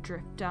liquid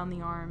dripped down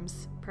the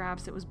arms.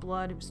 Perhaps it was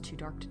blood, it was too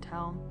dark to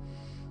tell.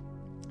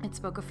 It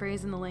spoke a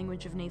phrase in the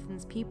language of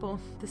Nathan's people,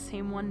 the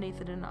same one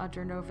Nathan had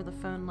uttered over the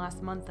phone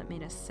last month that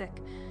made us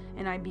sick,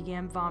 and I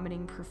began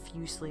vomiting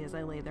profusely as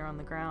I lay there on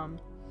the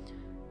ground.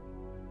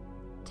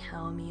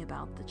 "Tell me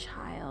about the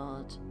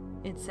child,"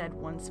 it said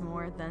once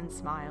more, then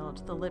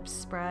smiled. The lips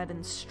spread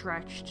and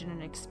stretched in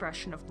an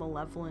expression of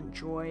malevolent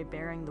joy,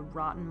 bearing the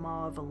rotten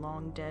maw of a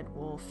long-dead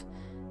wolf.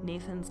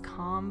 Nathan's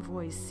calm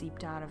voice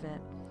seeped out of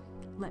it.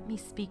 "Let me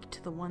speak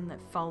to the one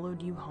that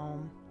followed you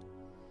home."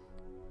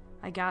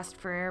 I gasped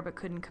for air but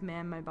couldn't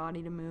command my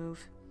body to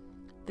move.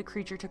 The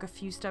creature took a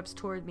few steps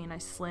toward me and I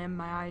slammed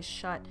my eyes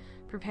shut,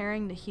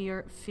 preparing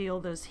to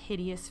feel those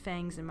hideous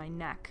fangs in my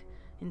neck.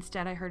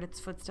 Instead, I heard its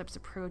footsteps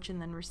approach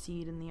and then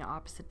recede in the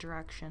opposite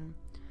direction.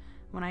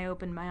 When I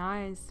opened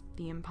my eyes,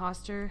 the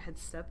imposter had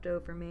stepped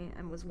over me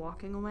and was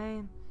walking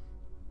away.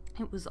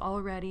 It was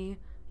already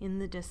in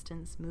the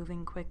distance,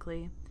 moving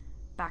quickly,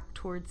 back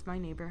towards my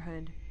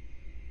neighborhood,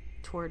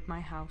 toward my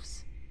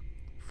house.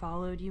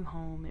 "Followed you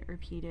home," it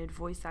repeated,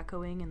 voice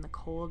echoing in the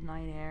cold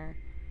night air.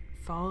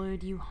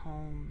 "Followed you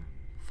home,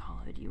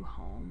 followed you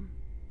home."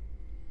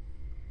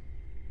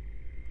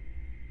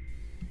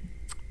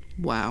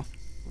 Wow.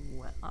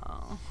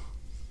 Well,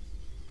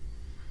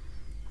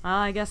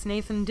 I guess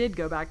Nathan did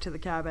go back to the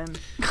cabin.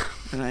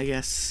 And I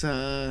guess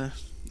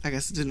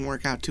it didn't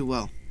work out too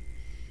well.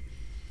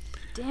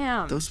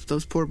 Damn.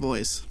 Those poor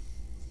boys.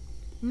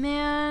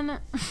 Man.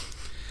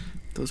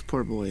 Those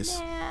poor boys.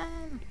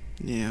 Man.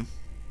 Yeah.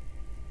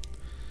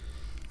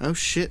 Oh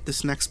shit,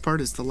 this next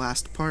part is the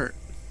last part.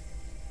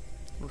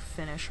 We'll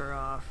finish her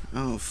off.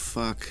 Oh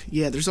fuck.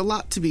 Yeah, there's a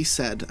lot to be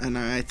said, and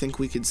I think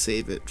we could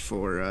save it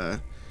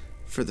for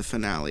the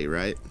finale,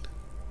 right?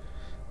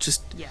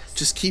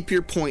 Just keep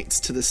your points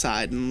to the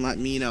side and let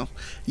me know.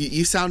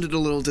 You sounded a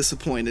little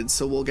disappointed,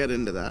 so we'll get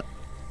into that.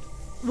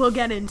 We'll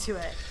get into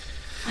it.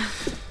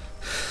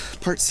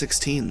 Part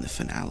 16, the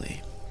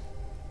finale.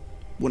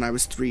 When I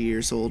was 3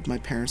 years old, my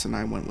parents and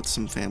I went with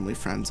some family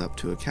friends up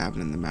to a cabin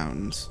in the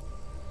mountains.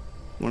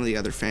 One of the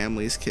other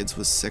family's kids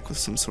was sick with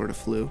some sort of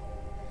flu.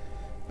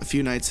 A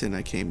few nights in,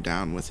 I came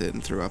down with it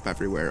and threw up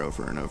everywhere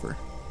over and over.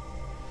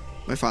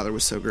 My father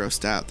was so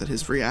grossed out that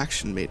his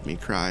reaction made me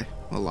cry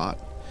a lot.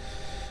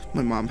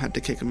 My mom had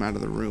to kick him out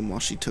of the room while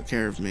she took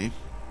care of me.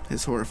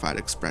 His horrified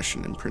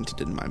expression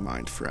imprinted in my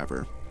mind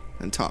forever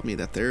and taught me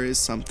that there is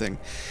something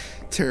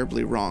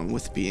terribly wrong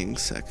with being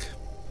sick.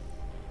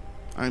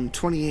 I'm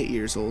 28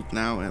 years old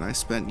now, and I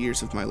spent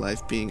years of my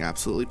life being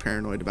absolutely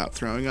paranoid about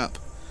throwing up.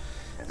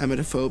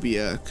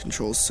 Emetophobia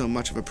controls so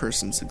much of a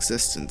person's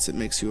existence. It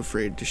makes you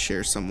afraid to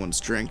share someone's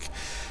drink,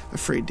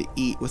 afraid to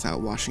eat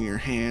without washing your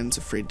hands,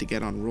 afraid to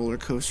get on roller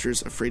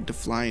coasters, afraid to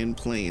fly in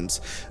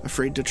planes,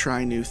 afraid to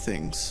try new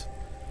things.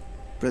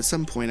 But at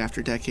some point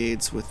after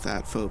decades with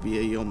that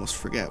phobia, you almost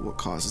forget what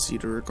causes you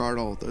to regard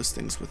all of those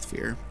things with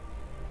fear.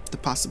 The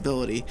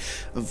possibility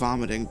of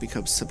vomiting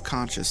becomes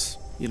subconscious.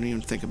 You don't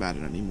even think about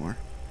it anymore.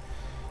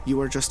 You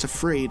are just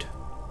afraid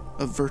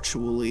of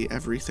virtually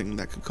everything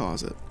that could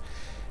cause it.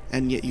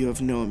 And yet you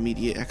have no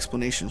immediate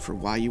explanation for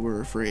why you were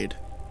afraid.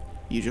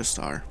 You just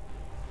are.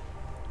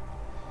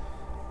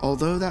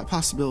 Although that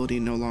possibility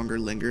no longer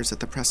lingers at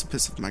the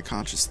precipice of my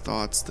conscious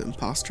thoughts, the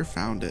imposter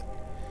found it.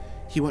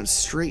 He went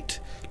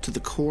straight to the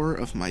core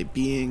of my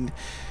being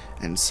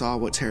and saw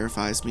what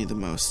terrifies me the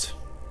most.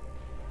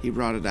 He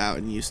brought it out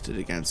and used it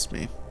against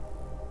me.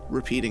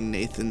 Repeating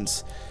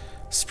Nathan's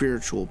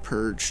spiritual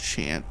purge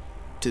chant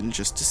didn't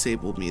just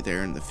disable me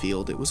there in the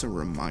field, it was a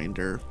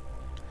reminder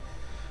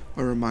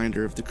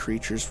of the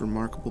creature's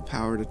remarkable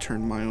power to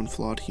turn my own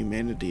flawed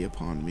humanity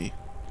upon me.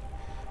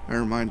 A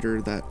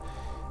reminder that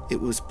it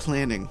was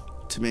planning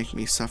to make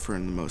me suffer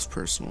in the most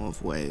personal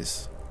of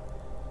ways.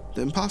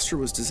 The imposter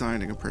was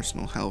designing a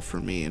personal hell for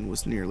me and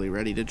was nearly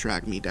ready to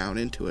drag me down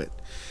into it,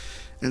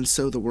 and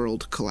so the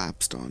world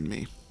collapsed on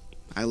me.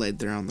 I laid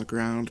there on the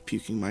ground,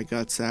 puking my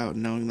guts out,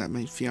 knowing that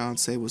my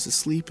fiancé was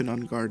asleep and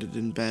unguarded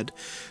in bed,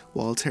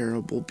 while a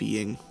terrible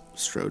being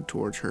strode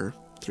towards her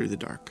through the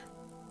dark.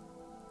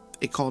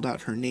 It called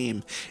out her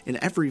name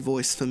in every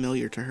voice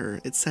familiar to her.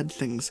 It said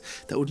things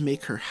that would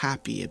make her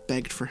happy. It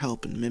begged for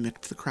help and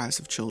mimicked the cries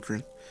of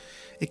children.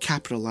 It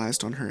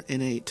capitalized on her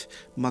innate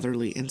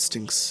motherly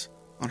instincts,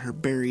 on her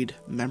buried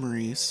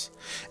memories,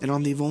 and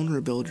on the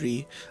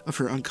vulnerability of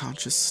her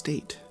unconscious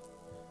state.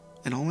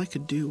 And all I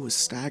could do was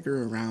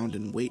stagger around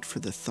and wait for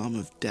the thumb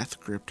of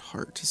death-gripped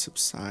heart to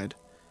subside.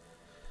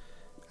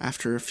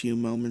 After a few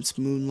moments,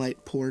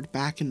 moonlight poured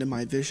back into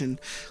my vision,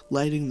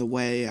 lighting the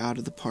way out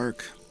of the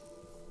park.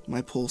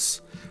 My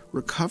pulse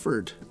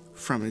recovered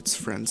from its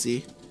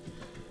frenzy,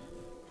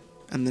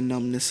 and the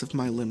numbness of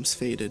my limbs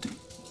faded.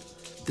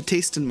 The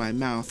taste in my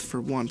mouth, for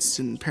once,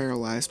 didn't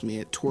paralyze me.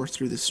 It tore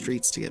through the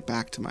streets to get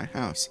back to my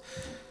house.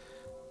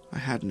 I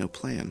had no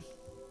plan.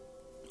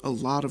 A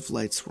lot of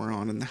lights were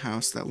on in the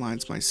house that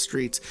lines my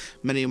streets.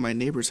 Many of my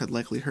neighbors had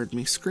likely heard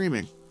me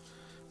screaming.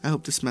 I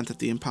hoped this meant that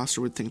the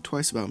imposter would think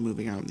twice about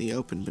moving out in the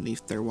open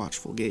beneath their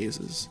watchful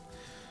gazes.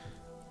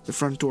 The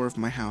front door of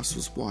my house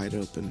was wide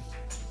open,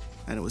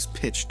 and it was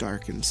pitch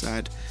dark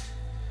inside.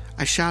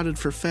 I shouted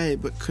for Faye,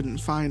 but couldn't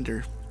find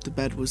her. The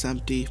bed was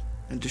empty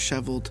and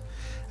disheveled,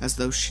 as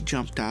though she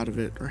jumped out of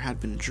it or had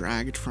been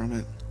dragged from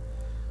it.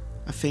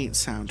 A faint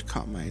sound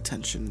caught my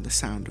attention, the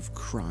sound of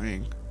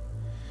crying,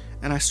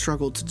 and I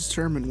struggled to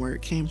determine where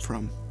it came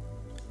from.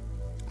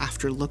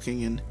 After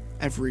looking in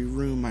every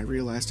room, I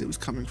realized it was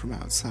coming from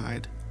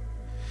outside.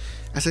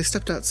 As I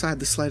stepped outside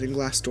the sliding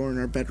glass door in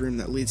our bedroom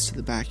that leads to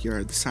the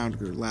backyard, the sound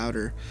grew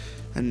louder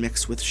and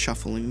mixed with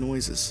shuffling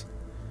noises.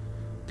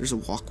 There's a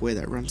walkway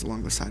that runs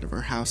along the side of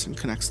our house and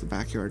connects the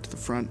backyard to the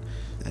front,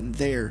 and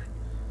there,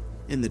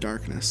 in the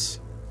darkness,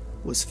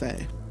 was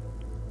Faye.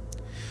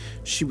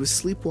 She was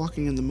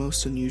sleepwalking in the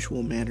most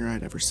unusual manner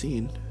I'd ever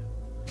seen.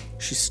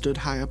 She stood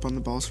high up on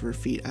the balls of her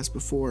feet as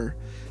before,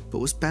 but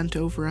was bent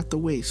over at the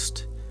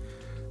waist.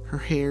 Her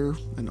hair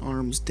and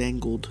arms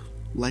dangled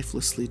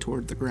lifelessly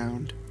toward the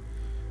ground,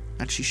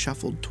 and she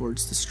shuffled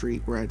towards the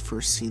street where I'd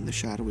first seen the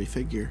shadowy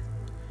figure.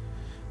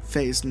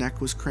 Faye's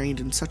neck was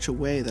craned in such a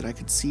way that I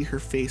could see her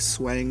face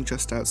swaying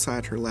just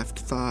outside her left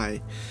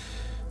thigh.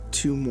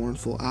 Two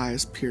mournful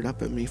eyes peered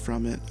up at me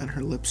from it, and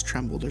her lips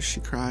trembled as she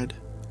cried.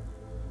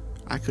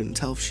 I couldn't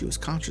tell if she was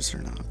conscious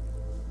or not.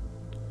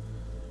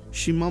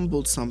 She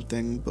mumbled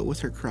something, but with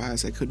her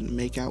cries I couldn't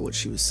make out what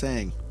she was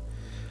saying.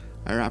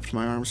 I wrapped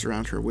my arms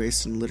around her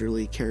waist and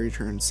literally carried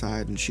her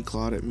inside, and she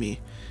clawed at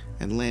me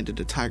and landed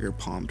a tiger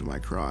palm to my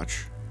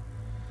crotch.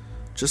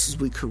 Just as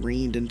we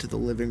careened into the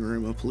living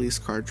room, a police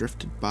car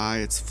drifted by,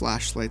 its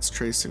flashlights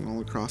tracing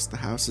all across the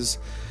houses.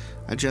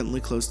 I gently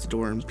closed the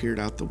door and peered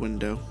out the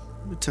window.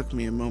 It took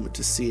me a moment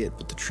to see it,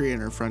 but the tree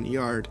in our front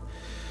yard,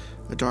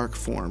 a dark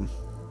form,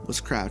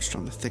 was crouched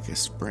on the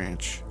thickest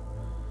branch.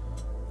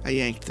 I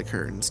yanked the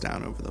curtains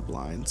down over the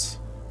blinds.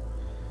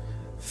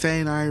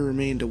 Faye and I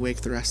remained awake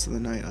the rest of the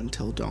night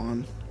until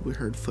dawn. We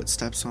heard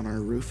footsteps on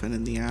our roof and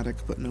in the attic,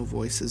 but no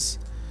voices.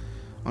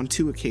 On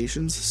 2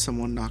 occasions,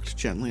 someone knocked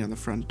gently on the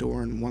front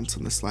door and once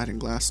on the sliding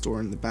glass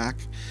door in the back,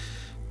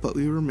 but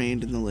we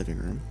remained in the living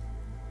room.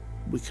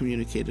 We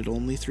communicated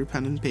only through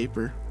pen and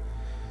paper,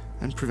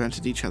 and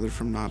prevented each other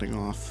from nodding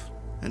off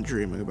and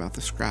dreaming about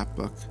the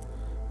scrapbook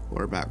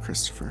or about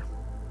Christopher.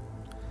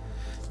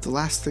 The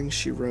last thing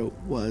she wrote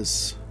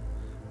was,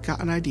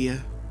 "Got an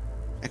idea,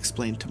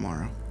 explain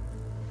tomorrow."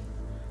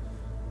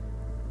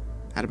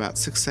 At about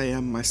 6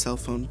 a.m., my cell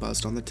phone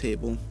buzzed on the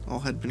table. All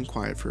had been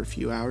quiet for a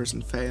few hours,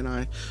 and Faye and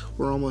I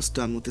were almost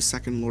done with the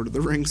second Lord of the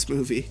Rings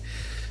movie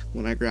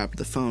when I grabbed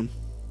the phone.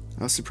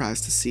 I was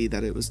surprised to see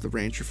that it was the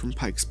ranger from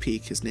Pikes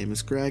Peak. His name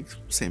is Greg,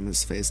 same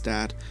as Faye's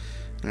dad,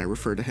 and I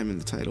refer to him in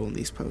the title in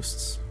these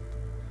posts.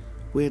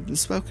 We hadn't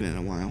spoken in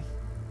a while.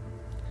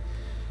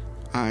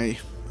 I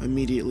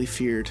immediately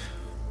feared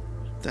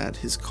that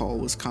his call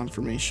was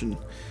confirmation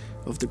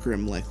of the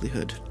grim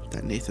likelihood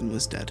that Nathan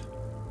was dead.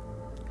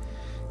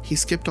 He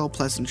skipped all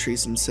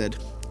pleasantries and said,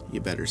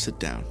 "You better sit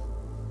down."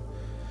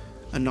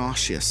 A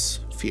nauseous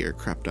fear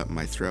crept up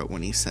my throat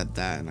when he said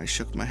that, and I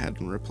shook my head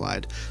and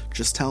replied,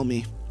 "Just tell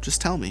me, just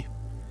tell me."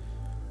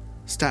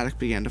 Static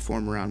began to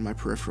form around my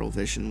peripheral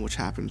vision, which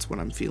happens when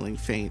I'm feeling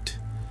faint.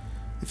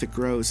 If it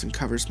grows and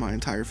covers my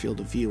entire field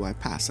of view, I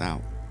pass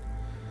out.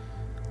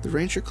 The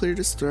ranger cleared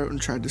his throat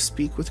and tried to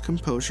speak with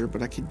composure,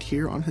 but I could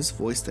hear on his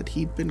voice that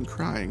he'd been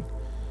crying.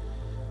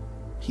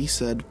 He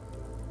said,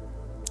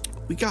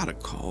 "We got a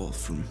call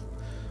from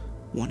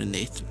one of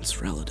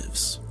Nathan's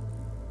relatives.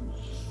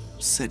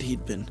 Said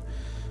he'd been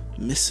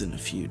missing a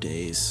few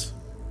days.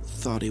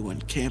 Thought he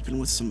went camping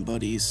with some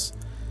buddies,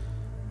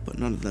 but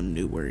none of them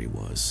knew where he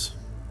was.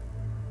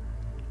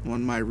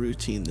 On my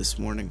routine this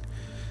morning,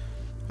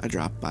 I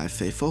dropped by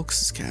Faye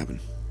Folks' cabin."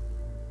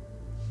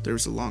 There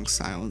was a long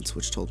silence,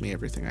 which told me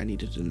everything I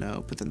needed to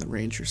know, but then the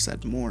ranger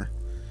said more.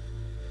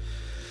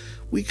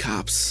 We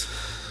cops,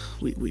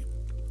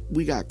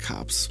 we got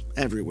cops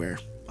everywhere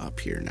up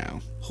here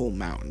now. Whole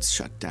mountain's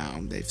shut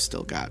down. They've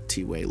still got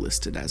T-Way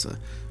listed as a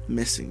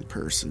missing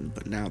person,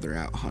 but now they're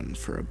out hunting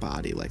for a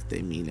body like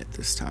they mean it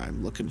this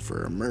time, looking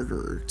for a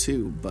murderer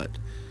too, but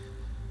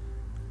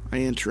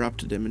I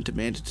interrupted him and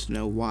demanded to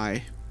know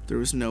why There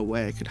was no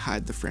way I could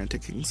hide the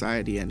frantic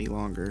anxiety any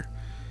longer.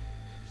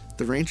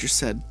 The ranger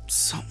said,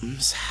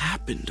 "Something's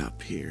happened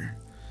up here.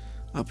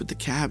 Up at the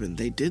cabin,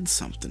 they did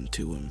something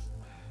to him.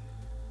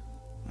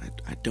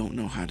 I don't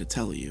know how to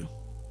tell you."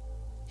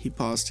 He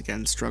paused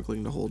again,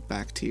 struggling to hold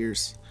back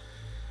tears.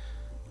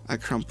 I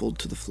crumpled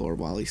to the floor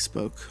while he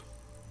spoke.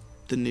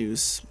 The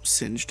news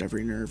singed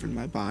every nerve in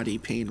my body.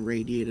 Pain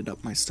radiated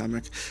up my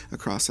stomach,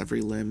 across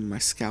every limb. My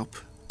scalp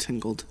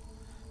tingled.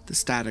 The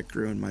static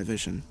grew in my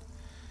vision.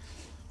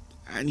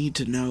 "I need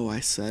to know," I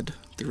said.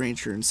 The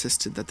ranger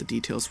insisted that the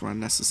details were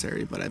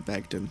unnecessary, but I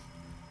begged him.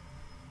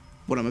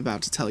 What I'm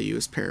about to tell you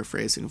is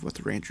paraphrasing of what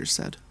the ranger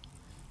said.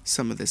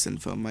 Some of this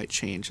info might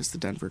change as the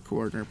Denver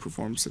coroner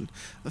performs an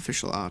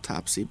official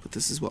autopsy, but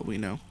this is what we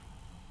know.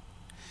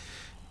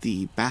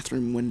 The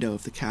bathroom window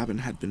of the cabin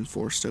had been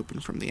forced open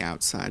from the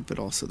outside, but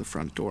also the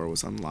front door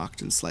was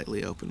unlocked and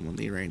slightly open when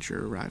the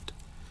ranger arrived.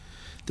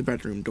 The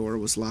bedroom door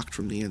was locked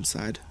from the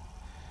inside.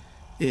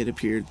 It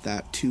appeared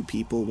that 2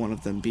 people, one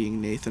of them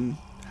being Nathan,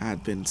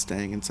 had been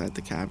staying inside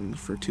the cabin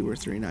for 2 or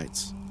 3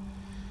 nights.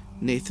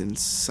 Nathan's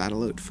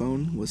satellite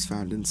phone was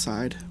found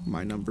inside,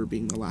 my number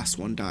being the last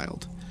one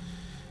dialed.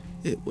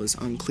 It was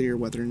unclear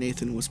whether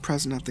Nathan was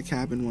present at the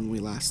cabin when we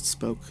last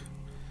spoke,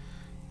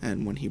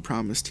 and when he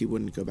promised he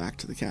wouldn't go back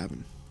to the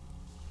cabin.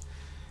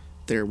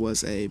 There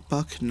was a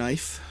buck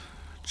knife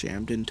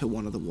jammed into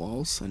one of the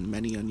walls, and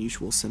many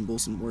unusual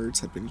symbols and words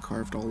had been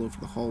carved all over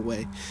the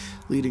hallway,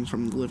 leading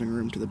from the living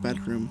room to the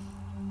bedroom.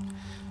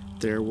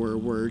 There were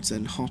words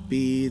in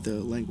Hopi,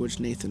 the language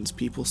Nathan's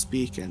people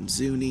speak, and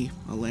Zuni,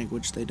 a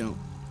language they don't.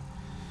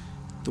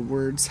 The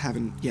words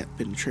haven't yet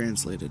been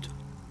translated.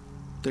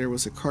 There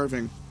was a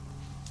carving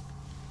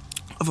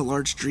of a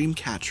large dream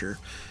catcher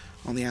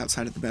on the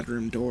outside of the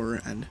bedroom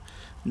door, and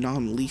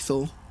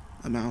non-lethal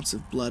amounts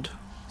of blood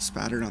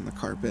spattered on the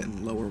carpet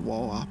and lower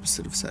wall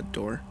opposite of said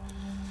door.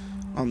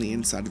 On the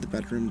inside of the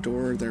bedroom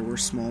door, there were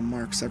small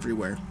marks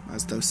everywhere,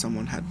 as though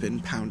someone had been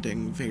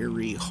pounding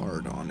very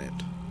hard on it.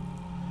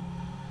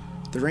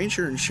 The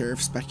ranger and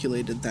sheriff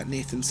speculated that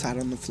Nathan sat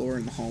on the floor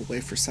in the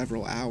hallway for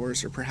several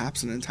hours, or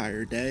perhaps an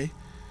entire day.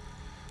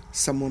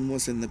 Someone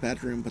was in the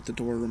bedroom, but the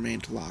door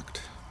remained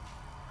locked.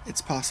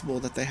 It's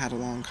possible that they had a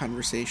long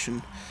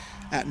conversation.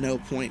 At no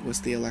point was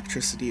the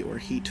electricity or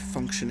heat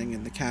functioning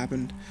in the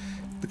cabin,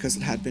 because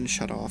it had been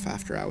shut off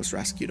after I was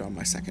rescued on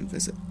my second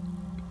visit.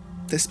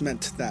 This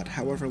meant that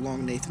however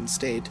long Nathan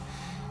stayed,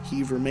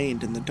 he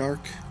remained in the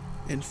dark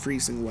and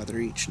freezing weather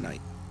each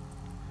night.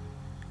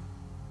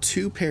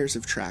 2 pairs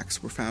of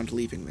tracks were found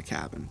leaving the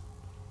cabin,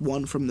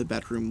 one from the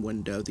bedroom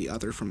window, the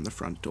other from the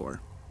front door,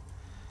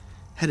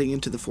 heading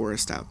into the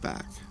forest out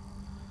back.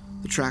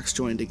 The tracks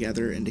joined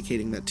together,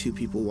 indicating that 2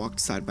 people walked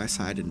side by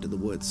side into the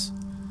woods.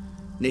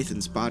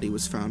 Nathan's body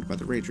was found by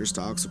the ranger's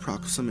dogs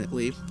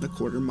approximately a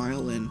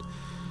quarter-mile in,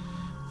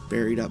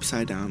 buried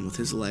upside down with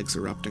his legs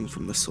erupting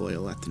from the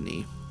soil at the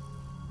knee.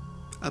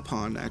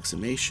 Upon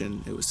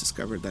exhumation, it was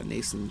discovered that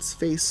Nathan's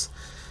face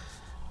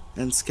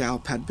and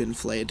scalp had been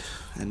flayed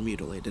and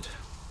mutilated.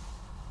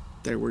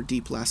 There were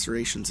deep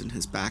lacerations in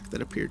his back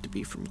that appeared to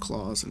be from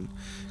claws, and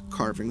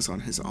carvings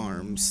on his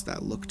arms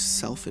that looked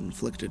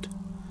self-inflicted.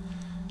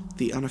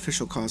 The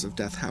unofficial cause of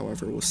death,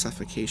 however, was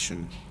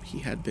suffocation. He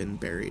had been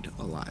buried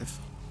alive.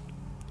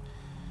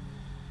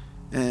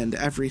 And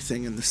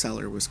everything in the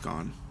cellar was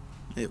gone.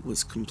 It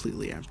was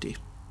completely empty.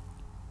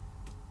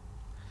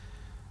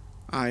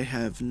 I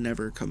have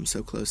never come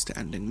so close to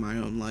ending my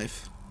own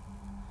life.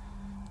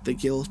 The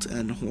guilt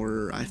and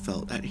horror I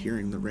felt at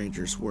hearing the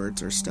ranger's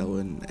words are still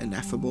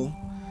ineffable,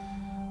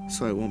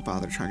 so I won't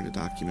bother trying to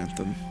document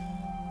them.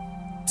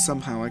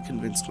 Somehow I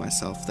convinced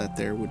myself that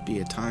there would be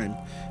a time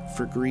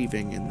for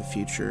grieving in the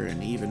future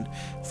and even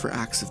for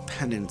acts of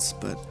penance,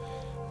 but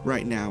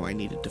right now I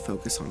needed to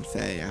focus on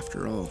Faye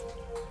after all.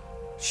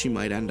 She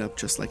might end up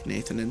just like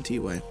Nathan and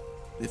T-Way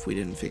if we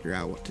didn't figure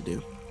out what to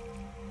do.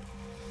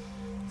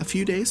 A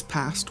few days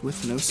passed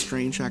with no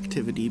strange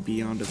activity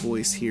beyond a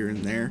voice here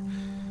and there.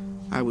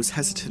 I was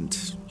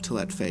hesitant to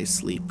let Faye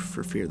sleep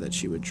for fear that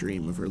she would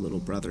dream of her little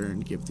brother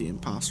and give the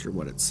imposter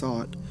what it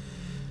sought,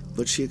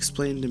 but she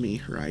explained to me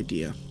her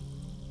idea,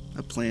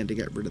 a plan to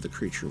get rid of the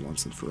creature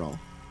once and for all.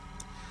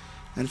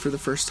 And for the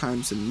first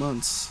times in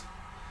months,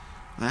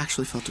 I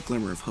actually felt a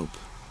glimmer of hope.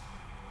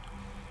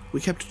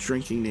 We kept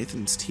drinking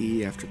Nathan's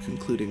tea after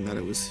concluding that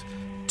it was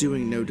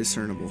doing no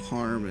discernible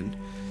harm, and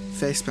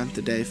Faye spent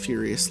the day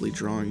furiously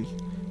drawing,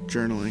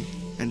 journaling,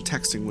 and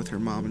texting with her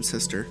mom and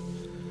sister.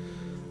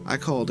 I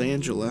called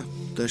Angela,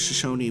 the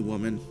Shoshone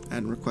woman,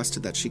 and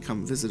requested that she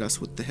come visit us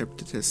with the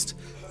hypnotist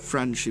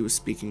friend she was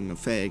speaking of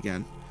Faye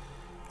again,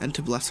 and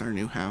to bless our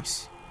new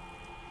house.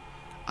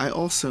 I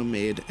also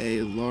made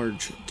a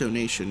large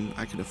donation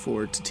I could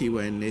afford to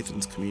T-Way and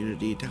Nathan's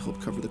community to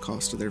help cover the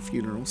cost of their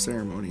funeral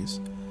ceremonies.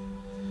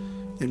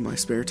 In my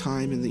spare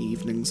time in the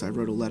evenings, I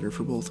wrote a letter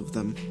for both of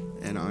them,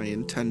 and I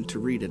intend to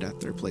read it at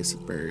their place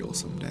of burial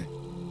someday.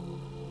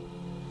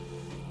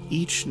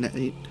 Each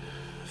night,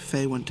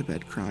 Faye went to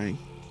bed crying.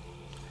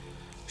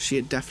 She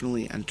had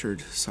definitely entered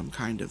some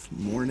kind of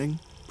mourning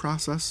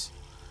process.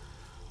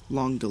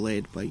 long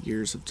delayed by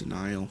years of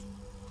denial,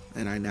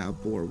 and I now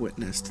bore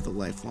witness to the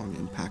lifelong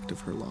impact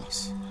of her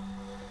loss.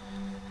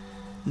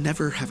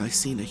 Never have I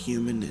seen a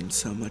human in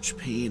so much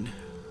pain,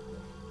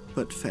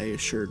 but Faye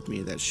assured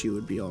me that she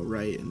would be all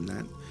right and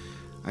that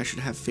I should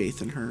have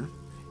faith in her.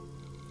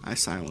 I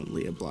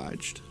silently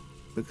obliged,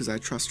 because I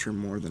trust her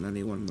more than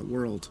anyone in the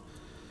world.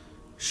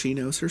 She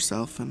knows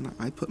herself, and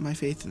I put my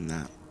faith in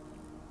that.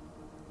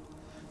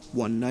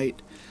 One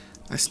night,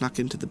 I snuck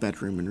into the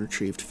bedroom and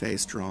retrieved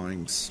Faye's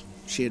drawings.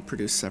 She had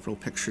produced several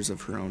pictures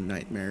of her own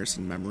nightmares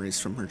and memories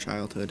from her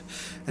childhood,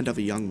 and of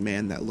a young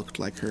man that looked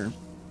like her.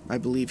 I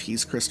believe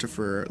he's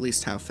Christopher, or at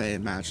least how Faye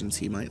imagines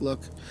he might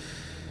look,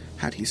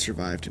 had he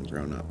survived and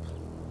grown up.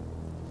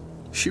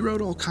 She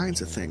wrote all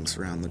kinds of things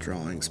around the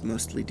drawings,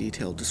 mostly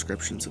detailed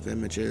descriptions of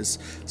images,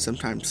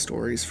 sometimes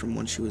stories from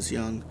when she was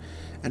young,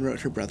 and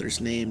wrote her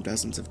brother's name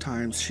dozens of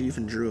times. She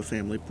even drew a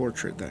family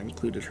portrait that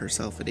included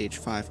herself at age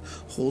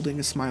 5, holding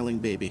a smiling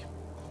baby.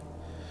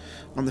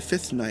 On the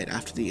 5th night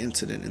after the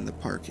incident in the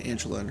park,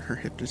 Angela and her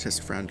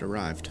hypnotist friend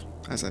arrived.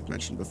 As I've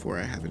mentioned before,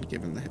 I haven't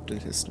given the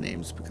hypnotist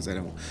names because I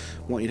don't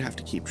want you to have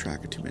to keep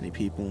track of too many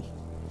people.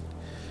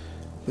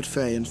 But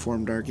Faye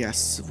informed our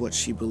guests of what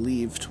she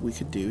believed we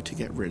could do to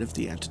get rid of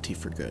the entity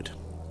for good.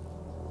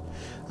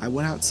 I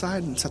went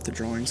outside and set the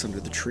drawings under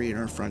the tree in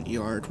our front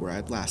yard where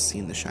I'd last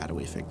seen the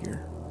shadowy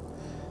figure.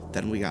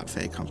 Then we got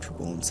Faye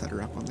comfortable and set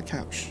her up on the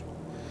couch.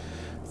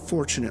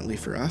 Fortunately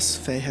for us,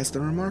 Faye has the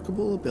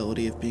remarkable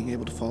ability of being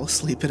able to fall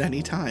asleep at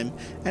any time,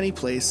 any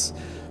place,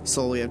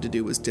 so all we have to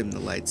do was dim the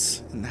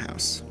lights in the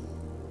house.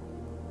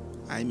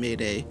 I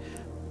made a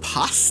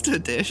pasta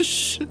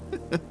dish.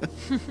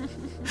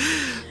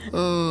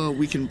 Oh,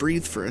 we can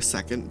breathe for a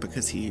second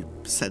because he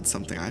said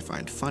something I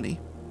find funny.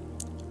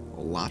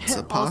 Lots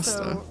of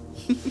pasta.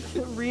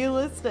 Also,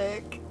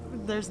 realistic.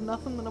 There's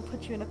nothing that'll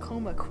put you in a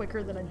coma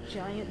quicker than a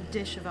giant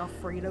dish of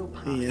Alfredo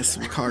pasta. Yeah,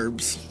 some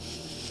carbs.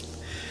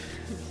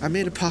 I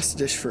made a pasta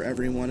dish for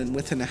everyone, and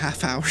within a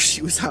half hour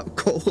she was out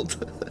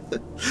cold.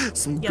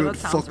 Some good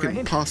fucking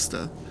right.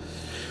 Pasta.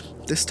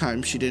 This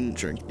time she didn't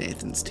drink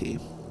Nathan's tea.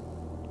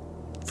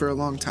 For a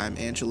long time,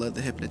 Angela,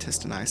 the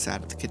hypnotist, and I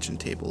sat at the kitchen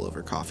table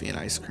over coffee and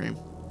ice cream.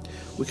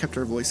 We kept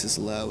our voices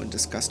low and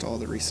discussed all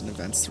the recent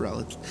events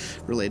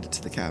related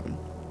to the cabin.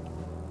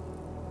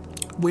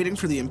 Waiting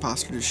for the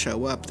imposter to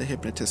show up, the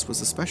hypnotist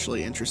was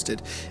especially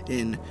interested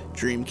in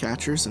dream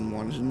catchers and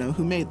wanted to know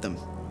who made them.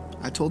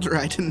 I told her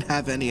I didn't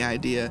have any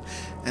idea,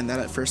 and that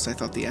at first I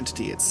thought the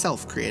entity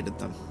itself created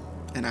them.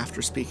 And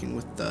after speaking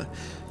with the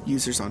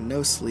users on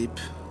No Sleep,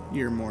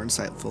 you're more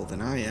insightful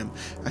than I am,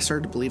 I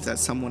started to believe that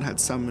someone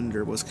had summoned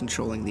or was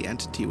controlling the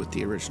entity with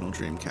the original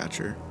dream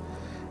catcher.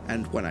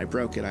 And when I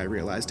broke it, I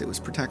realized it was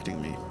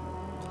protecting me.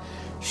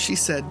 She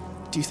said,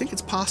 "Do you think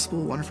it's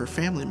possible one of her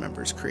family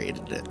members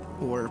created it?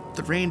 Or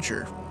the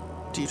ranger?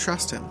 Do you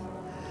trust him?"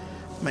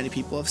 Many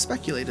people have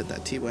speculated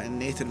that Tiwa and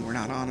Nathan were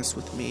not honest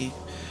with me,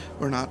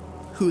 or not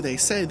who they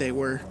say they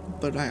were,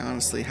 but I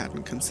honestly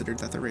hadn't considered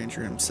that the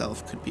ranger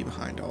himself could be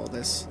behind all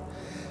this.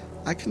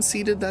 I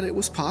conceded that it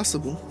was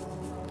possible.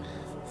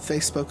 Faye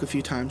spoke a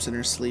few times in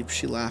her sleep.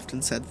 She laughed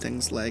and said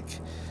things like,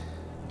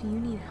 "Do you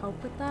need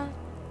help with that?"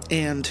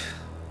 And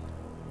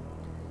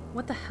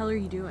 "What the hell are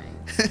you doing?"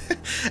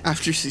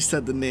 After she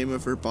said the name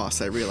of her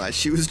boss, I realized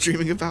she was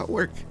dreaming about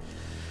work.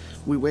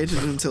 We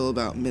waited until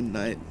about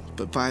midnight,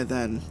 but by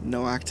then,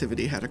 no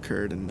activity had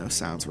occurred and no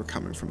sounds were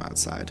coming from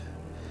outside.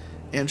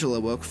 Angela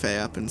woke Faye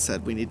up and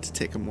said we need to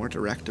take a more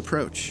direct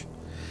approach.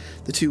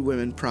 The two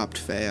women propped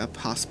Faye up,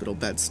 hospital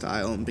bed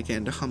style, and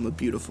began to hum a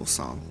beautiful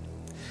song.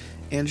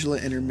 Angela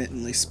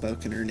intermittently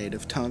spoke in her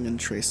native tongue and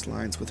traced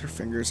lines with her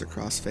fingers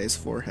across Faye's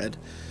forehead.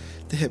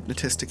 The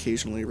hypnotist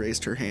occasionally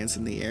raised her hands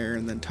in the air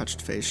and then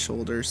touched Faye's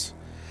shoulders.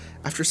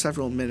 After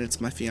several minutes,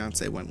 my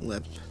fiancée went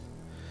limp.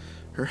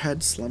 Her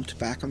head slumped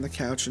back on the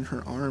couch and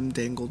her arm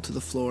dangled to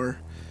the floor.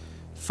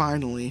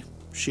 Finally,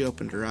 she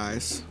opened her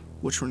eyes,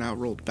 which were now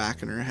rolled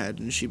back in her head,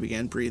 and she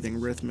began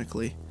breathing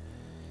rhythmically.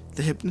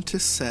 The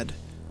hypnotist said,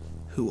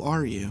 "Who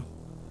are you?"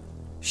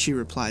 She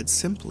replied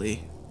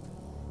simply,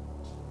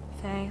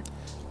 "Faye.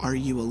 Are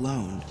you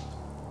alone?"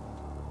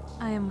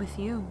 "I am with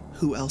you."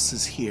 "Who else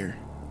is here?"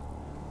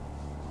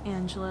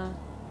 "Angela,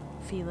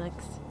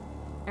 Felix,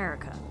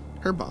 Erica."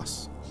 Her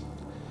boss.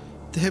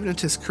 The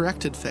hypnotist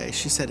corrected Faye.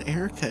 She said,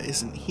 "Erica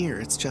isn't here,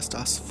 it's just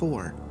us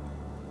four."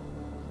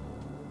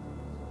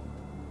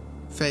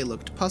 Faye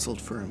looked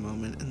puzzled for a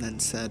moment and then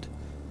said,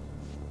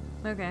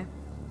 "Okay."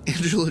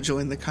 Angela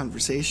joined the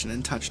conversation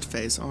and touched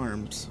Faye's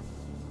arms.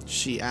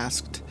 She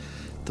asked,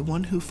 "The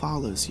one who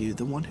follows you,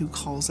 the one who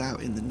calls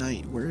out in the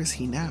night, where is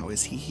he now?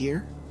 Is he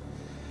here?"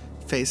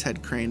 Faye's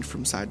head craned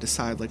from side to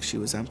side like she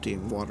was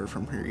emptying water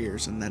from her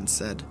ears and then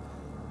said,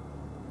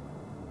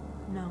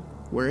 "No."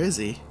 "Where is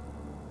he?"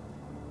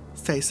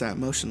 Faye sat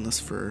motionless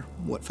for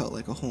what felt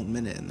like a whole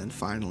minute and then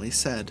finally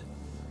said,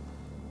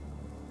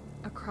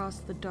 "Across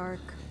the dark."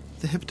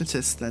 The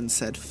hypnotist then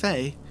said,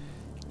 "Faye,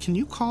 can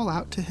you call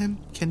out to him?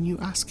 Can you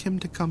ask him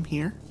to come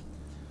here?"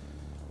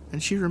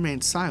 And she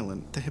remained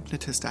silent. The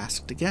hypnotist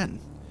asked again.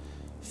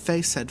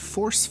 Faye said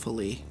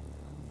forcefully,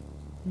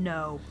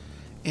 No.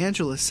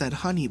 Angela said,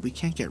 honey, we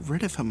can't get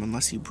rid of him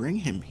unless you bring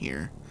him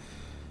here.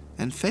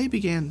 And Faye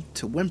began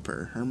to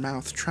whimper. Her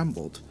mouth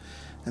trembled.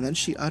 And then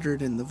she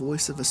uttered in the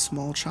voice of a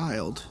small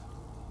child,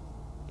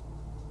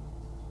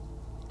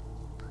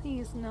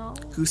 Please, no.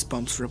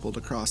 Goosebumps rippled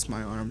across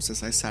my arms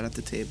as I sat at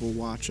the table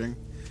watching.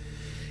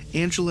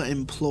 Angela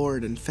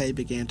implored and Faye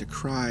began to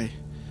cry.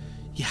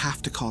 You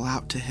have to call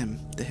out to him,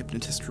 the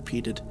hypnotist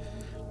repeated.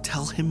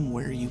 Tell him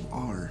where you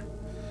are.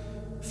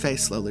 Faye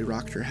slowly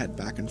rocked her head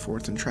back and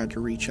forth and tried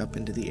to reach up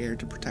into the air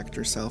to protect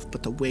herself,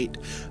 but the weight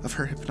of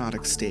her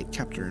hypnotic state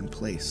kept her in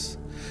place.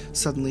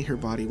 Suddenly her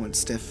body went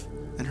stiff,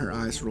 and her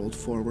eyes rolled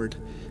forward.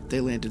 They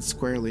landed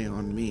squarely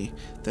on me,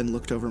 then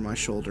looked over my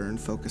shoulder and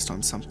focused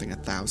on something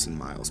 1,000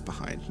 miles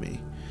behind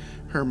me.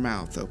 Her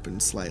mouth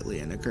opened slightly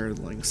and a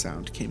gurgling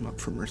sound came up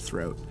from her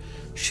throat.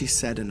 She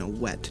said in a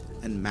wet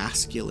and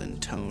masculine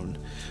tone,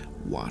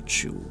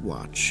 Wachu,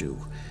 Wachu.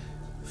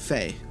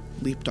 Faye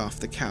leaped off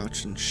the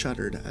couch and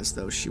shuddered as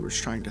though she was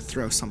trying to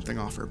throw something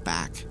off her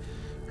back.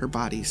 Her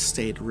body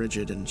stayed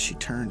rigid and she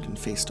turned and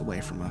faced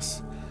away from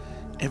us.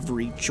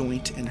 Every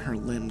joint in her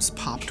limbs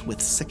popped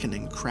with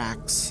sickening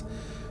cracks.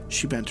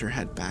 She bent her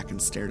head back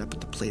and stared up at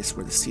the place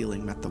where the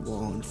ceiling met the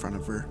wall in front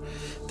of her,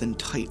 then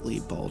tightly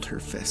balled her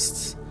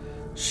fists.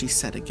 She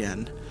said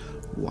again,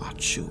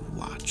 Wachu,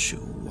 Wachu,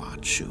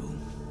 Wachu.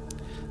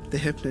 The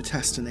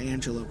hypnotist and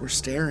Angela were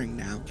staring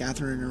now,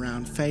 gathering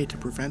around Faye to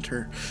prevent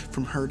her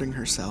from hurting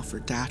herself or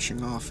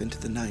dashing off into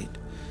the night.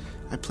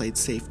 I played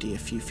safety a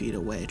few feet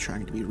away,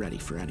 trying to be ready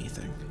for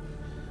anything.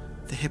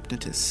 The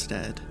hypnotist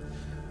said,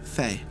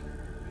 Faye,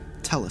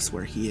 tell us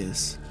where he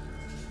is.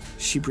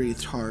 She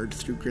breathed hard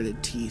through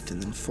gritted teeth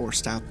and then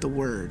forced out the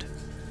word.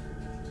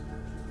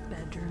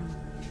 Bedroom.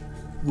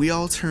 We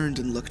all turned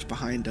and looked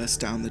behind us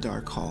down the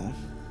dark hall.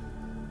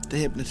 The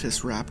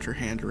hypnotist wrapped her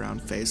hand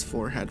around Faye's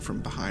forehead from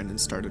behind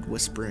and started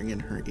whispering in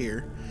her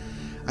ear.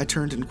 I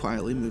turned and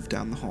quietly moved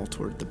down the hall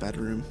toward the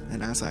bedroom,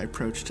 and as I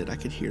approached it, I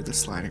could hear the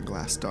sliding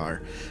glass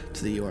door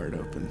to the yard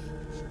open.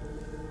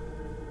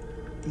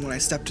 When I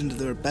stepped into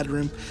the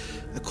bedroom,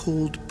 a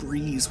cold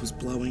breeze was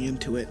blowing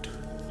into it.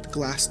 The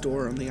glass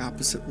door on the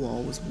opposite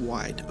wall was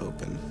wide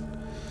open.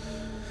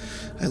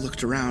 I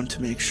looked around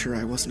to make sure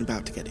I wasn't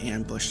about to get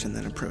ambushed and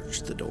then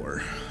approached the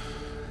door.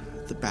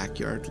 The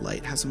backyard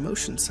light has a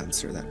motion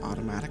sensor that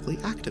automatically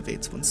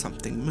activates when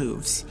something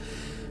moves.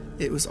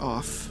 It was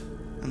off,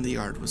 and the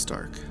yard was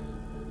dark.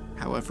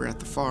 However, at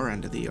the far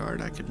end of the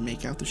yard, I could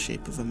make out the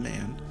shape of a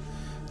man.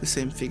 The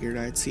same figure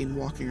I had seen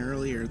walking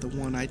earlier, the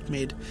one I'd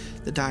made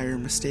the dire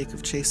mistake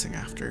of chasing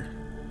after.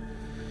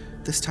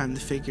 This time the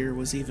figure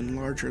was even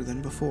larger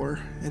than before.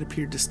 It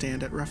appeared to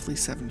stand at roughly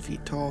 7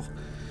 feet tall.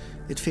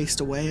 It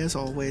faced away as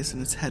always,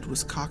 and its head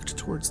was cocked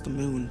towards the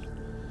moon.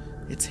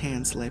 Its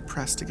hands lay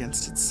pressed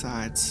against its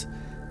sides,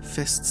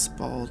 fists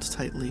balled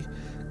tightly,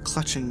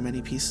 clutching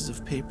many pieces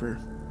of paper.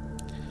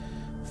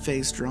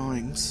 Faye's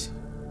drawings.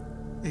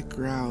 It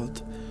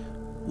growled,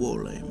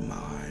 Wole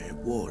mai,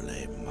 wole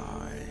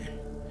mai.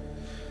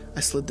 I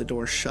slid the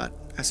door shut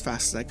as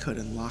fast as I could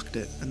and locked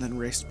it, and then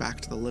raced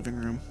back to the living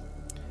room.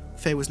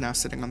 Faye was now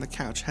sitting on the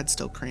couch, head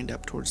still craned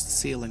up towards the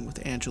ceiling,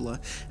 with Angela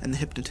and the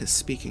hypnotist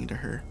speaking to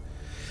her.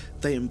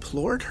 They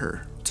implored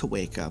her to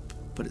wake up,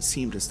 but it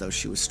seemed as though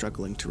she was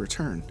struggling to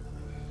return.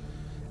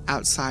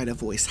 Outside, a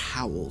voice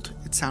howled.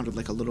 It sounded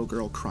like a little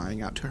girl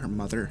crying out to her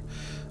mother.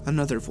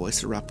 Another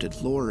voice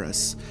erupted,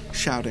 Laura's,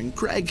 shouting,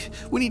 Greg,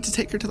 we need to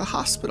take her to the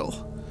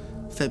hospital.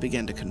 Faye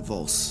began to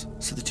convulse,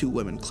 so the two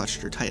women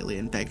clutched her tightly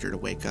and begged her to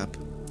wake up.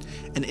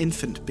 An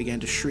infant began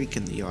to shriek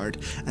in the yard,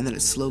 and then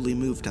it slowly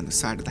moved down the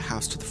side of the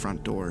house to the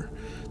front door.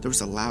 There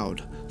was a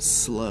loud,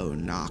 slow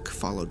knock,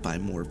 followed by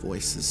more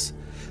voices.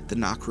 The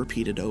knock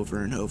repeated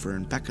over and over,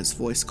 and Becca's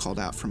voice called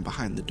out from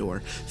behind the door,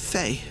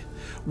 Faye,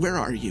 where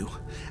are you?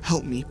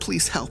 Help me,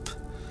 please help.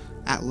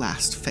 At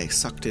last, Faye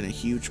sucked in a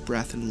huge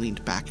breath and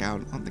leaned back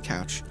out on the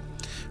couch.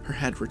 Her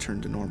head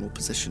returned to normal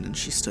position, and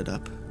she stood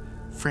up,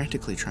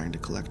 frantically trying to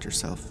collect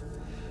herself.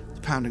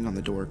 The pounding on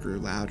the door grew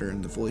louder,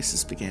 and the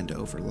voices began to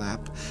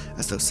overlap,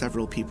 as though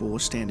several people were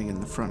standing in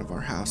the front of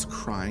our house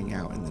crying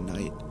out in the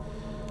night.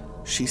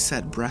 She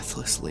said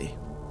breathlessly,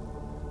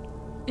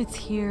 It's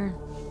here.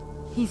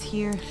 He's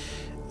here.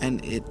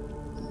 And it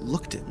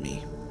looked at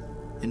me.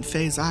 In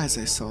Faye's eyes,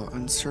 I saw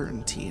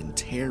uncertainty and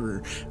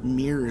terror,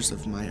 mirrors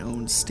of my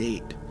own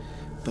state.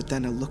 But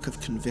then a look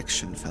of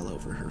conviction fell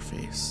over her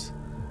face.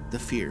 The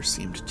fear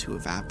seemed to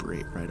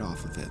evaporate right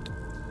off of it.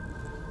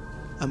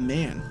 A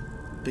man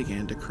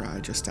began to cry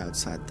just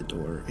outside the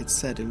door. It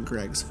said in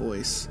Greg's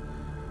voice,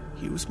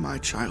 He was my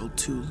child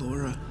too,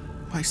 Laura.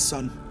 My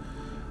son.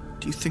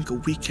 Do you think a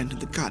weekend in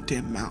the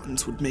goddamn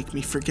mountains would make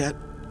me forget?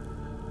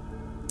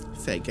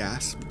 Faye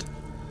gasped.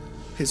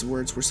 His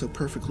words were so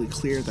perfectly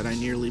clear that I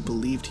nearly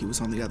believed he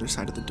was on the other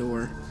side of the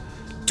door.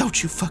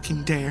 Don't you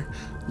fucking dare,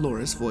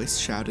 Laura's voice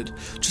shouted.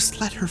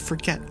 Just let her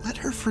forget. Let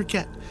her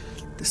forget.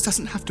 This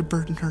doesn't have to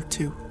burden her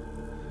too.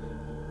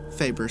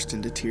 Faye burst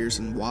into tears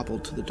and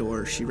wobbled to the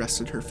door. She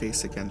rested her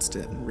face against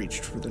it and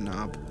reached for the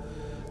knob.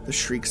 The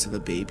shrieks of a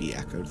baby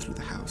echoed through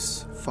the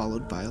house,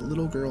 followed by a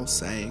little girl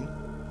saying,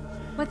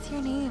 What's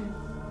your name?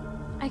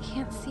 I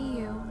can't see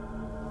you.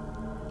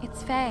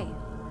 It's Faye.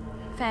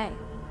 Faye.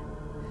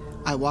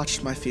 I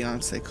watched my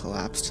fiancé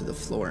collapse to the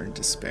floor in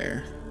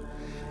despair.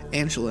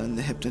 Angela and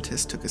the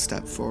hypnotist took a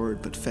step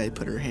forward, but Faye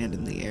put her hand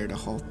in the air to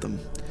halt them.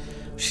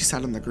 She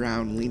sat on the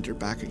ground, leaned her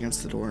back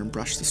against the door, and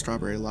brushed the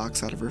strawberry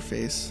locks out of her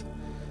face.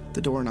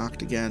 The door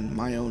knocked again.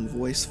 My own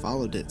voice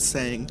followed it,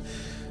 saying,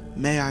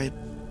 "May I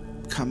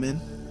come in?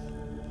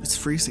 It's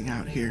freezing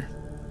out here.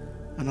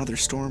 Another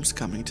storm's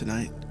coming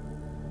tonight."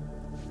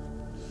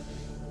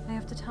 I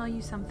have to tell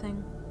you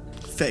something.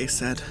 Faye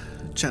said,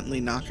 gently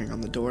knocking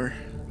on the door.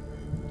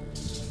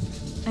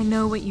 I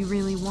know what you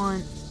really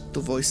want. The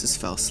voices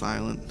fell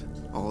silent,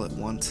 all at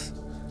once,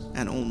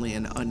 and only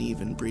an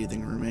uneven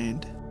breathing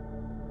remained.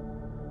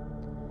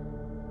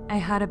 I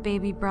had a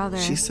baby brother.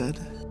 She said.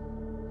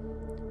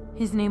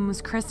 His name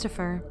was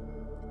Christopher.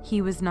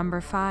 He was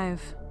number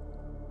 5.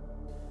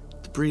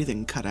 The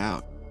breathing cut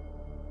out.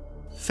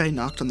 Faye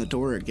knocked on the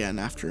door again.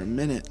 After a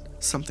minute,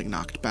 something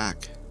knocked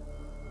back.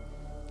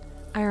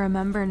 I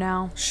remember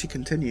now. She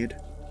continued.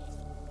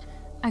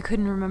 I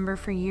couldn't remember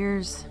for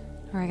years,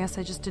 or I guess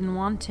I just didn't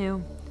want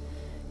to.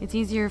 It's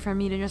easier for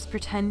me to just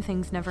pretend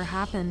things never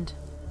happened.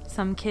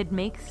 Some kids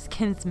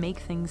make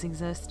things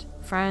exist.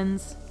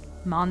 Friends,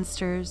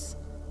 monsters,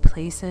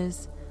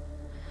 places.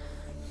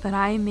 But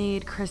I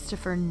made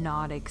Christopher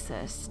not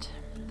exist.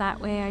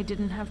 That way I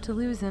didn't have to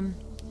lose him.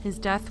 His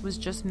death was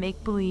just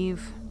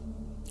make-believe.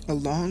 A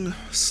long,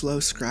 slow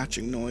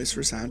scratching noise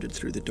resounded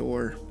through the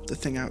door. The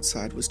thing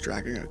outside was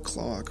dragging a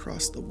claw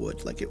across the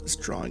wood like it was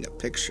drawing a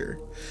picture.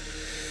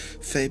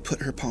 Faye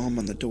put her palm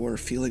on the door,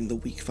 feeling the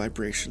weak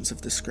vibrations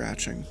of the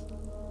scratching.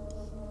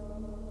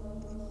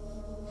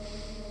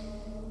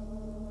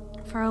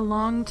 For a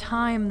long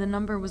time, the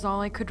number was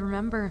all I could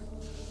remember.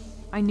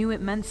 I knew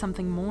it meant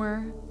something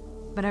more,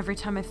 but every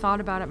time I thought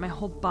about it, my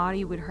whole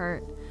body would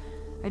hurt.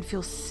 I'd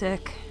feel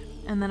sick,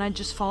 and then I'd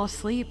just fall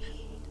asleep.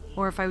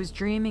 Or if I was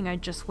dreaming,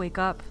 I'd just wake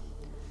up.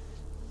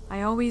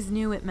 I always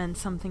knew it meant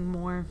something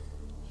more.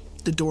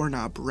 The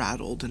doorknob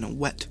rattled, and a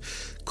wet,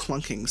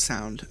 clunking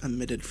sound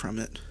emitted from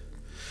it.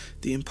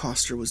 The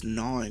imposter was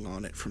gnawing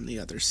on it from the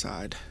other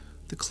side.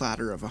 The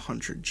clatter of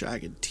 100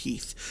 jagged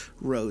teeth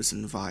rose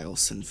in vile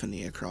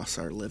symphony across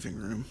our living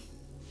room.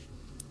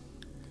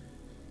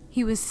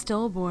 He was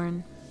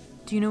stillborn.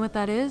 Do you know what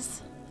that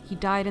is? He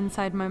died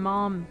inside my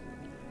mom.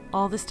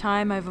 All this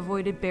time I've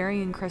avoided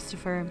burying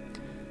Christopher,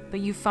 but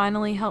you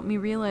finally helped me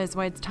realize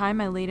why it's time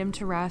I laid him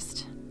to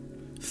rest.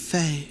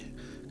 Faye,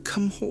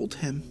 come hold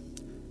him,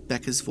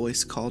 Becca's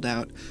voice called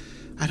out.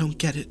 I don't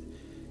get it.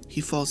 He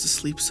falls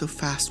asleep so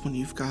fast when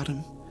you've got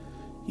him.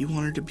 You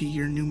want her to be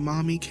your new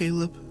mommy,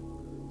 Caleb?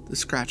 The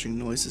scratching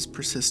noises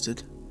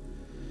persisted.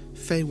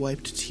 Faye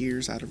wiped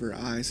tears out of her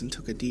eyes and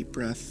took a deep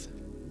breath.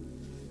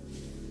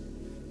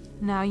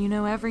 Now you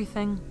know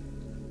everything.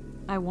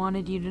 I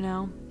wanted you to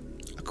know.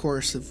 A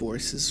chorus of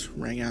voices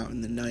rang out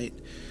in the night.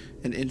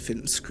 An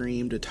infant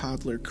screamed, a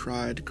toddler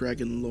cried, Greg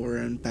and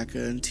Laura and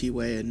Becca and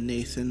T-Way and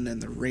Nathan and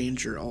the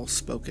ranger all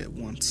spoke at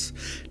once.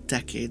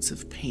 Decades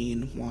of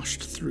pain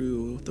washed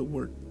through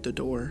the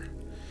door.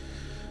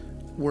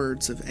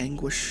 Words of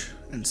anguish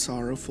and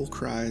sorrowful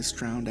cries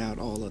drowned out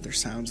all other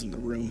sounds in the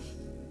room.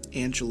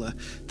 Angela,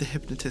 the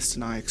hypnotist,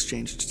 and I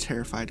exchanged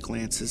terrified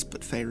glances,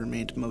 but Faye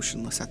remained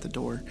motionless at the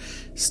door,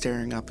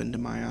 staring up into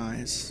my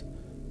eyes.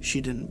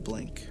 She didn't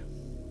blink.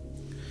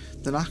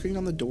 The knocking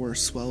on the door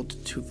swelled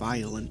to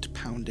violent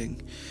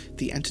pounding.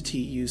 The entity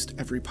used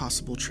every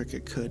possible trick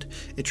it could.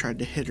 It tried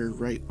to hit her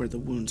right where the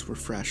wounds were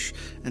fresh,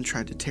 and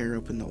tried to tear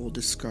open the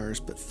oldest scars,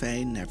 but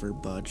Faye never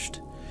budged.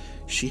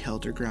 She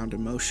held her ground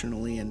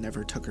emotionally and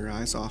never took her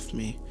eyes off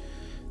me.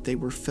 They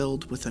were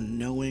filled with a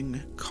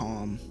knowing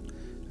calm,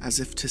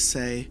 as if to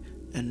say,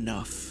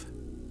 enough.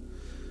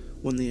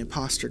 When the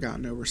imposter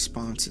got no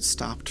response, it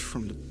stopped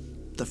from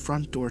the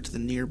front door to the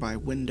nearby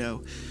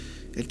window.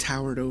 It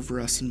towered over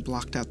us and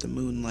blocked out the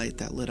moonlight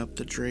that lit up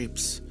the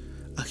drapes.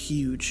 A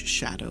huge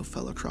shadow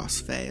fell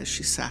across Faye as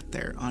she sat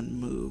there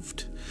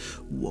unmoved.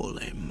 Wole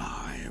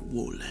mai,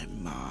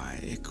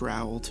 it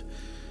growled.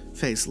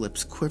 Faye's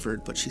lips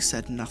quivered, but she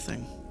said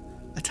nothing.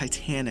 A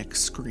titanic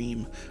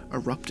scream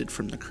erupted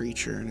from the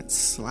creature, and it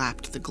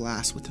slapped the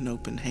glass with an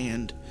open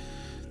hand.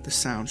 The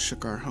sound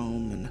shook our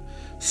home and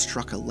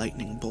struck a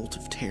lightning bolt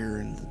of terror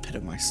in the pit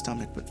of my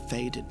stomach, but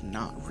Faye did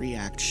not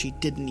react. She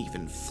didn't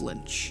even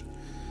flinch.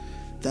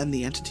 Then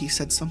the entity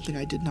said something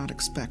I did not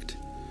expect.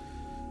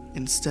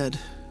 Instead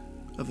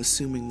of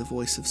assuming the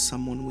voice of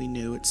someone we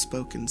knew, it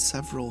spoke in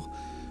several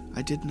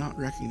I did not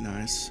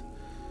recognize.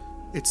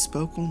 It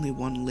spoke only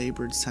one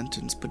labored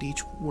sentence, but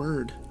each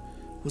word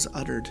was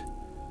uttered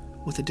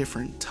with a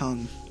different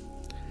tongue.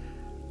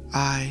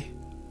 I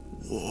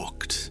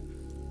walked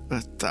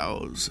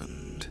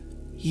 1,000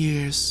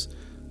 years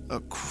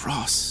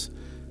across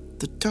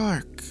the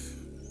dark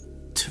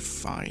to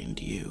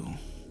find you.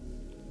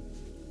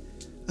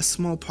 A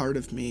small part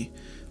of me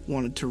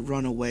wanted to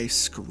run away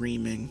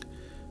screaming,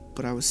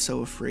 but I was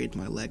so afraid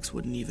my legs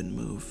wouldn't even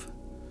move.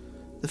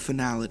 The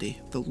finality,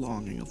 the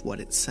longing of what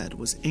it said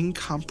was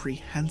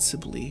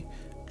incomprehensibly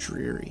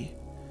dreary.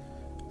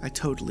 I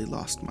totally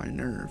lost my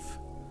nerve.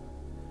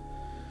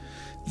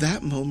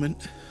 That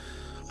moment,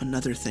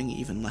 another thing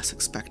even less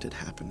expected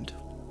happened.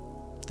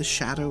 The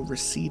shadow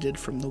receded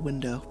from the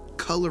window,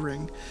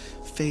 coloring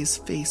Faye's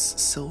face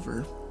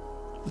silver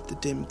with the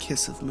dim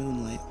kiss of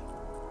moonlight.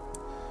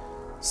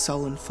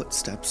 Sullen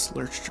footsteps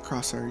lurched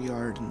across our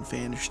yard and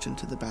vanished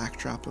into the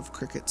backdrop of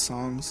cricket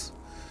songs.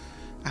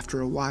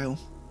 After a while,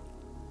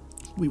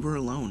 we were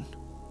alone.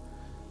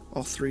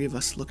 All three of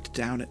us looked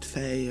down at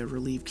Faye, a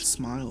relieved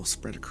smile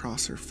spread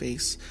across her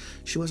face.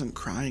 She wasn't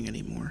crying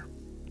anymore.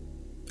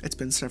 It's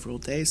been several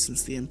days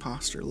since the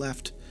imposter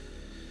left.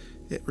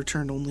 It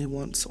returned only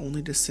once,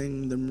 only to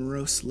sing the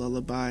morose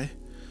lullaby.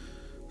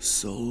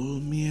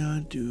 Soul me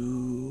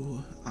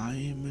adieu,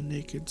 I'm a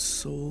naked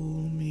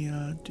soul me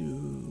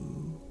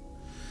adieu.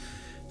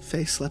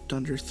 Faye slept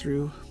under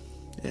through.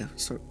 Yeah,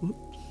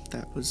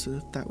 that was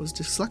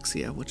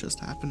dyslexia, what just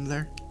happened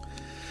there.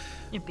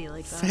 It'd be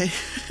like that.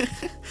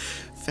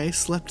 Faye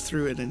slept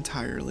through it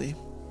entirely.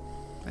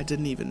 I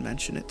didn't even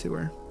mention it to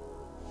her.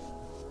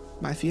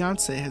 My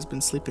fiancée has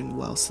been sleeping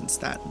well since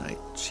that night.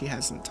 She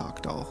hasn't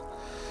talked all,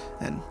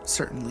 and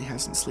certainly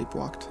hasn't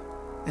sleepwalked.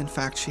 In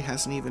fact, she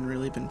hasn't even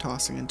really been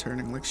tossing and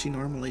turning like she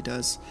normally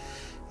does.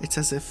 It's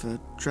as if a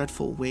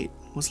dreadful weight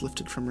was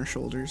lifted from her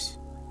shoulders.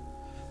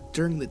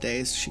 During the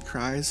days, she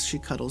cries, she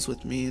cuddles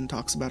with me and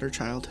talks about her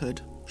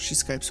childhood. She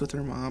Skypes with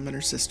her mom and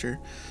her sister.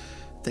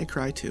 They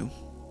cry too.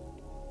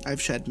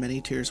 I've shed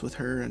many tears with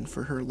her and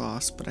for her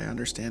loss, but I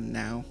understand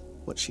now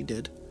what she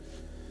did.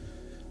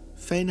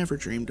 Faye never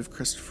dreamed of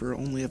Christopher,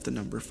 only of the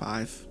number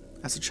 5.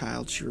 As a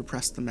child, she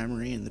repressed the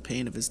memory and the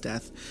pain of his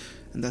death,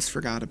 and thus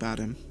forgot about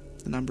him.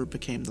 The number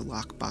became the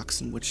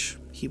lockbox in which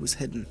he was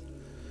hidden.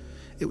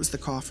 It was the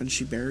coffin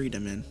she buried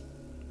him in,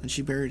 and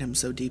she buried him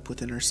so deep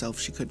within herself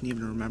she couldn't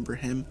even remember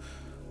him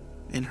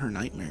in her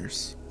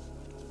nightmares.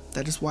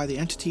 That is why the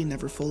entity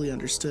never fully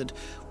understood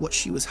what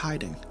she was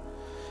hiding,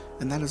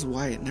 and that is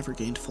why it never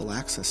gained full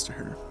access to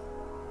her.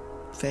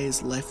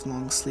 Faye's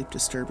lifelong sleep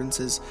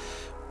disturbances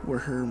were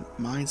her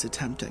mind's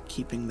attempt at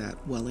keeping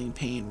that welling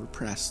pain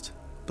repressed,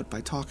 but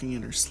by talking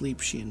in her sleep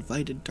she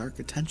invited dark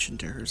attention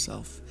to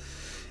herself.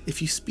 If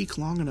you speak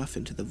long enough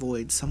into the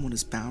void, someone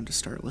is bound to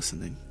start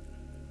listening.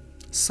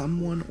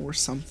 Someone or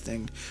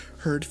something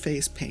heard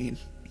Faye's pain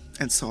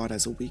and saw it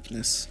as a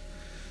weakness.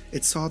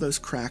 It saw those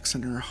cracks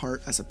in her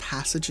heart as a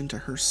passage into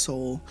her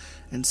soul,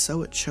 and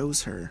so it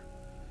chose her.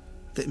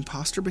 The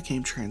imposter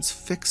became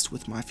transfixed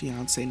with my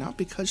fiancée, not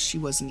because she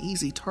was an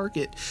easy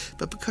target,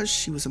 but because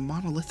she was a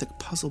monolithic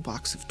puzzle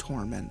box of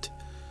torment,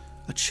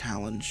 a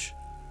challenge,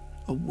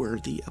 a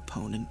worthy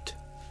opponent.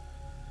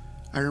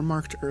 I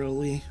remarked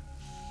early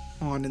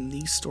on in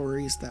these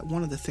stories that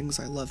one of the things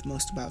I love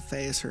most about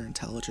Faye is her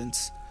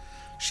intelligence.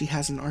 She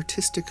has an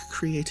artistic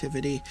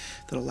creativity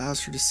that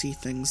allows her to see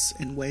things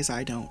in ways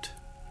I don't.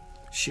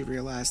 She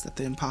realized that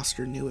the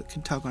imposter knew it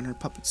could tug on her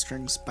puppet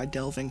strings by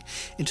delving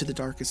into the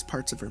darkest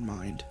parts of her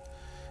mind.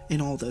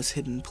 In all those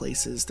hidden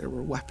places, there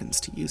were weapons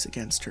to use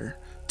against her,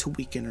 to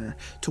weaken her,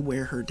 to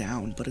wear her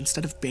down, but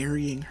instead of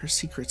burying her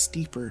secrets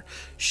deeper,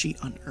 she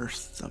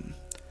unearthed them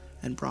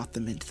and brought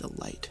them into the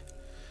light.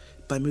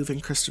 By moving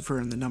Christopher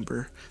and the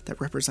number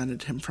that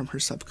represented him from her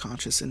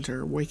subconscious into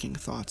her waking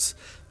thoughts,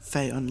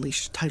 Faye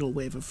unleashed a tidal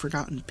wave of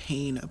forgotten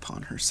pain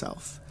upon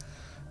herself.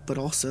 But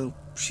also,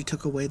 she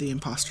took away the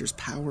imposter's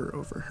power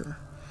over her.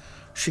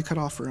 She cut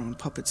off her own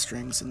puppet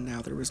strings, and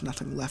now there was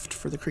nothing left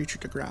for the creature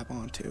to grab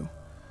onto.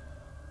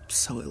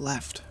 So it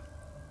left.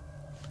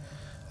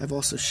 I've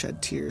also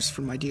shed tears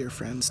for my dear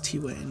friends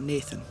Tiwa and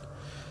Nathan.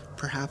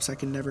 Perhaps I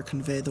can never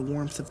convey the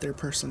warmth of their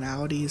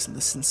personalities and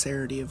the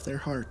sincerity of their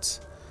hearts,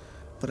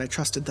 but I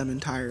trusted them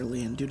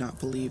entirely and do not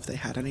believe they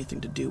had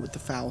anything to do with the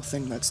foul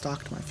thing that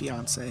stalked my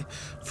fiancée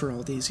for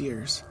all these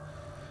years.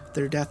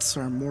 Their deaths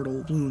are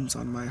mortal wounds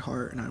on my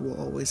heart, and I will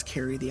always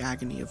carry the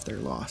agony of their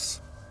loss.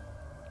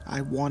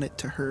 I want it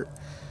to hurt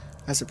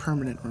as a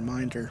permanent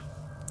reminder.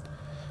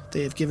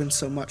 They have given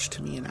so much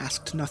to me and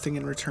asked nothing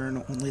in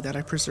return, only that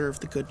I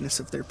preserve the goodness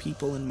of their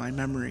people in my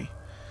memory.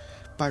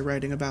 By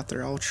writing about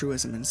their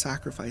altruism and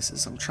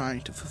sacrifices, I'm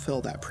trying to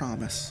fulfill that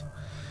promise.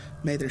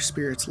 May their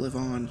spirits live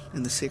on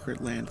in the sacred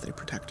land they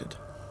protected.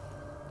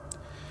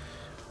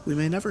 We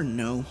may never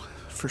know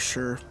for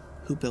sure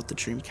who built the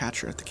dream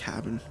catcher at the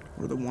cabin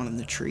or the one in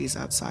the trees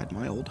outside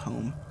my old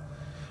home.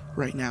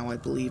 Right now, I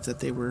believe that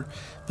they were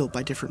built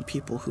by different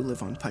people who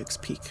live on Pikes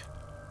Peak.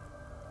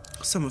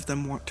 Some of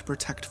them want to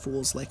protect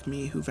fools like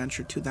me who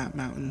ventured to that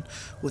mountain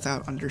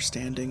without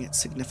understanding its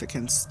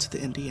significance to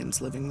the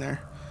Indians living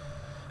there.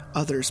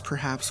 Others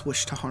perhaps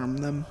wish to harm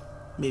them.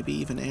 Maybe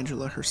even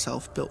Angela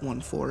herself built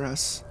one for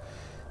us.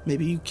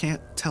 Maybe you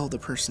can't tell the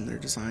person they're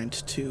designed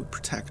to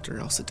protect, or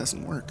else it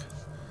doesn't work.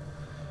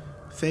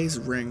 Faye's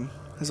ring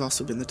has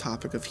also been the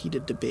topic of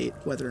heated debate,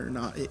 whether or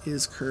not it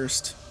is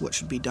cursed, what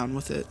should be done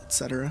with it,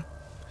 etc.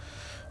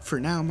 For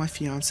now, my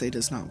fiancée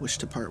does not wish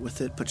to part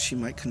with it, but she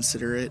might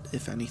consider it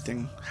if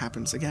anything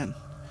happens again.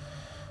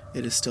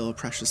 It is still a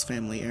precious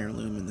family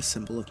heirloom and the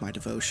symbol of my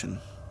devotion,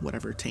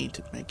 whatever taint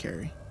it may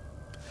carry.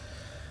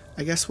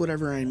 I guess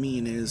whatever I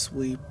mean is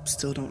we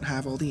still don't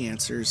have all the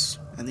answers,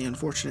 and the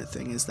unfortunate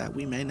thing is that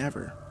we may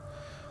never.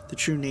 The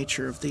true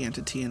nature of the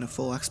entity and a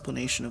full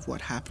explanation of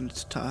what happened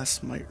to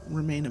us might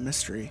remain a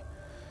mystery.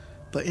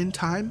 But in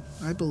time,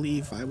 I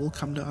believe I will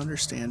come to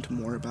understand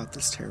more about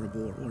this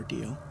terrible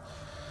ordeal.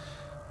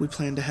 We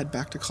plan to head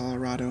back to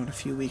Colorado in a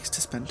few weeks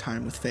to spend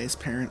time with Faye's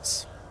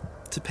parents,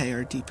 to pay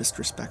our deepest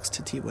respects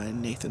to Tiwa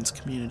and Nathan's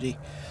community,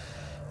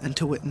 and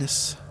to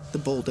witness the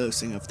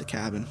bulldozing of the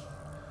cabin.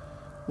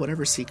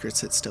 Whatever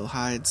secrets it still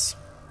hides,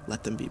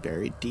 let them be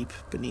buried deep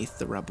beneath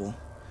the rubble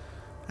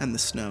and the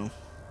snow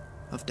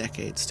of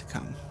decades to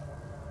come.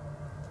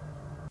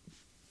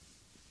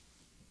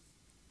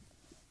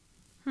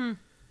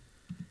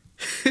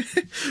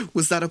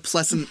 Was that a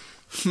pleasant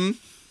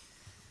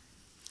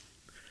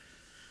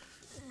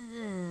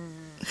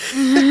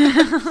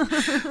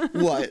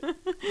What?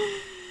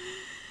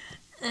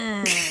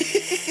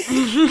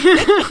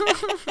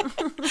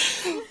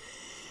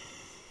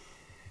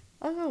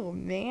 Oh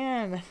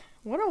man,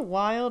 what a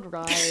wild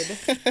ride.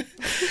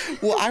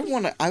 Well,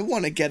 I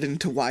wanna get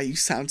into why you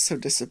sound so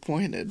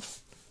disappointed.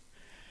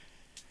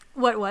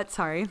 What,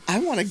 sorry? I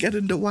wanna get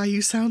into why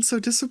you sound so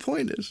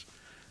disappointed.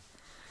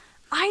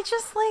 I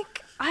just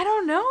I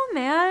don't know,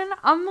 man.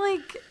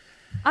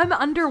 I'm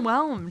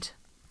underwhelmed.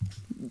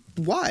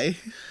 Why?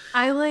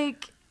 I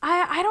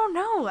don't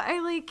know.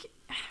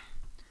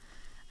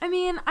 I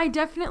mean, I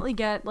definitely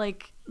get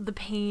the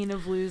pain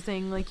of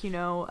losing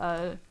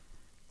a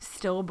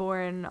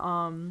stillborn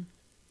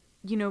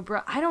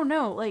bro. I don't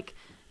know.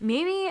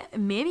 Maybe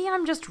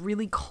I'm just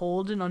really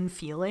cold and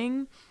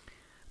unfeeling,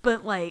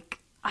 but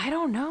I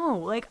don't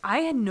know.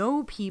 I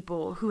know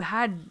people who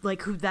had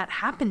who that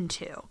happened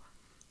to.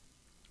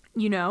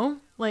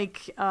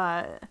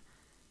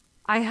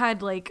 I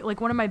had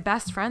one of my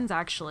best friends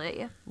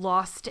actually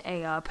lost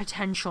a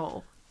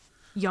potential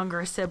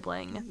younger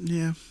sibling.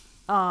 Yeah.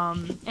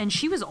 And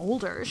she was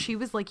older. She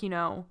was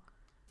well,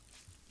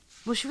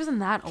 she wasn't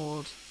that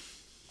old.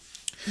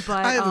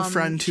 But I have a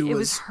friend who it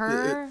was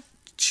her.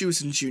 She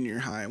was in junior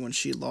high when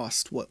she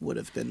lost what would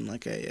have been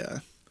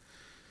an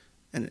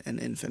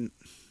infant.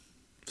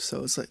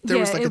 So it's there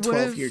was a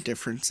 12-year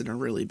difference in a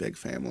really big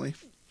family.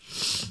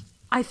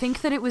 I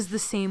think that it was the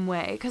same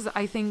way, because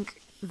I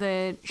think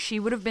that she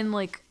would have been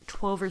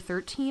 12 or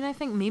 13, I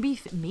think, maybe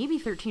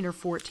 13 or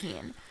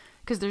 14,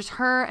 because there's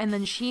her, and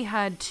then she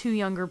had two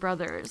younger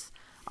brothers,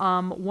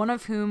 one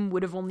of whom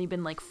would have only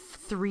been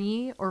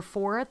 3 or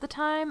 4 at the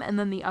time, and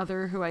then the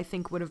other, who I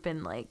think would have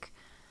been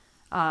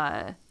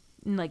 9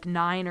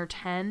 or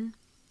 10,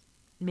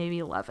 maybe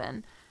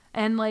 11.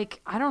 And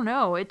I don't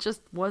know, it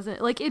just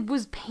wasn't it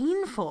was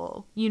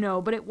painful,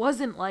 but it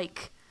wasn't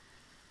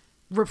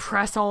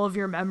repress all of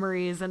your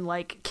memories and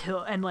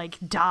kill and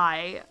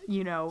die,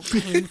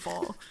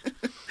 painful.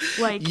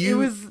 It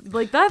was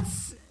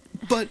that's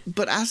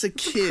but as a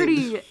kid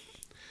pretty,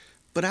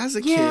 but as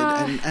a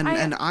yeah, kid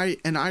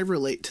and I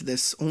relate to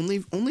this only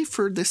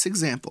for this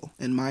example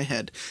in my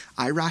head.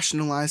 I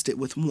rationalized it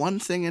with one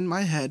thing in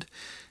my head,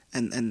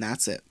 and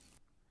that's it.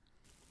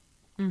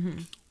 Mm-hmm.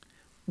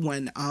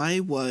 When I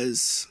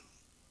was,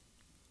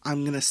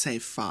 I'm gonna say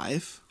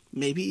 5,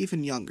 maybe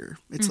even younger.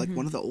 It's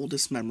one of the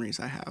oldest memories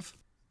I have.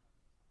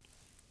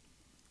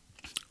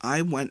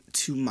 I went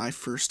to my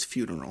first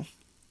funeral.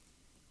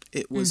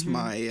 It was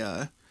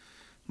my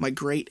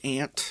great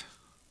aunt.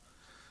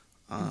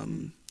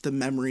 The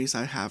memories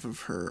I have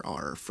of her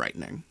are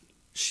frightening.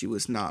 She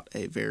was not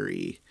a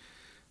very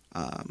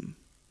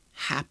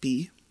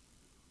happy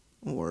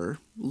or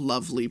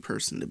lovely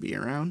person to be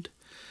around.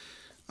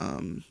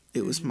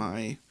 It was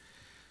my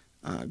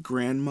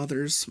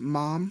grandmother's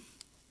mom.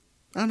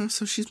 I don't know,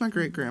 so she's my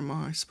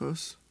great-grandma, I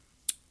suppose.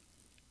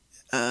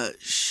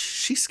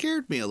 She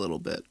scared me a little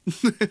bit.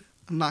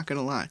 I'm not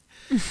gonna lie.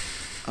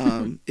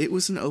 It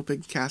was an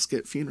open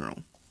casket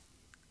funeral.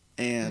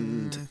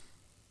 And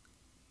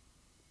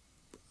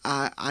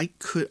I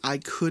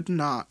could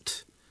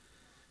not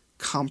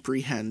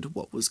comprehend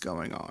what was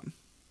going on.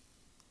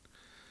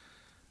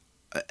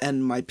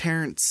 And my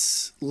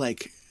parents,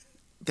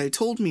 they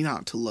told me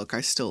not to look.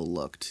 I still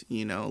looked,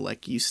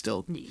 you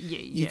still,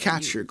 you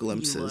catch your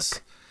glimpses.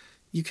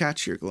 You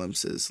catch your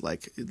glimpses.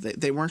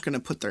 They weren't going to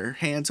put their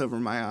hands over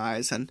my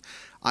eyes, and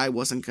I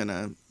wasn't going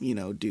to,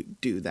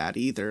 do that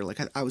either.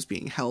 I was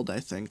being held, I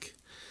think.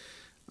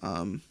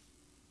 But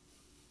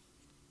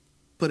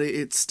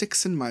it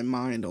sticks in my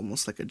mind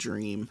almost like a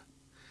dream.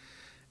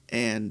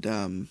 And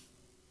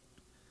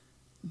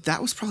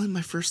that was probably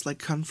my first,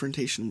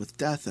 confrontation with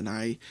death, and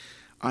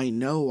I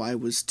know I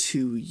was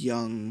too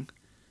young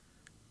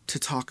to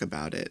talk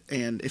about it.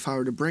 And if I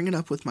were to bring it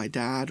up with my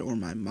dad or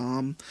my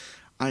mom,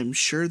 I'm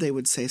sure they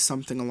would say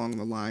something along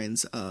the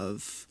lines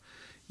of,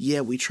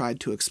 yeah, we tried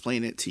to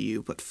explain it to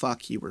you, but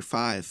fuck, you were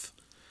 5.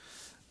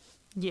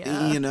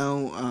 Yeah.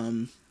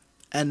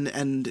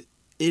 And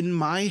in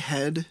my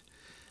head,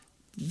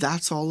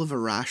 that's all of a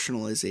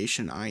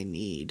rationalization I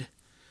need.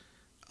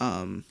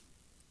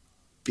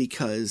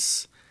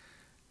 Because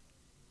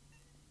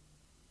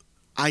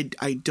I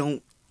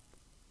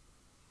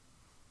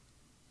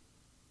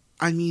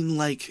I mean,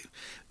 like,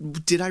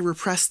 did I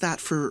repress that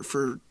for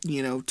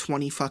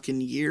 20 fucking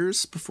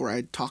years before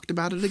I talked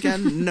about it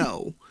again?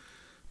 No.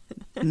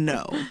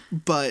 No.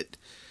 But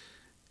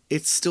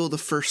it's still the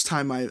first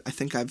time I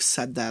think I've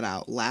said that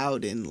out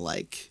loud in,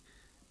 like,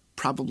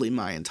 probably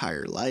my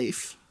entire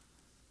life.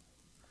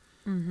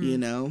 Mm-hmm. You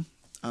know?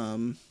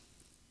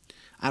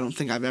 I don't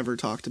think I've ever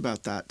talked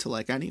about that to,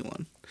 like,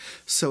 anyone.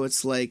 So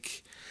it's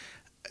like,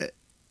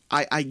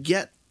 I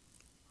get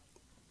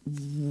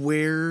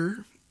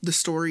where the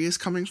story is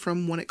coming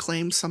from when it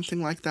claims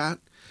something like that,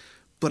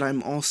 but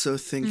I'm also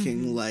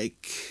thinking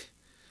like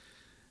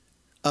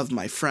of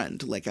my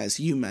friend, like as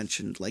you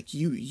mentioned, like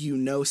you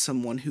know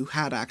someone who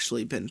had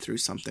actually been through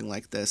something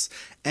like this,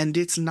 and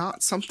it's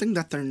not something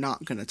that they're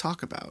not going to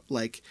talk about.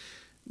 Like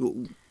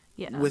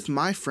with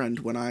my friend,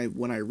 when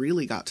I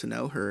really got to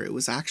know her, it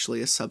was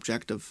actually a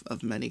subject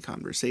of many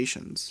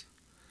conversations.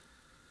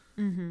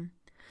 Mm-hmm.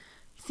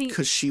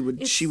 Because she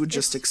would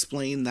just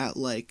explain that,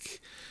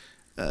 like,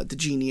 the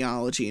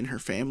genealogy in her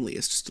family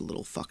is just a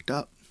little fucked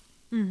up.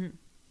 Mm-hmm.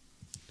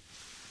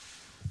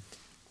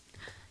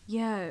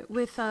 Yeah,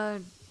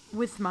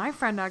 with my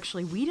friend,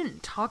 actually, we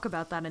didn't talk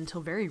about that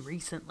until very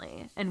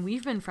recently, and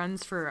we've been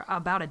friends for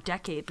about a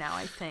decade now,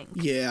 I think.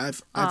 Yeah,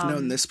 I've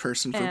known this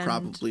person for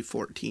probably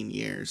 14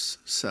 years,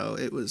 so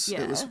it was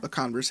a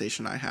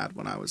conversation I had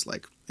when I was,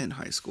 like, in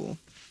high school.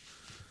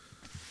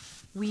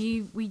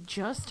 We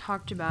just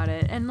talked about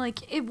it, and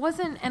like it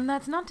wasn't, and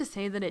that's not to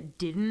say that it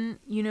didn't,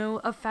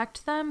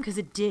 affect them, because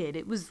it did.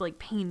 It was like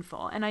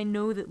painful, and I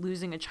know that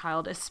losing a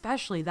child,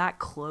 especially that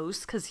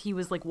close, because he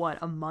was like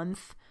a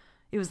month.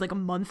 It was like a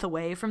month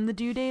away from the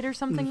due date or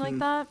something like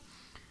that.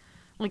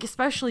 Like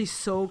especially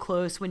so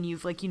close when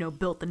you've like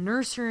built the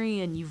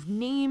nursery and you've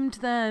named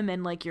them,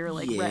 and like you're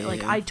like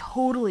like I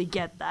totally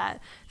get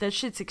that. That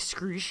shit's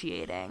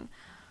excruciating,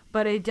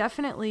 but I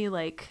definitely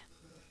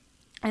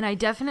And I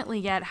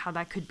definitely get how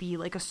that could be,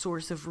 like, a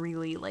source of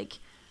really, like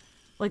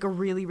a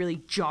really,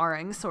 really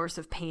jarring source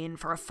of pain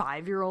for a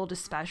 5-year-old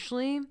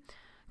especially.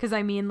 Because,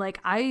 I mean, like,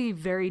 I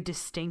very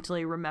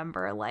distinctly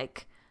remember,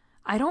 like,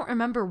 I don't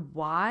remember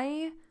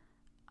why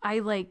I,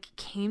 like,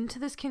 came to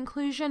this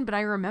conclusion, but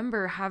I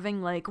remember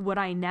having, like, what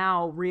I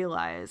now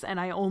realize, and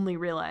I only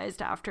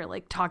realized after,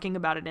 like, talking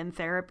about it in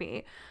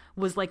therapy,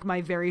 was, like,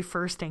 my very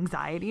first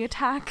anxiety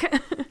attack.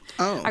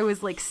 Oh. I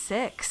was, like,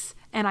 6.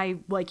 And I,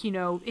 like,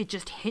 it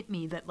just hit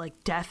me that,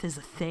 like, death is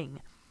a thing.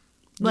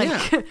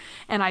 Like,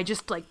 and I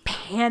just, like,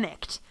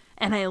 panicked.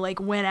 And I, like,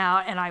 went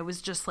out and I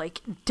was just, like,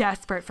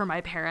 desperate for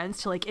my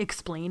parents to, like,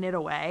 explain it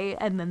away.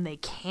 And then they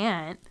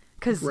can't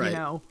because,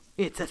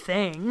 it's a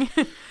thing.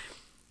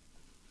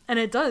 And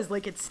it does,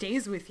 like, it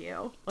stays with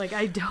you. Like,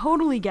 I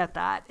totally get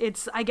that.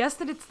 I guess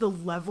that it's the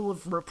level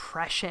of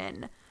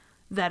repression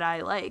that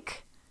I,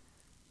 like,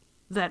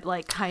 that,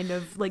 like, kind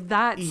of, like,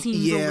 that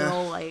seems a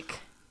little, like...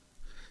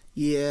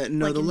 Yeah,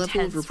 no, like the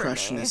level of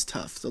repression is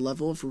tough. The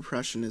level of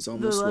repression is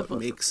almost what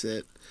makes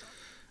it...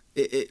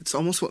 It's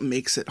almost what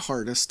makes it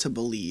hardest to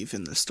believe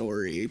in the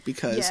story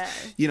because,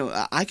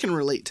 I can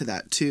relate to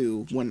that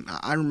too. When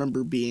I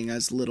remember being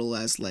as little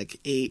as like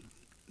 8,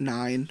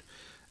 9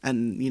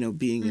 and,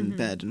 being in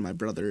bed, and my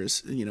brother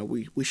is,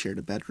 we shared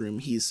a bedroom.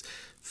 He's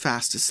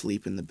fast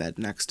asleep in the bed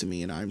next to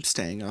me, and I'm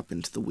staying up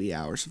into the wee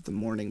hours of the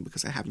morning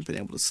because I haven't been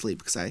able to sleep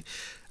because I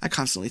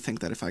constantly think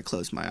that if I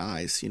close my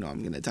eyes,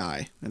 I'm going to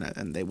die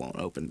and they won't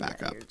open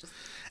back up.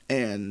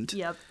 And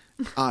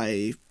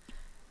I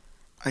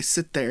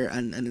sit there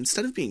and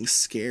instead of being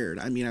scared,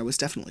 I mean, I was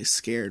definitely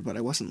scared, but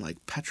I wasn't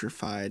like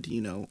petrified,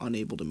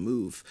 unable to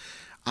move.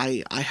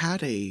 I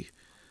had a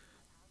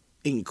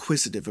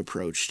inquisitive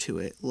approach to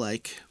it.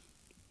 Like,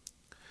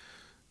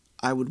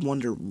 I would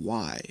wonder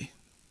why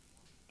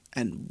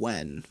and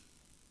when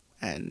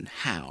and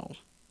how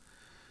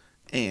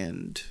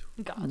and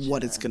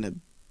what it's gonna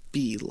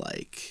be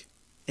like.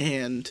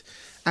 And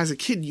as a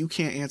kid, you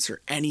can't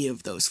answer any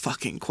of those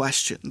fucking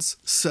questions,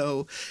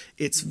 so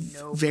it's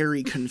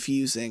very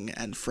confusing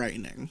and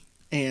frightening.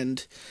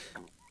 And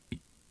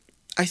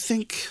I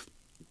think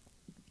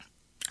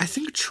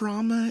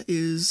trauma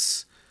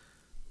is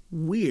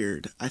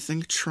weird. I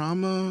think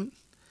trauma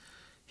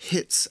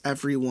hits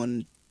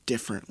everyone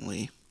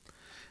differently.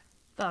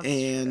 That's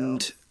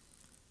and true.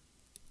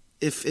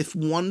 If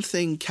one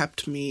thing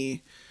kept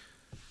me,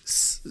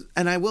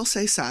 and I will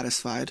say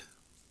satisfied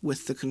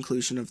with the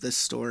conclusion of this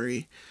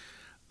story,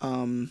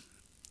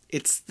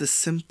 it's the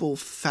simple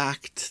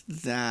fact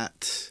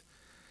that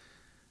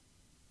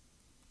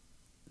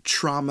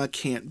trauma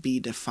can't be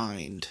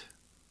defined.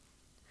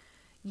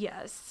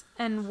 Yes,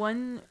 and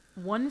one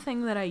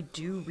thing that I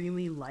do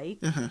really like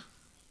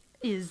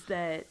is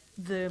that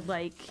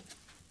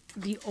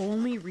the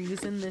only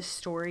reason this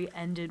story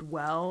ended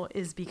well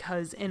is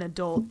because an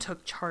adult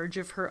took charge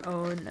of her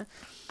own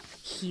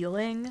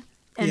healing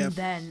and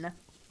then,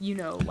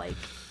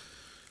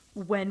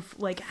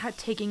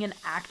 taking an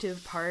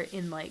active part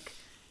in, like,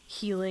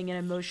 healing and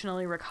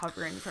emotionally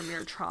recovering from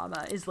your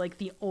trauma is like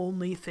the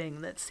only thing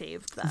that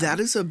saved them.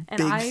 That is a And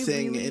big I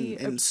thing really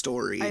in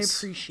stories. I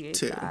appreciate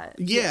too. that.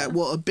 Yeah,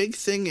 well, a big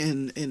thing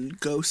in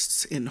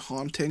ghosts, in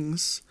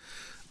hauntings,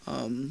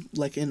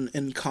 like in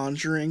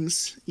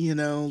conjurings, you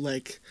know,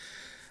 like,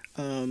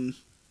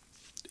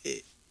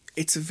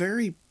 it's a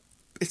very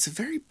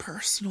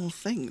personal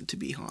thing to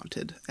be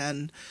haunted,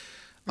 and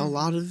a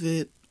lot of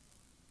it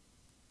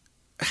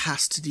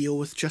has to deal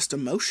with just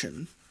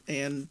emotion.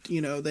 And,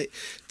 you know,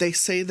 they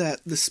say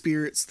that the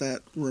spirits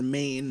that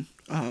remain,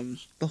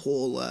 the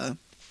whole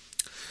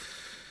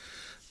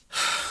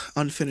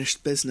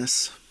unfinished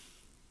business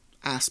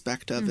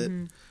aspect of it,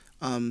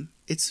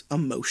 it's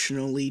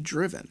emotionally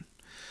driven.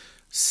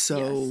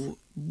 So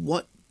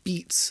what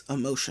beats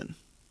emotion?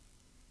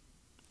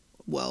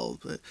 Well,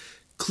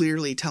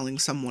 clearly telling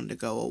someone to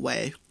go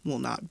away will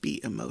not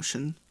beat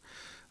emotion.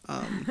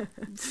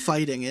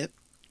 Fighting it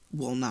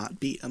will not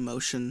beat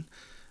emotion.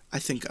 I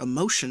think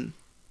emotion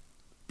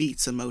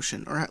beats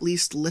emotion, or at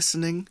least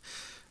listening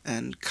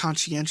and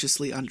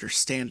conscientiously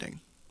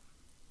understanding.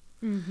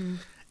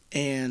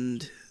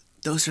 And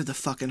those are the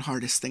fucking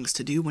hardest things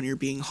to do when you're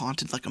being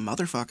haunted like a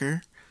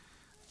motherfucker.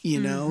 You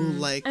know,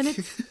 like...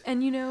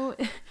 And, you know,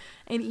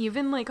 and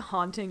even, like,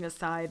 haunting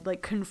aside,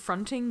 like,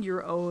 confronting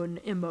your own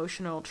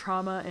emotional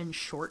trauma and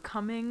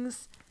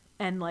shortcomings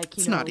and, like,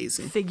 you it's know, not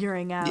easy.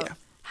 figuring out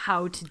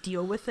how to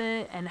deal with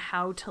it and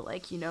how to,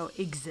 like, you know,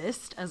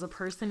 exist as a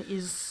person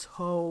is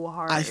so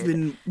hard. I've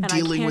been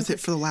dealing with it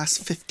for the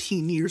last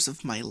 15 years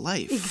of my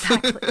life.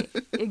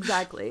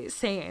 Exactly.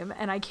 Same.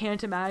 And I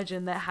can't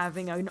imagine that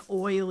having an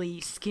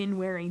oily,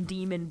 skin-wearing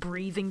demon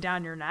breathing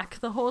down your neck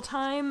the whole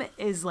time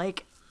is,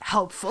 like,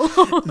 helpful.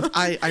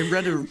 I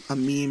read a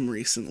meme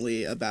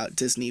recently about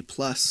Disney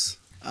Plus.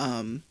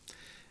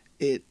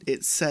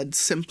 It said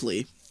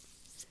simply,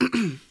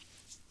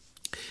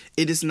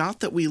 it is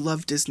not that we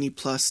love Disney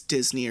Plus,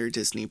 Disney, or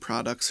Disney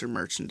products or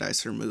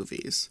merchandise or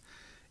movies.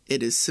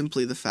 It is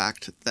simply the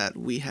fact that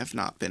we have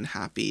not been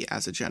happy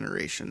as a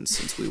generation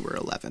since we were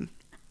 11.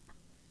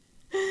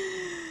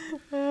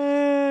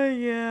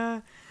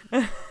 Yeah.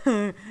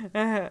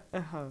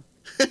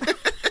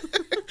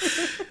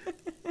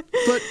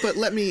 But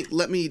let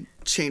me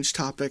change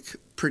topic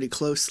pretty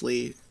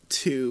closely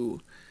to,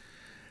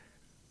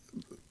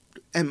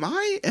 am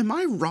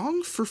I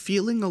wrong for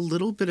feeling a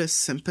little bit of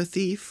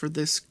sympathy for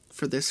this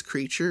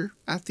creature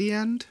at the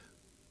end?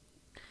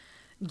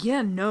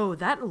 Yeah, no,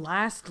 that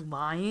last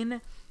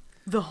line,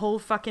 the whole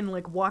fucking,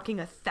 like, walking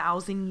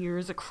 1,000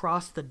 years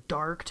across the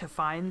dark to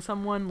find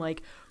someone,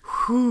 like,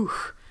 whew,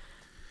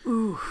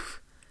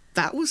 oof.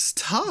 That was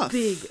tough.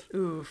 Big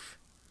oof.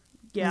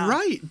 Yeah.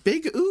 Right,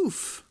 big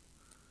oof.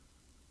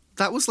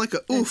 That was like a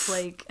oof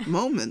like,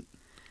 moment.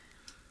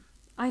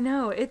 I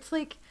know, it's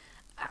like,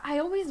 I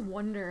always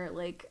wonder,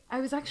 like, I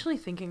was actually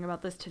thinking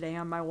about this today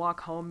on my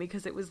walk home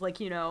because it was like,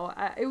 you know,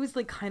 it was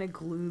like kind of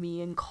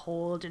gloomy and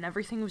cold and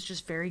everything was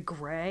just very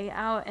gray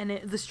out, and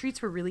the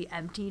streets were really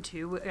empty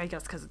too, I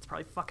guess because it's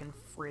probably fucking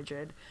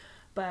frigid.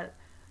 But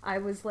I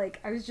was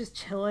just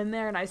chilling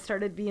there and I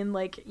started being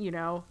like, you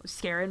know,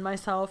 scaring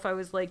myself. I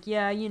was like,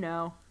 yeah, you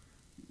know,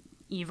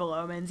 evil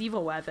omens,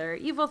 evil weather,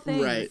 evil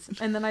things. Right.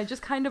 And then I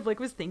just kind of like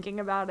was thinking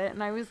about it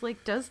and I was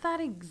like, does that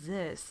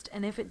exist?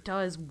 And if it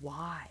does,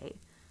 why?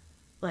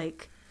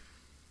 Like,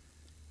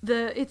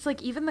 it's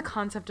like even the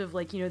concept of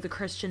like, you know, the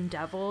Christian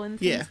devil and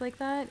things like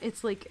that.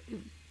 It's like,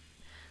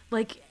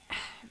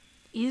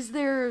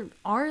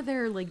 are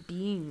there like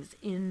beings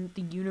in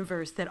the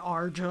universe that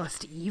are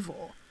just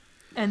evil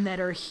and that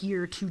are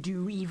here to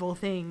do evil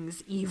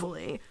things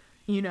evilly?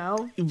 You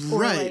know?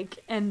 Right.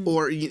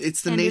 Or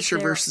it's the nature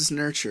versus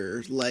nurture.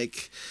 nurture.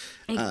 Like,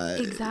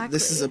 exactly.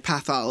 This is a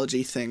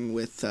pathology thing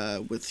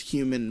with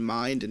human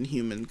mind and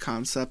human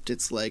concept.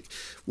 It's like,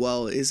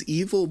 well, is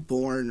evil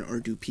born or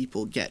do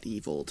people get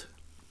eviled?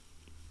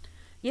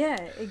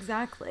 Yeah,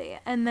 exactly.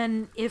 And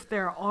then if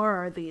there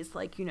are these,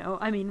 like, you know,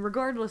 I mean,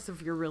 regardless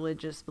of your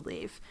religious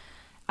belief,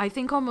 I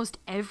think almost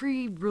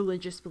every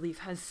religious belief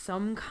has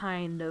some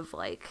kind of,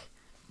 like,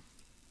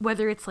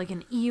 whether it's like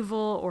an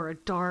evil or a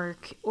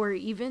dark or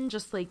even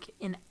just like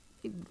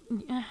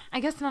I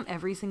guess not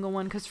every single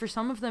one, because for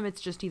some of them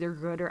it's just either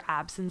good or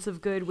absence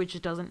of good,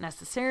 which doesn't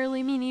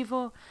necessarily mean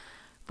evil.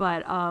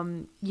 But,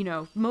 you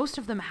know, most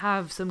of them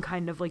have some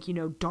kind of like, you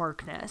know,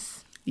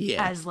 darkness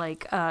as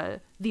like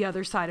the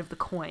other side of the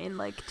coin.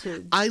 Like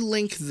I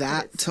link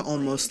that to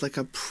almost like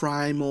a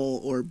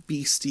primal or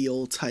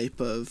bestial type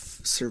of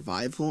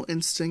survival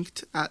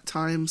instinct at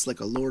times,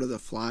 like a Lord of the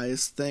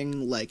Flies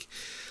thing. Like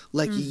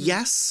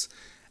yes,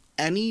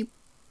 any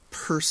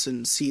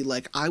person, see,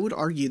 like, I would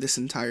argue this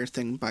entire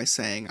thing by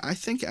saying I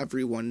think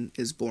everyone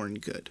is born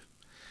good.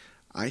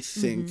 I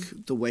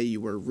think the way you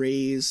were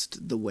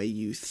raised, the way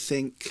you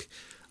think,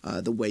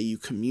 the way you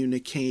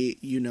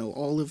communicate, you know,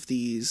 all of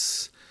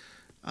these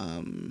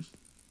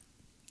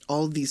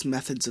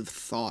methods of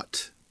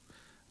thought,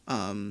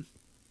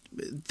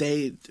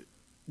 they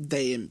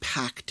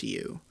impact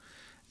you,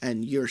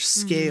 and your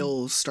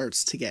scale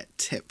starts to get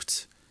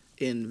tipped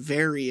in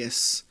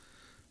various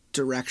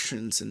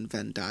directions and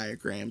Venn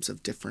diagrams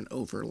of different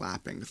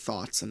overlapping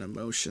thoughts and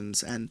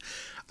emotions. And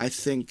I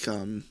think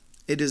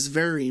it is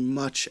very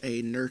much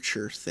a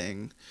nurture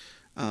thing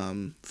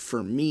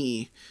for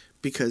me,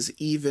 because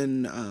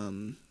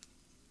even,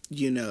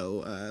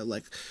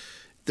 like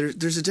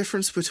there's a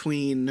difference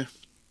between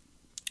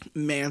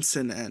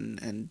Manson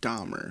and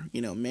Dahmer.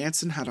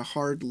 Manson had a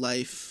hard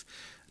life.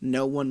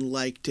 No one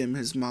liked him.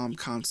 His mom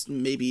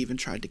maybe even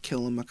tried to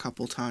kill him a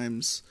couple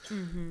times.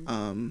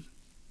 Mm-hmm.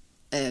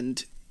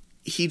 And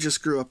he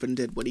just grew up and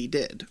did what he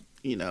did.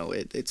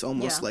 It's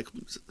almost like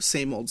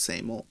same old,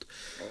 same old.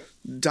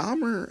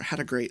 Dahmer had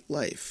a great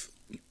life.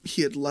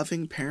 He had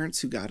loving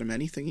parents who got him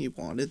anything he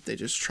wanted. They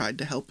just tried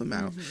to help him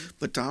out. Mm-hmm.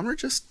 But Dahmer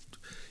just,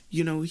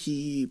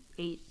 he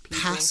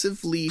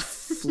passively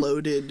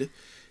floated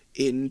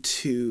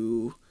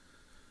into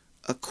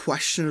a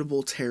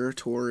questionable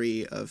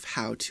territory of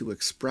how to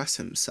express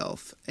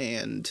himself.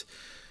 And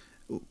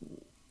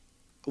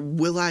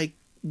will I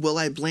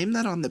blame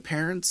that on the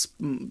parents?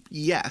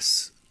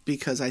 Yes,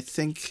 because I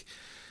think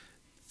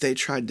they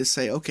tried to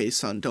say, okay,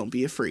 son, don't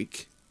be a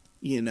freak.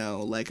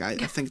 I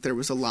think there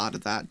was a lot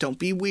of that. Don't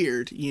be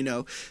weird.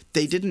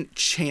 They didn't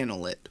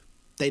channel it.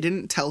 They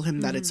didn't tell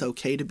him that it's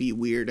okay to be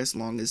weird as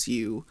long as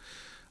you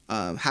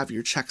have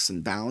your checks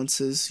and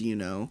balances,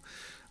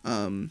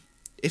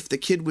 If the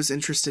kid was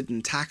interested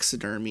in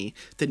taxidermy,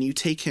 then you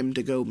take him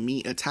to go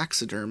meet a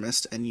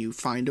taxidermist and you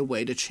find a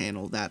way to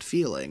channel that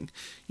feeling.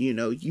 You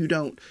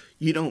don't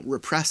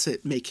repress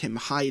it, make him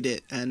hide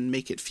it, and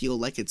make it feel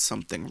like it's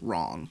something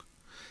wrong.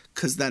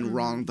 'Cause then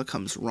wrong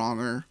becomes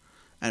wronger,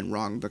 and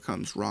wrong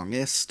becomes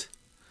wrongest,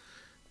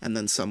 and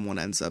then someone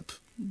ends up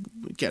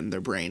getting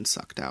their brain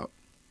sucked out.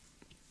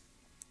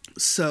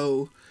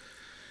 So,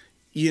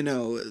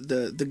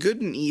 the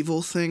good and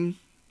evil thing,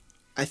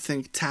 I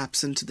think,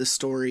 taps into the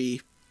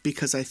story,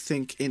 because I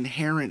think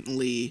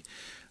inherently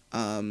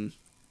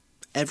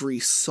every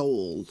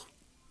soul,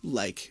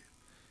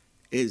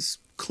 is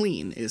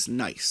clean, is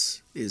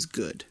nice, is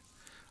good.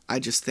 I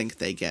just think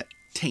they get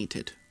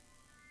tainted,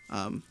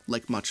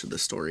 like much of the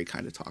story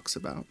kind of talks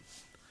about.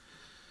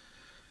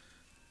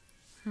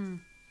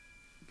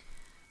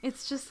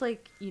 It's just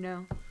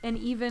and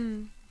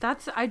even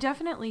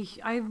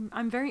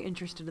I'm very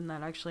interested in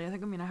that, actually. I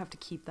think I'm gonna have to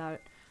keep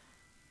that.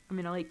 I'm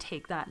gonna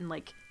take that and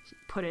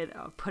put it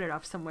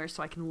up somewhere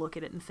so I can look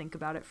at it and think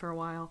about it for a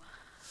while.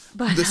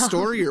 But the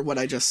story or what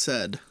I just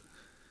said?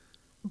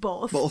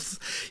 Both.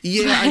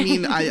 Yeah, I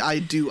mean, I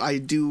do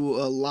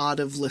a lot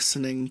of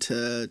listening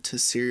to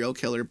serial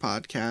killer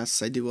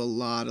podcasts. I do a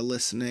lot of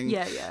listening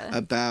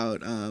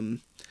about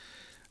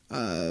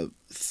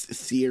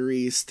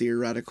theories,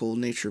 theoretical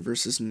nature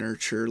versus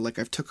nurture.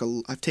 I've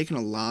taken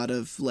a lot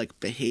of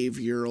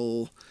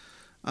behavioral,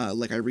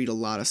 I read a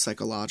lot of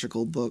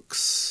psychological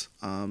books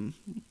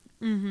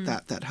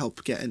that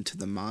help get into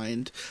the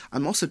mind.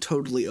 I'm also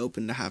totally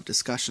open to have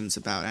discussions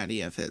about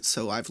any of it.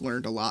 So I've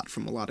learned a lot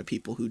from a lot of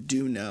people who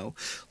do know,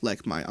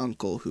 like my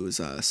uncle, who's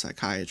a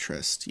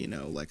psychiatrist,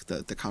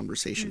 the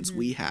conversations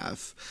we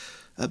have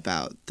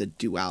about the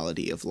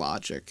duality of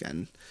logic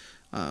and,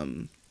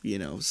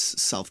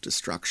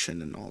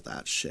 self-destruction and all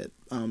that shit.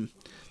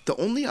 The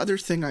only other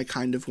thing I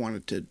kind of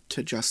wanted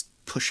to just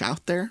push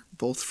out there,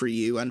 both for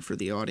you and for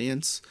the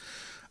audience,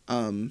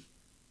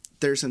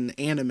 there's an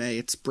anime,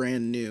 it's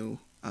brand new,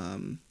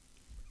 and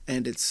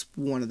it's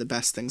one of the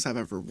best things I've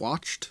ever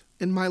watched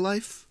in my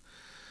life.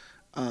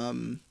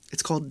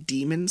 It's called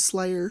Demon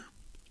Slayer.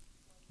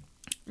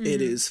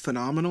 It is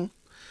phenomenal.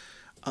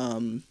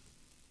 I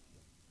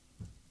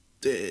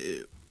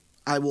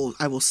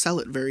will sell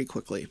it very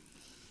quickly.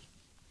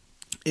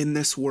 In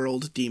this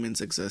world, demons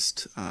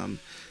exist, and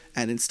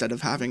instead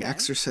of having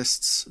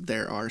exorcists,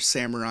 there are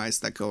samurais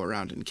that go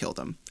around and kill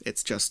them.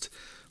 It's just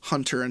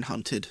hunter and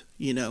hunted,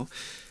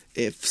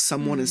 If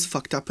someone is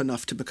fucked up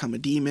enough to become a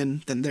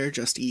demon, then they're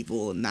just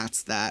evil, and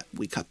that's that.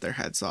 We cut their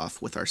heads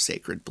off with our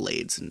sacred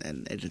blades,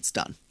 and it's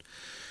done.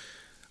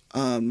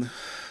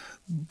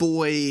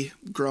 Boy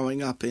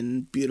growing up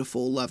in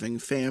beautiful, loving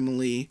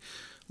family,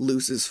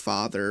 loses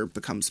father,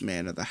 becomes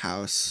man of the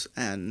house,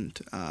 and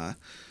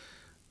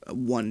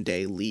one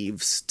day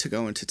leaves to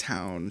go into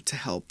town to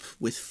help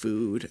with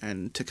food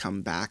and to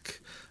come back.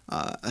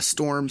 A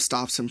storm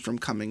stops him from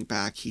coming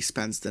back. He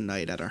spends the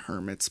night at a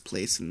hermit's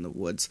place in the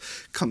woods,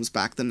 comes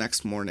back the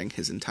next morning.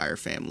 His entire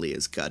family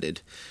is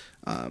gutted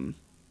and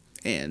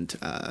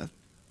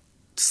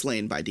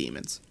slain by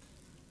demons.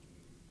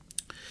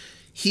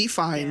 He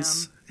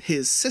finds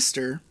his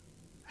sister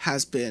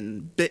has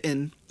been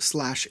bitten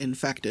 /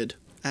 infected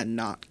and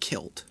not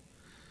killed.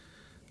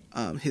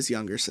 His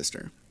younger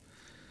sister.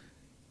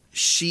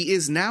 She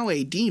is now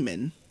a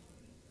demon.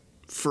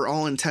 For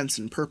all intents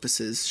and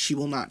purposes. She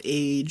will not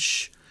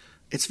age.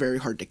 It's very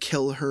hard to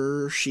kill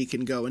her. She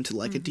can go into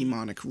a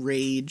demonic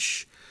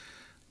rage.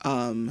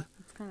 That's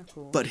kind of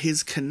cool. But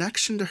his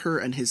connection to her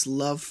and his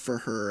love for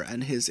her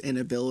and his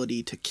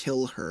inability to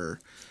kill her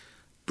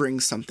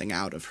brings something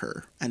out of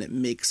her. And it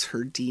makes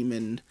her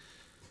demon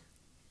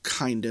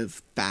kind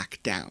of back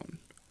down.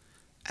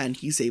 And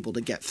he's able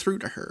to get through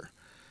to her.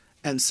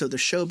 And so the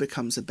show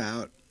becomes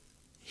about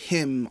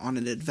him on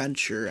an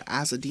adventure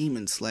as a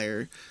demon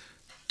slayer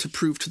to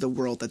prove to the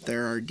world that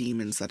there are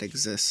demons that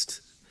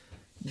exist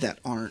that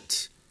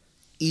aren't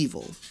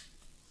evil.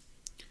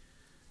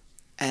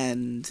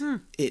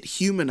 And it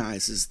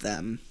humanizes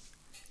them,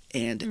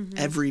 and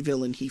every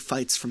villain he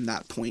fights from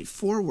that point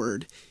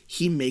forward,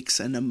 he makes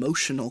an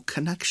emotional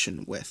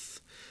connection with.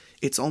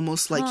 It's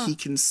almost like he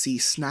can see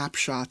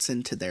snapshots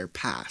into their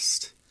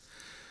past.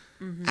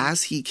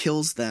 As he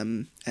kills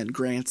them and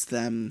grants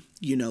them,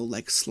 you know,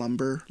 like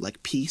slumber,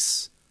 like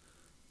peace,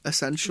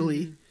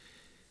 essentially,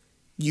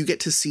 you get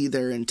to see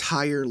their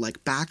entire,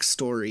 like,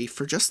 backstory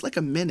for just, like,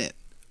 a minute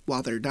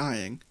while they're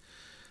dying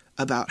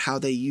about how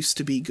they used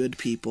to be good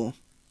people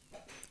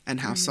and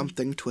how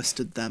something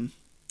twisted them,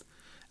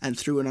 and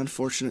through an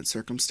unfortunate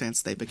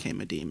circumstance, they became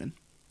a demon.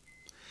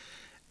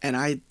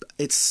 And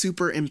it's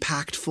super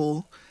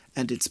impactful,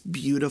 and it's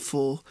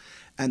beautiful,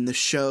 and the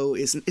show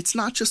it's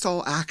not just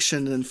all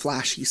action and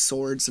flashy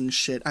swords and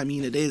shit. I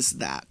mean, it is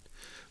that,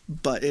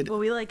 but Well,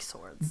 we like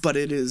swords. But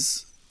it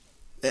is,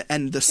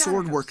 and the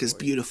sword work is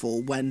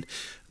beautiful when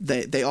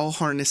they all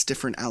harness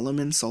different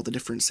elements, all the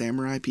different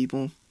samurai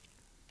people.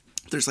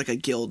 There's like a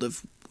guild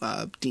of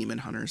demon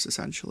hunters,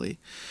 essentially.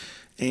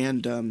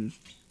 And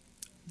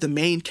the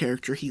main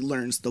character, he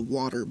learns the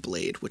water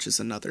blade, which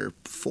is another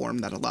form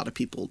that a lot of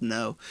people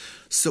know.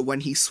 So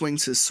when he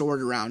swings his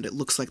sword around, it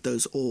looks like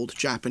those old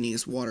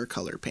Japanese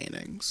watercolor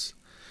paintings.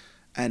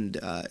 And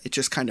it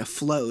just kind of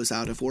flows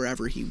out of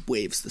wherever he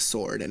waves the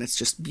sword, and it's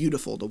just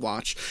beautiful to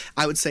watch.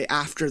 I would say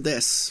after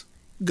this,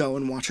 go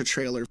and watch a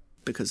trailer,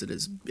 because it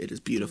is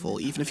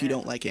beautiful. Even if you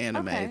don't like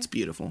anime, it's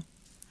beautiful.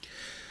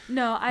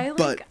 No,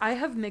 I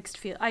have mixed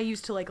feel. I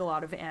used to like a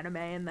lot of anime,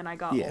 and then I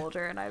got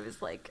older, and I was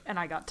like, and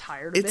I got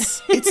tired of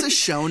it. It's a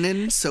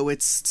shonen, so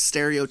it's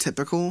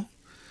stereotypical.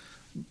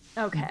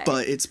 Okay.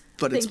 But it's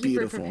beautiful. Thank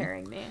you for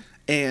preparing me.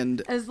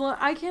 And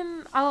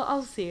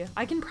I'll see.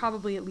 I can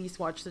probably at least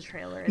watch the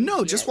trailer.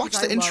 No, just watch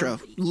the intro.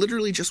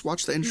 Literally just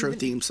watch the intro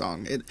theme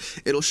song.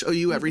 It'll show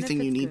you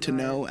everything you need to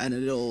know, and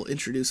it'll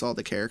introduce all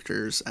the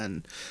characters,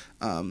 and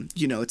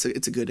you know, it's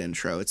a good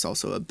intro. It's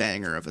also a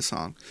banger of a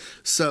song.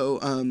 So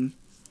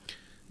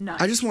nice.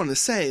 I just wanted to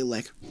say,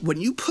 like, when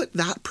you put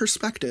that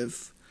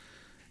perspective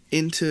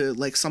into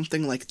like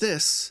something like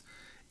this,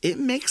 it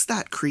makes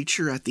that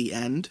creature at the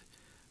end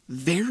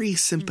very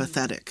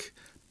sympathetic.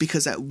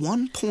 Because at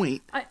one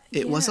point,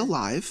 it was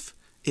alive,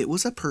 it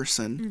was a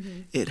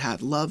person, it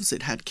had loves,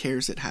 it had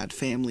cares, it had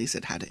families,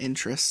 it had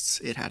interests,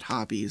 it had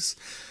hobbies,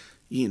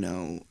 you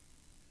know,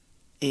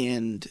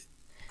 and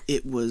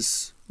it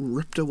was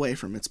ripped away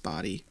from its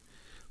body,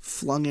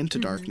 flung into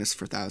darkness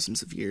for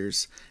thousands of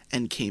years,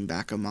 and came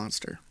back a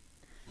monster.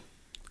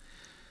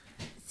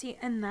 See,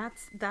 and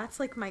that's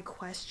like my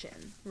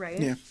question, right?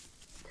 Yeah.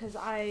 Because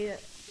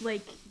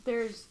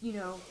there's, you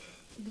know,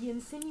 the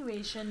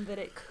insinuation that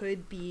it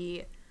could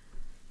be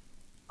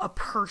a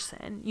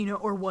person, you know,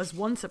 or was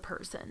once a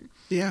person.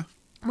 Yeah.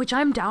 Which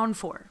I'm down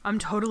for. I'm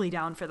totally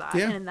down for that.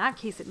 Yeah. And in that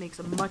case, it makes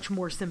a much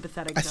more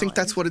sympathetic villain. I think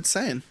that's what it's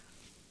saying.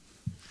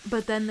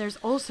 But then there's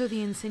also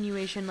the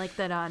insinuation, like,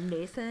 that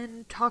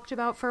Nathan talked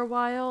about for a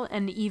while,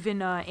 and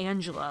even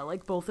Angela,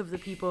 like, both of the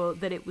people,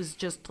 that it was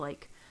just,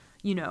 like,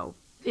 you know,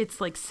 it's,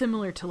 like,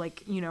 similar to,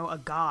 like, you know, a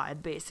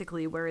god,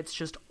 basically, where it's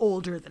just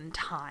older than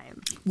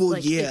time. Well,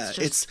 like, yeah,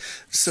 it's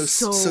so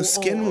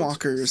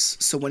skinwalkers.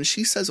 Old. So when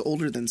she says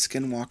older than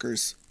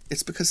skinwalkers,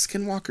 it's because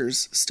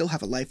skinwalkers still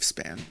have a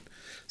lifespan.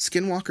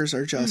 Skinwalkers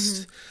are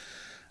just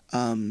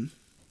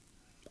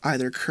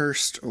either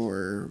cursed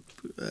or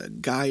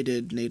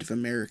guided Native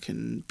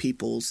American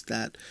peoples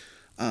that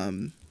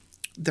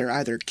they're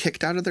either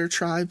kicked out of their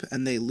tribe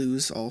and they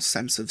lose all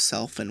sense of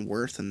self and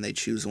worth, and they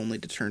choose only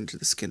to turn to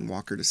the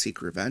skinwalker to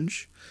seek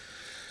revenge,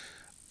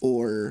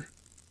 or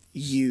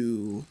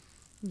and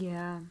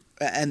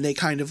they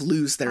kind of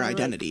lose their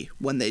identity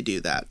when they do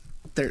that.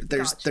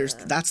 There's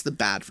that's the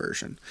bad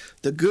version.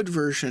 The good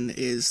version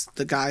is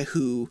the guy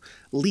who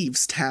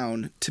leaves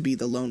town to be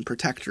the lone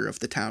protector of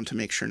the town to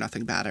make sure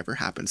nothing bad ever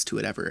happens to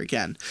it ever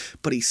again,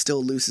 but he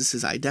still loses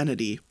his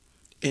identity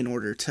in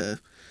order to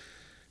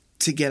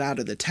get out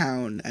of the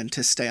town and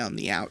to stay on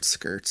the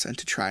outskirts and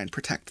to try and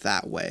protect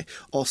that way.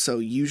 Also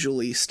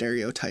usually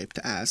stereotyped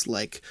as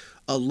like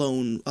a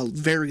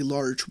very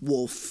large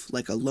wolf,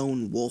 like a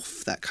lone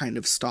wolf that kind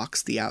of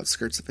stalks the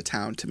outskirts of a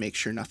town to make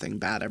sure nothing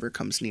bad ever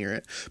comes near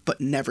it,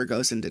 but never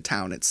goes into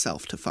town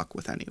itself to fuck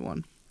with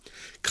anyone.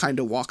 Kind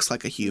of walks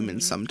like a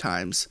human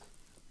sometimes,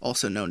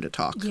 also known to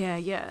talk.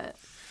 Yeah.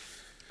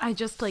 I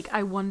just, like,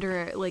 I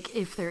wonder, like,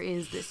 if there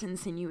is this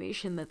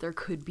insinuation that there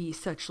could be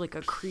such, like,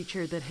 a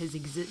creature that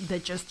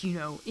that just, you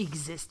know,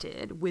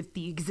 existed with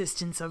the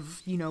existence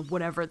of, you know,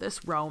 whatever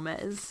this realm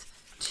is.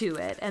 to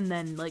it. And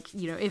then, like,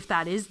 you know, if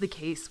that is the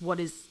case, what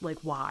is, like,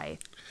 why?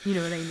 You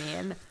know what I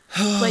mean?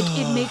 Like,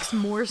 it makes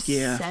more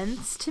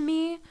sense to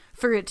me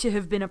for it to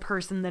have been a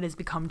person that has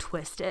become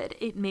twisted.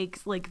 It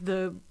makes, like,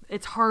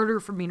 it's harder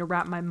for me to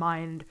wrap my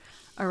mind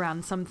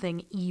around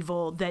something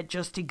evil that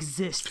just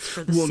exists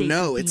for the sake of being evil.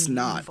 Well, no, it's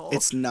not.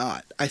 It's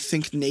not. I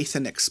think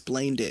Nathan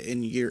explained it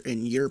in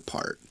your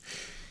part.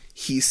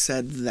 He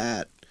said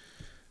that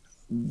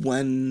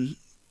when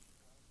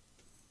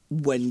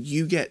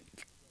you get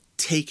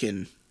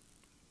taken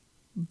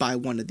by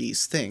one of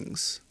these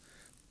things,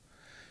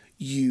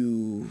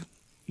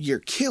 you're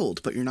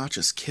killed, but you're not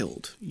just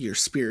killed. You're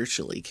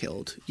spiritually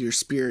killed. Your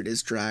spirit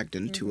is dragged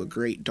into a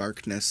great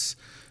darkness,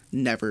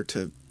 never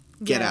to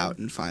get out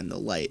and find the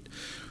light.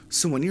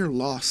 So when you're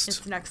lost,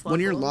 it's next level.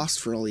 When you're lost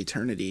for all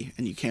eternity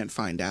and you can't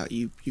find out,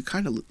 you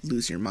kind of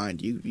lose your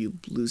mind. You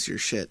lose your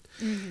shit.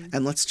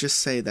 And let's just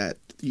say that,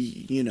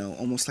 you know,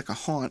 almost like a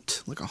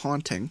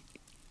haunting,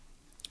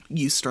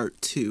 you start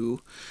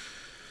to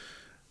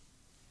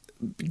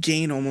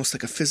gain almost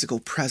like a physical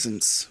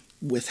presence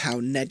with how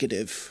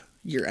negative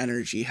your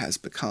energy has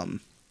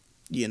become,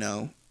 you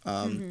know.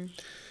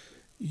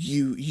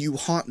 You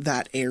haunt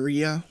that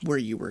area where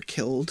you were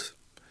killed.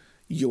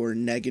 Your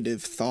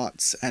negative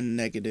thoughts and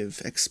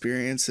negative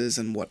experiences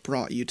and what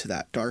brought you to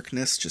that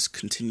darkness just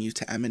continue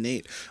to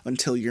emanate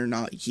until you're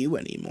not you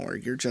anymore.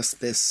 You're just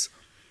this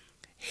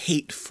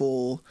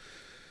hateful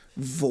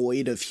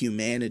void of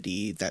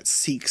humanity that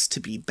seeks to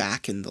be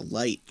back in the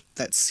light,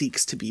 that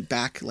seeks to be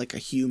back like a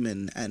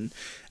human, and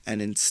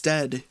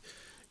instead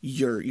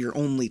your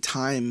only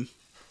time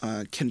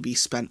can be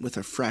spent with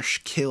a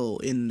fresh kill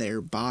in their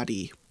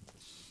body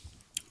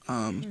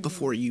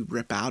before you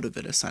rip out of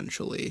it,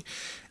 essentially.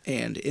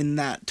 And in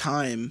that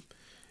time,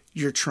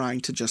 you're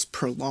trying to just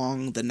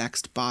prolong the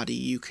next body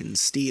you can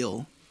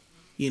steal.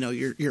 You know,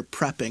 you're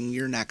prepping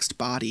your next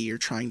body. You're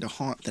trying to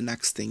haunt the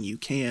next thing you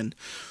can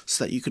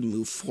so that you can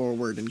move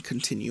forward and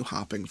continue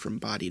hopping from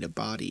body to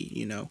body,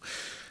 you know,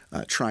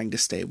 trying to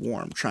stay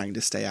warm, trying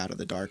to stay out of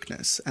the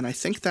darkness. And I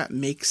think that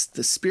makes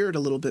the spirit a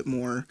little bit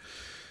more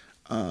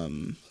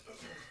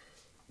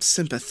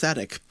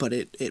sympathetic, but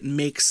it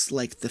makes,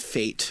 like, the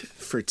fate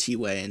for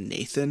T-Way and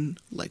Nathan,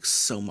 like,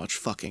 so much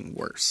fucking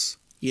worse,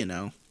 you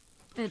know?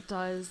 It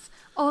does.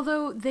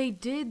 Although they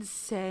did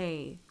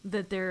say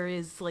that there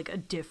is, like, a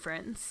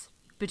difference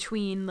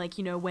between, like,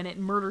 you know, when it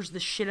murders the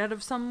shit out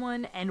of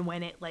someone and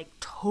when it, like,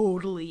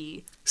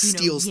 totally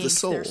steals yanks the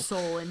soul. Their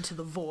soul into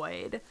the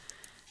void.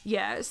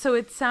 Yeah, so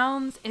it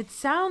sounds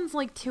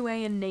like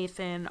T-Way and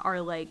Nathan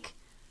are, like,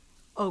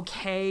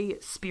 okay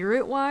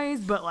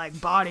spirit-wise, but,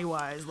 like,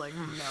 body-wise, like,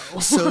 no.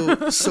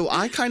 So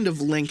I kind of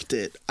linked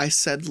it. I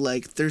said,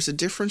 like, there's a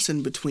difference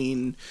in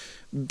between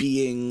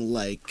being,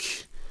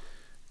 like,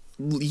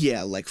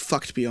 yeah, like,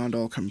 fucked beyond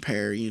all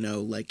compare, you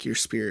know, like, your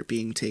spirit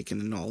being taken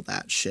and all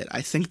that shit.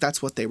 I think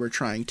that's what they were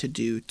trying to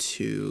do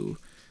to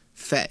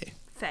Faye.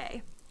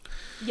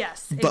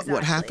 Yes, But exactly.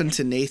 what happened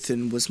to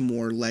Nathan was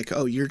more like,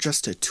 oh, you're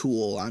just a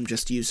tool, I'm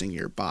just using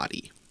your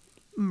body.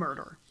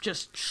 Murder.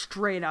 Just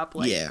straight up,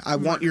 like, yeah, I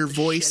want your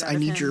voice, I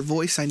need your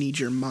voice, I need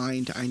your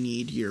mind, I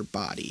need your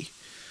body.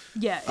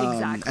 Yeah,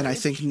 exactly. And I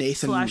think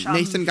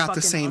Nathan got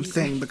the same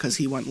thing because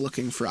he went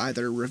looking for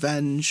either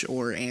revenge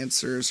or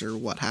answers or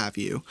what have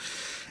you.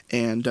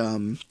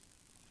 And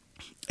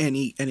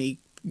he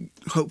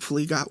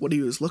hopefully got what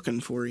he was looking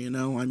for, you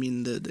know? I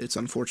mean, it's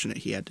unfortunate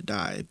he had to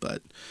die,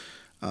 but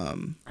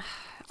I'm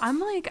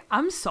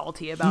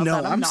salty about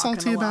that. I'm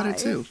salty about it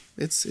too.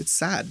 It's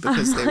sad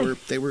because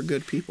they were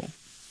good people.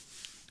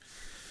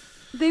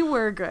 They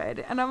were good,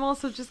 and I'm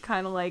also just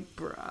kind of like,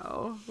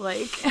 bro,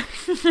 like,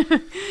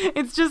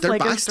 it's just They're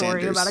like bystanders. A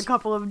story about a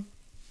couple of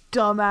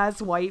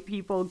dumbass white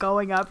people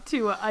going up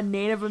to a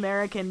Native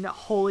American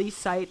holy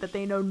site that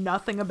they know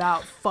nothing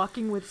about,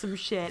 fucking with some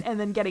shit, and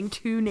then getting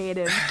 2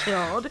 natives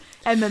killed,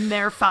 and then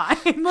they're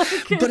fine.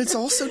 Like, but it's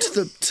also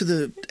to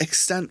the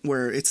extent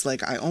where it's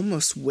like, I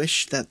almost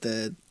wish that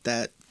the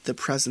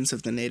presence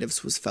of the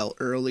natives was felt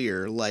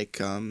earlier,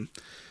 like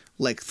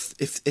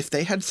if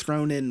they had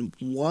thrown in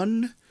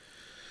one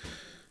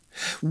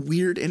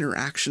weird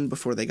interaction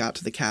before they got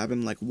to the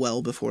cabin, like,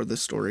 well before the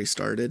story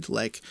started.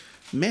 Like,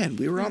 man,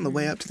 we were on the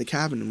way up to the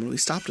cabin, and when we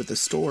stopped at the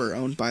store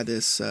owned by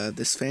this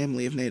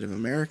family of Native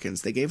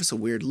Americans, they gave us a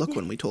weird look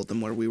when we told them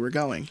where we were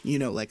going, you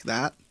know, like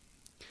that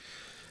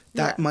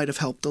might have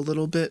helped a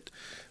little bit.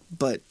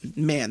 But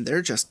man,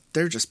 they're just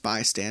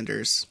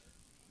bystanders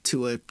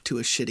to a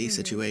shitty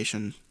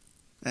situation,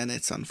 and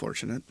it's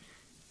unfortunate.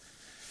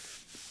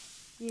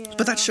 yeah.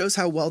 But that shows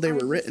how well they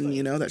were written,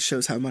 you know, that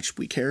shows how much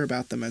we care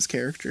about them as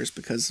characters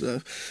because,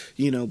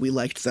 you know, we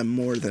liked them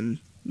more than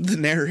the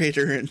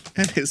narrator and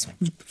his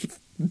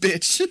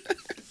bitch.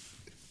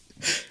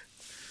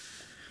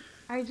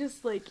 I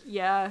just, like,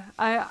 yeah,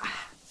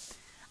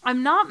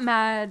 I'm not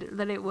mad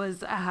that it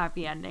was a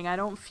happy ending. I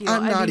don't feel.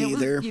 I'm not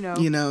either. Was,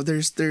 you know,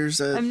 there's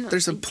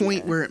a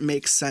point where it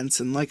makes sense,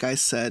 and like I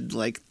said,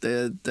 like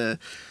the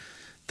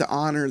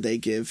honor they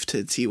give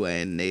to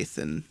T-Way and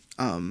Nathan,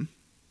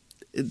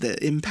 the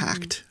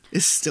impact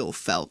is still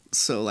felt.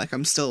 So like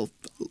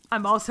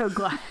I'm also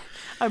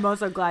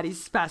glad he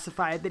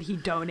specified that he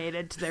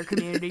donated to their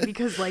community,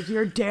 because like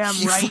you're damn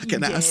right fucking you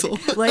did. asshole.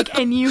 Like,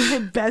 and you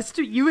had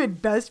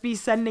best be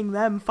sending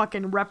them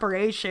fucking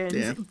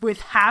reparations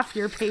with half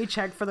your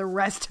paycheck for the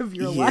rest of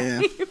your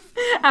life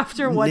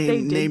after what they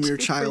did. Name your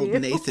for child you.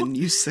 Nathan,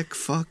 you sick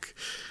fuck.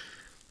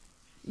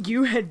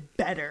 You had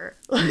better.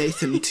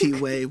 Nathan T.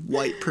 Way,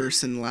 white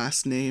person,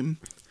 last name.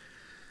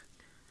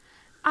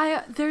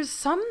 There's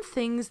some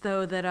things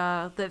though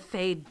that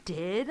Faye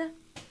did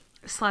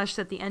 /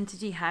 that the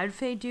entity had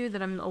Faye do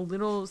that I'm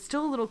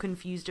still a little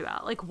confused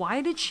about. Like,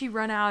 why did she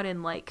run out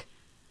and like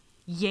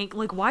yank,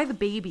 like why the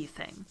baby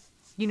thing?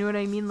 You know what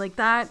I mean? Like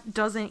that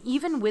doesn't,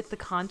 even with the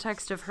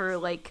context of her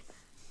like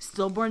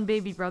stillborn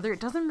baby brother, it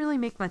doesn't really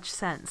make much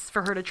sense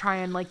for her to try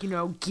and like, you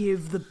know,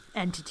 give the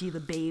entity the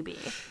baby.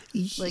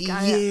 Like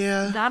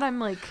I'm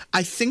like,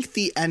 I think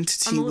the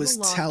entity was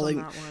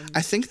telling,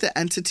 I think the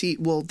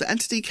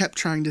entity kept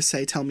trying to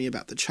say, tell me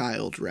about the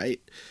child,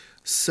 right?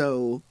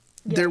 So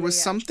there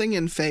was something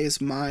in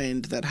Faye's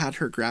mind that had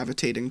her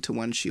gravitating to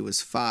when she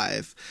was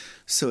 5.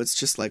 So it's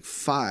just like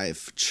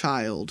 5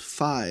 child,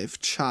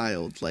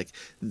 like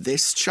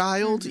this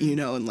child, you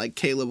know, and like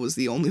Kayla was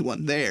the only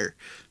one there.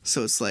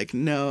 So it's like,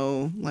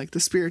 no, like the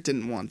spirit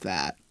didn't want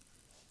that,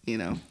 you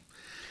know?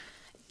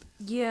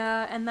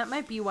 Yeah, and that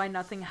might be why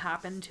nothing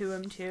happened to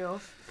him too.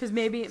 Because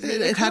maybe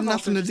it had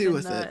nothing to do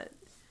with it.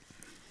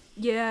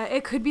 Yeah,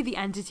 it could be the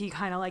entity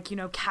kind of like, you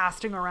know,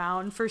 casting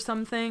around for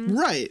something.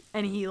 Right.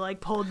 And he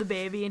like pulled the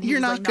baby and he's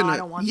like, no, I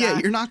don't want that. Yeah,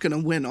 you're not going to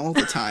win all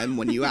the time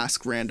when you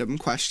ask random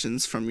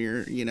questions from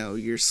your, you know,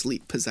 your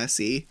sleep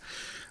possessee.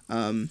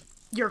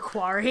 Your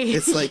quarry.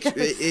 It's like,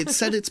 it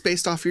said it's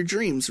based off your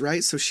dreams,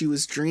 right? So she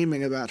was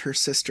dreaming about her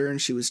sister and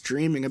she was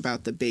dreaming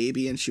about the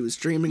baby and she was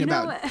dreaming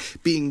about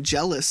being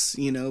jealous,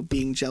 you know,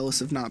 being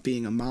jealous of not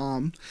being a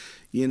mom,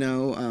 you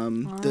know,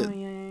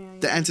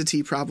 the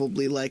entity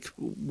probably like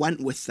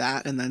went with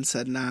that and then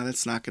said, nah,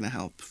 that's not going to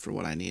help for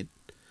what I need.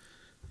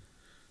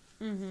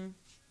 Mm-hmm.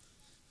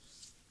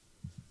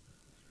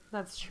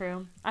 That's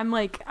true.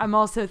 I'm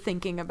also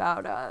thinking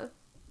about,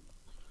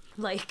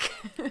 like,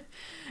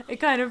 it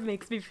kind of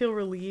makes me feel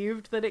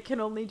relieved that it can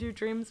only do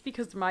dreams,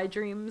 because my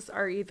dreams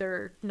are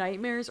either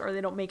nightmares or they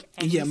don't make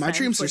any sense. Yeah, my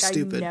dreams are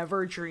stupid.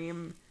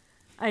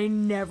 I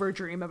never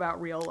dream about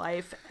real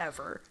life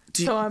ever.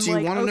 Do you want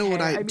to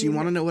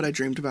know what I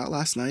dreamed about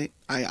last night?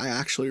 I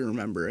actually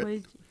remember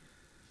it.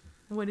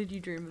 What did you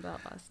dream about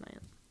last night?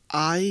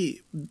 I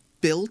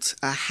built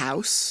a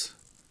house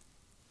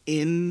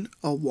in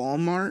a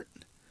Walmart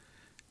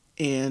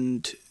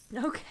and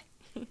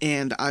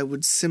I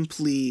would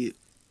simply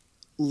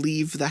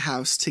leave the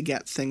house to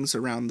get things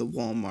around the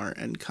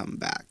Walmart and come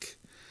back.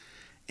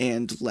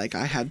 And like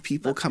I had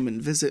people come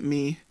and visit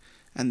me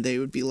and they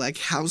would be like,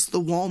 how's the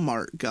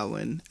Walmart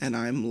going? And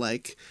I'm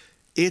like,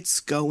 it's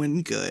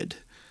going good.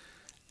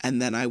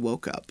 And then I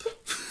woke up.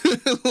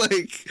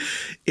 Like,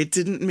 it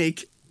didn't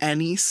make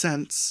any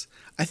sense.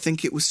 I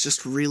think it was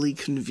just really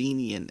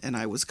convenient and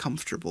I was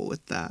comfortable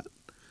with that.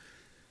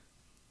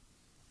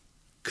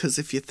 Because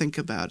if you think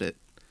about it,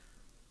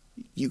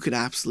 you could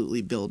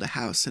absolutely build a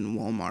house in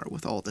Walmart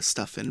with all the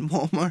stuff in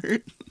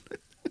Walmart.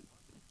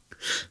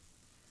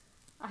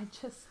 I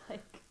just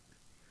like...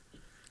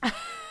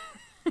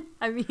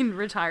 I mean,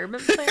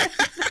 retirement plan?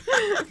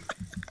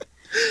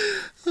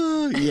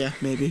 Yeah,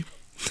 maybe.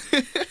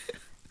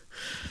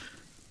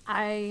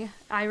 I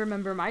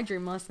remember my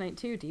dream last night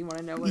too. Do you want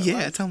to know what it was?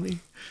 Yeah, tell me.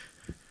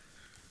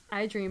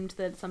 I dreamed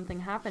that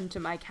something happened to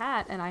my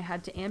cat and I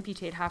had to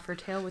amputate half her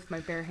tail with my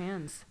bare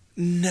hands.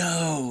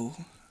 No.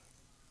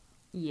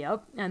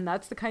 Yep, and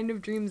that's the kind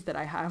of dreams that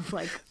I have,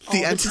 like,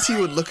 the entity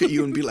would look at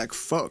you and be like,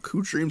 fuck,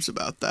 who dreams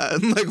about that?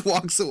 And, like,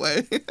 walks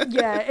away.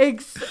 Yeah,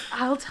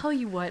 I'll tell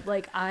you what,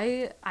 like,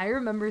 I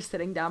remember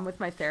sitting down with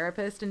my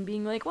therapist and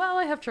being like, well,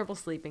 I have trouble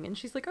sleeping. And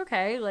she's like,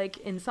 okay, like,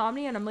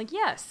 insomnia? And I'm like,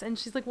 yes. And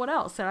she's like, what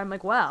else? And I'm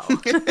like, well.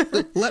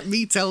 Let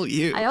me tell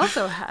you. I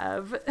also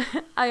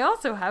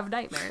have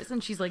nightmares.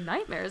 And she's like,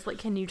 nightmares? Like,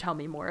 can you tell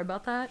me more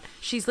about that?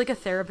 She's, like, a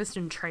therapist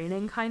in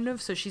training, kind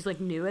of, so she's, like,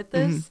 new at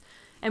this. Mm-hmm.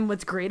 And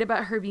what's great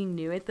about her being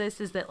new at this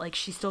is that, like,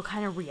 she still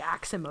kind of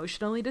reacts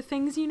emotionally to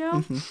things, you know?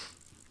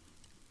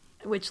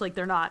 Mm-hmm. Which, like,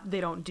 they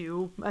don't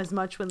do as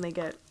much when they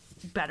get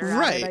better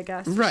at it, I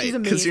guess. Right,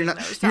 because you're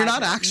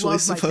not actually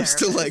supposed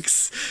to,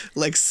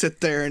 like,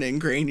 sit there and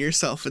ingrain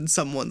yourself in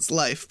someone's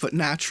life, but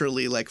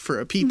naturally, like, for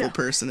a people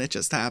person, it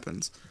just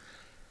happens.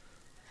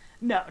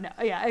 No,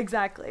 yeah,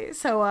 exactly.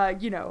 So,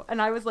 you know,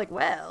 and I was like,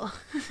 well.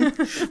 Well,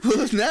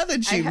 now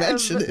that you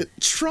mention it,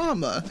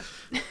 trauma.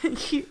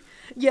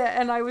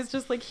 Yeah, and I was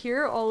just like,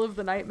 here are all of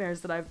the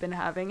nightmares that I've been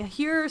having.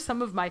 Here are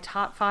some of my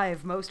top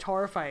 5 most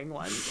horrifying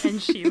ones.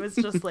 And she was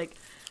just like,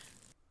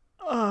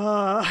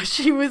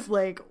 she was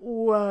like,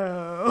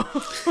 whoa.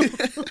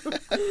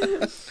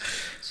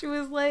 She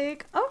was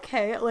like,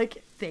 okay,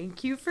 like,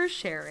 thank you for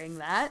sharing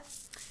that.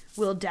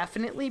 we'll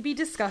definitely be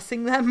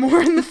discussing them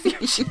more in the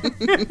future.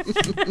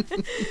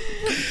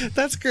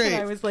 That's great.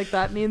 And I was like,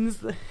 that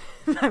means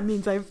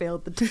I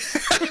failed the test.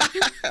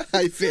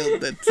 I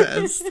failed the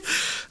test.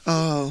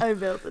 Oh, I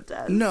failed the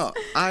test. no,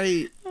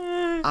 I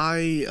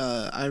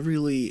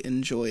really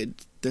enjoyed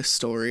this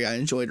story. I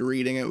enjoyed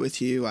reading it with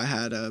you. I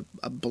had a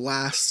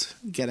blast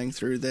getting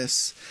through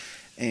this,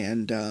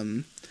 and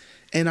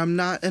I'm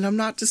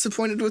not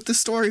disappointed with the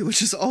story,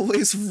 which is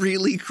always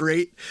really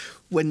great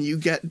when you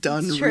get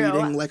done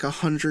reading like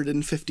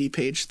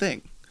 150-page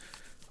thing.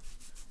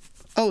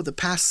 Oh, the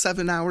past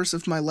 7 hours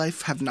of my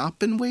life have not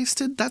been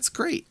wasted? That's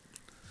great.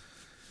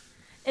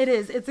 It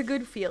is. It's a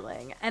good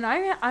feeling. And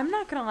I'm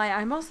not going to lie.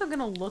 I'm also going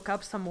to look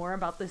up some more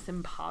about this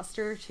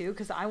imposter, too,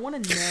 because I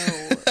want to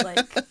know,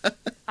 like,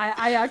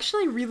 I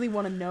actually really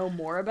want to know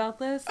more about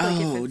this. Like,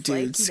 oh, if it's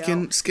dude, like, you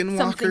know,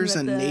 skinwalkers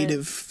and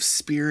native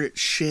spirit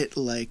shit,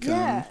 like,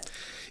 yeah.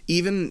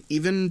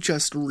 Even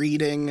just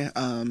reading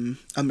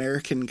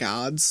American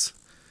Gods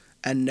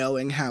and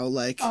knowing how,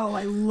 like... Oh,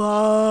 I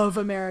love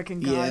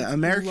American Gods. Yeah,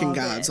 American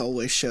Gods it.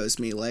 always shows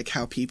me, like,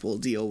 how people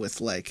deal with,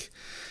 like,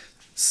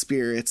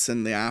 spirits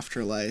in the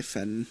afterlife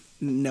and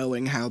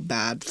knowing how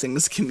bad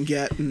things can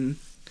get in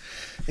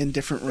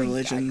different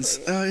religions.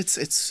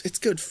 Exactly. It's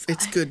good.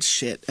 It's good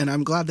shit, and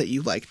I'm glad that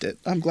you liked it.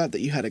 I'm glad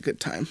that you had a good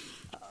time.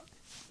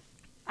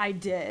 I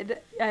did,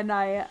 and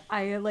I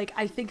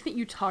think that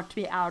you talked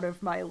me out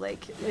of my,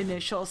 like,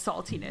 initial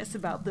saltiness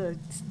about the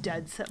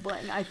dead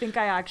sibling. I think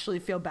I actually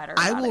feel better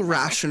about I will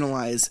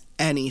rationalize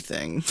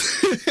anything.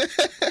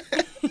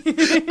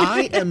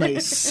 I am a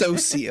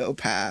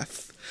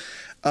sociopath.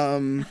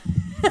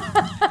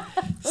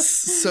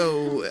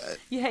 So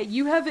yeah,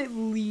 you have at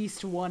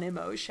least one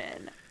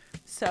emotion,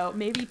 so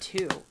maybe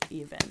two,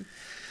 even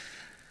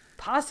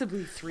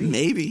possibly three.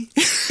 Maybe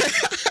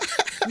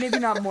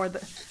not more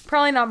than,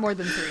 probably not more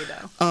than three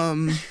though.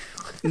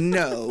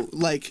 No,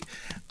 like,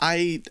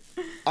 I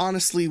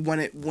honestly,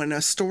 when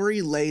a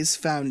story lays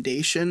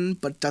foundation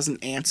but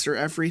doesn't answer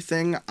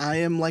everything, I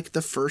am like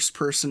the first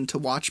person to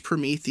watch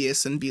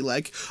Prometheus and be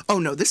like, oh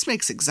no, this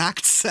makes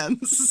exact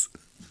sense.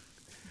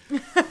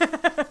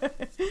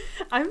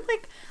 I'm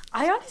like,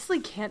 I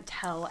honestly can't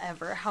tell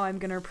ever how I'm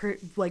gonna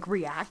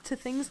react to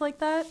things like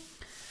that.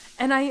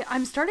 And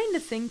I'm starting to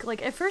think,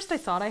 like, at first I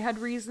thought I had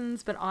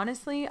reasons, but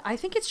honestly, I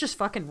think it's just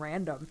fucking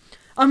random.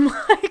 I'm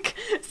like,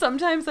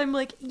 sometimes I'm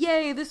like,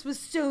 yay, this was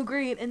so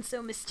great and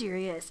so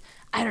mysterious.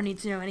 I don't need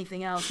to know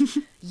anything else.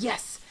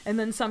 Yes. And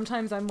then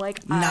sometimes I'm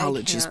like,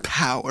 knowledge is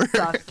power.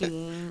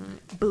 Fucking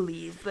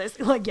believe this.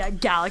 Like, yeah,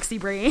 galaxy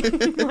brain.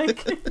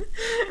 Like,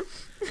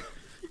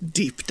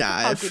 deep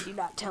dive. how could you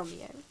not tell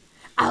me it?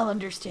 I'll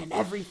understand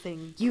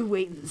everything. You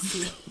wait and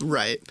see.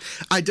 Right.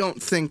 I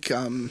don't think,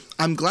 I'm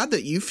glad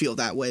that you feel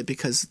that way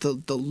because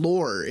the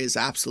lore is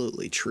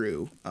absolutely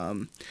true.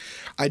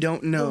 I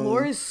don't know. The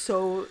lore is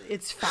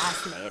it's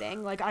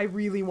fascinating. Like, I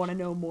really want to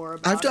know more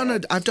about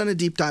it. I've done a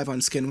deep dive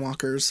on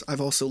skinwalkers.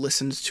 I've also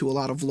listened to a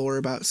lot of lore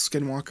about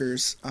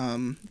skinwalkers.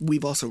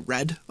 We've also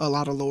read a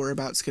lot of lore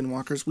about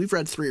skinwalkers. We've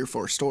read 3 or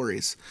 4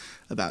 stories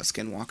about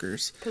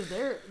skinwalkers. Because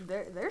they're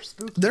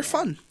spooky. They're man.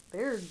 fun.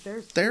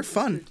 They're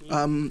fun.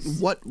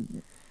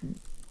 Spooky.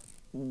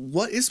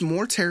 What is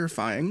more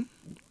terrifying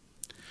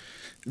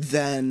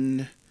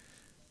than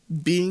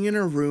being in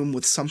a room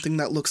with something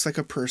that looks like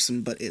a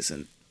person but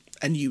isn't,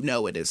 and you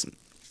know it isn't?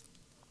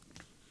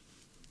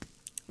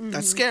 Mm-hmm.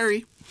 That's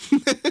scary.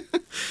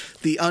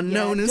 The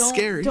unknown is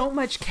scary. Don't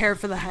much care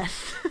for that.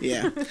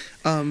 Yeah.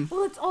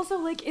 Well, it's also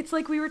like, it's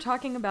like we were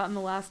talking about in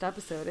the last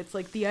episode. It's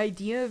like the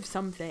idea of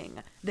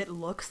something that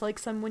looks like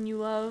someone you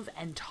love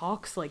and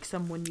talks like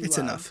someone you love. It's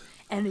enough.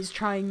 And is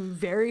trying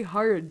very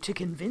hard to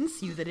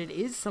convince you that it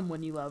is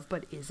someone you love,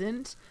 but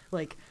isn't.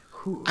 Like,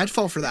 who? I'd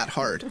fall for that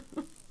hard.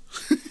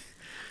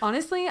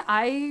 Honestly,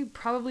 I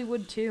probably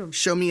would too.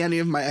 Show me any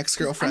of my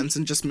ex-girlfriends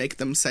and just make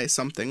them say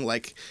something,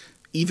 like,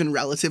 even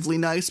relatively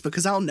nice,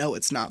 because I'll know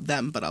it's not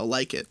them, but I'll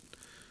like it.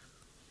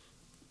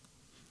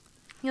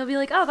 You'll be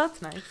like, oh,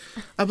 that's nice.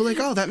 I'll be like,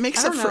 oh, that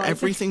makes up for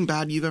everything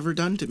bad you've ever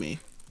done to me.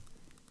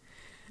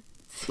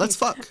 Let's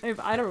fuck.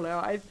 I don't know.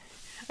 I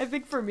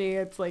think for me,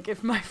 it's like,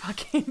 if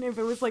it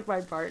was like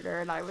my partner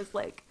and I was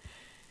like,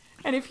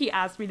 and if he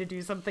asked me to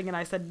do something and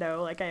I said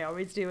no, like I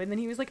always do, and then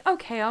he was like,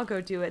 okay, I'll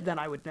go do it, then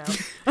I would know.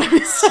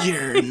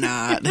 You're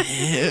not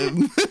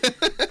him.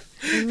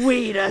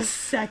 Wait a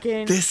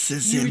second. This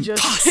is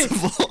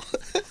impossible.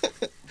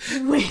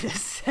 Wait a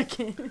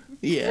second.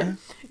 Yeah.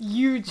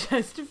 You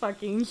just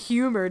fucking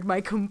humored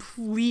my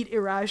complete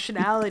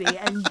irrationality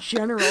and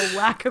general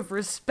lack of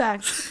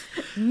respect.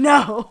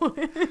 No,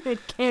 it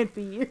can't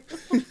be you.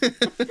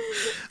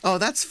 Oh,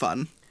 that's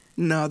fun.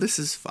 No, this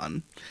is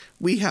fun.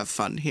 We have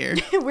fun here.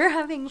 We're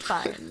having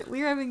fun.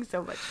 We're having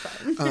so much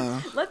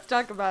fun. Let's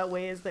talk about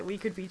ways that we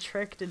could be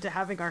tricked into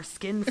having our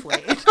skin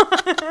flayed.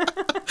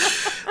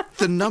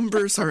 The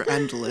numbers are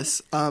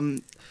endless.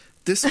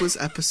 This was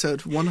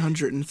episode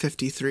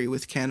 153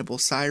 with Cannibal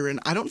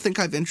Siren. I don't think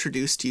I've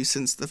introduced you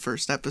since the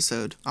first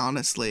episode,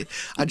 honestly.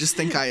 I just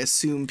think I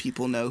assume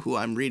people know who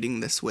I'm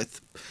reading this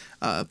with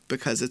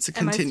because it's a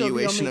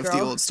continuation of the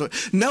old story.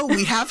 No,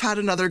 we have had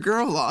another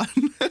girl on.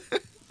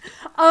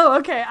 Oh,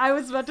 okay. I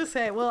was about to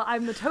say, well,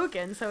 I'm the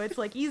token, so it's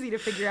like easy to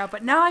figure out,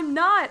 but now I'm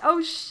not.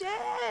 Oh shit.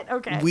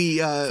 Okay.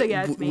 We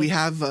it's me. we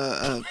have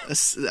a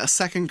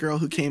second girl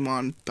who came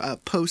on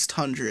post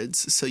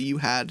hundreds, so you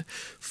had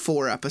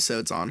 4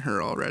 episodes on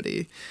her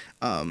already.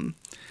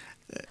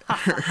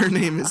 Her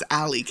name is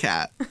Alley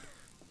Cat.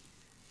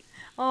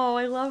 Oh,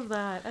 I love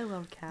that. I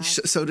love cats.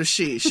 So does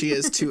she. She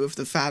is 2 of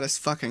the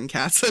fattest fucking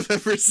cats I've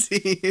ever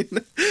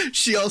seen.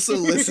 She also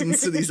listens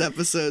to these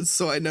episodes,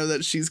 so I know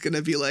that she's going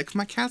to be like,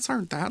 my cats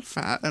aren't that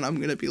fat. And I'm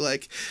going to be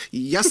like,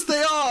 yes,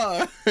 they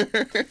are.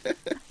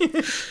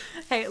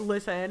 Hey,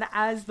 listen,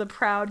 as the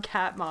proud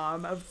cat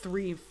mom of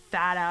 3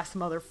 fat-ass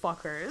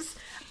motherfuckers,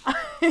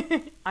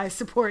 I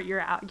support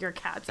your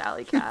cats,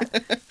 Alley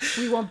Cat.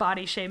 We won't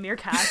body shame your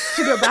cats,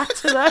 to go back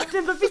to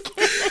the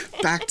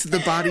beginning. Back to the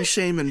body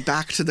shame and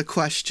back to the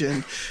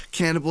question.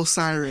 Cannibal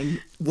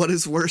Siren, what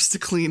is worse to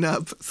clean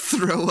up,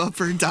 throw up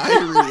or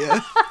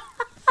diarrhea?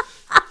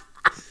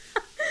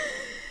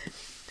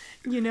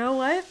 You know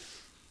what?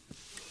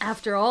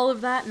 After all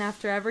of that and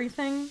after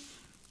everything,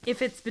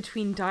 if it's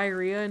between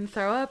diarrhea and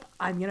throw up,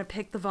 I'm gonna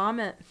pick the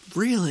vomit.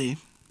 Really?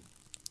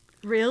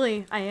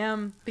 Really, I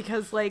am.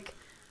 Because, like,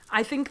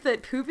 I think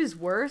that poop is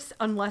worse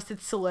unless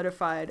it's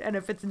solidified. And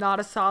if it's not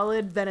a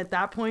solid, then at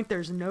that point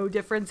there's no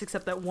difference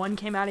except that one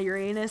came out of your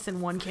anus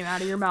and one came out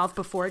of your mouth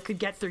before it could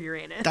get through your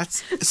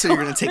anus. So you're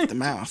going to take the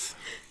mouth.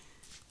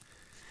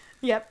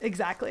 Yep,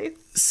 exactly.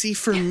 See,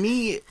 for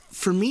me,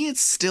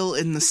 it's still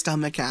in the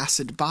stomach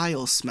acid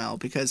bile smell,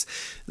 because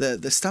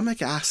the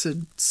stomach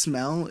acid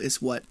smell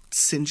is what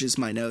singes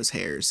my nose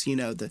hairs. You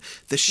know, the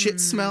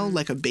shit smell,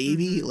 like a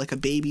baby,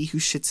 who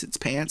shits its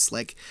pants,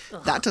 like,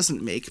 that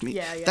doesn't make me,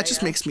 that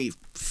just makes me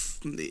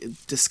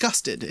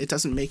disgusted. It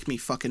doesn't make me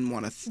fucking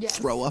want to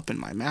throw up in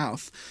my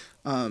mouth.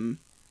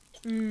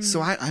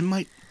 So I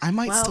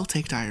might still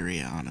take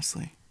diarrhea,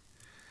 honestly.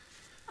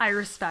 I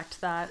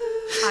respect that.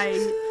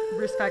 I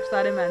respect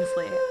that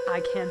immensely.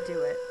 I can't do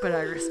it, but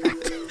I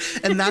respect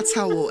it. And that's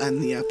how we'll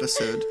end the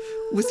episode,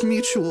 with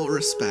mutual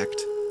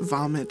respect,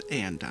 vomit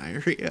and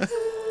diarrhea.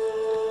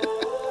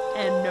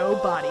 And no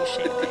body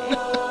shaming.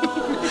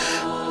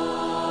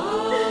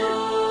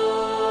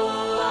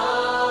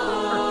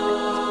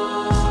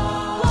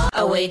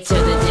 I wait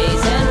till the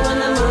day's end when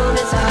the moon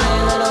is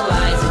high, a little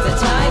rise at the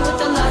tide with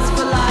the lust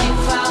for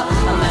life out.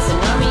 A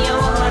massive army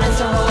of a heart and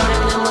so hard,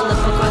 and then we'll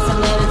look across the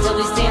land until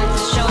we stand at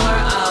the shore.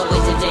 I'll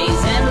wait till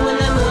day's end when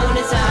the moon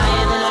is high,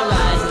 and then I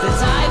rise at the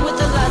tide with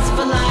the lust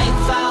for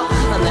life out.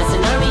 A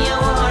massive army of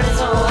a heart and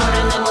so hard,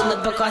 and then we'll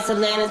look across the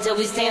land until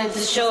we stand at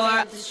the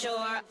shore.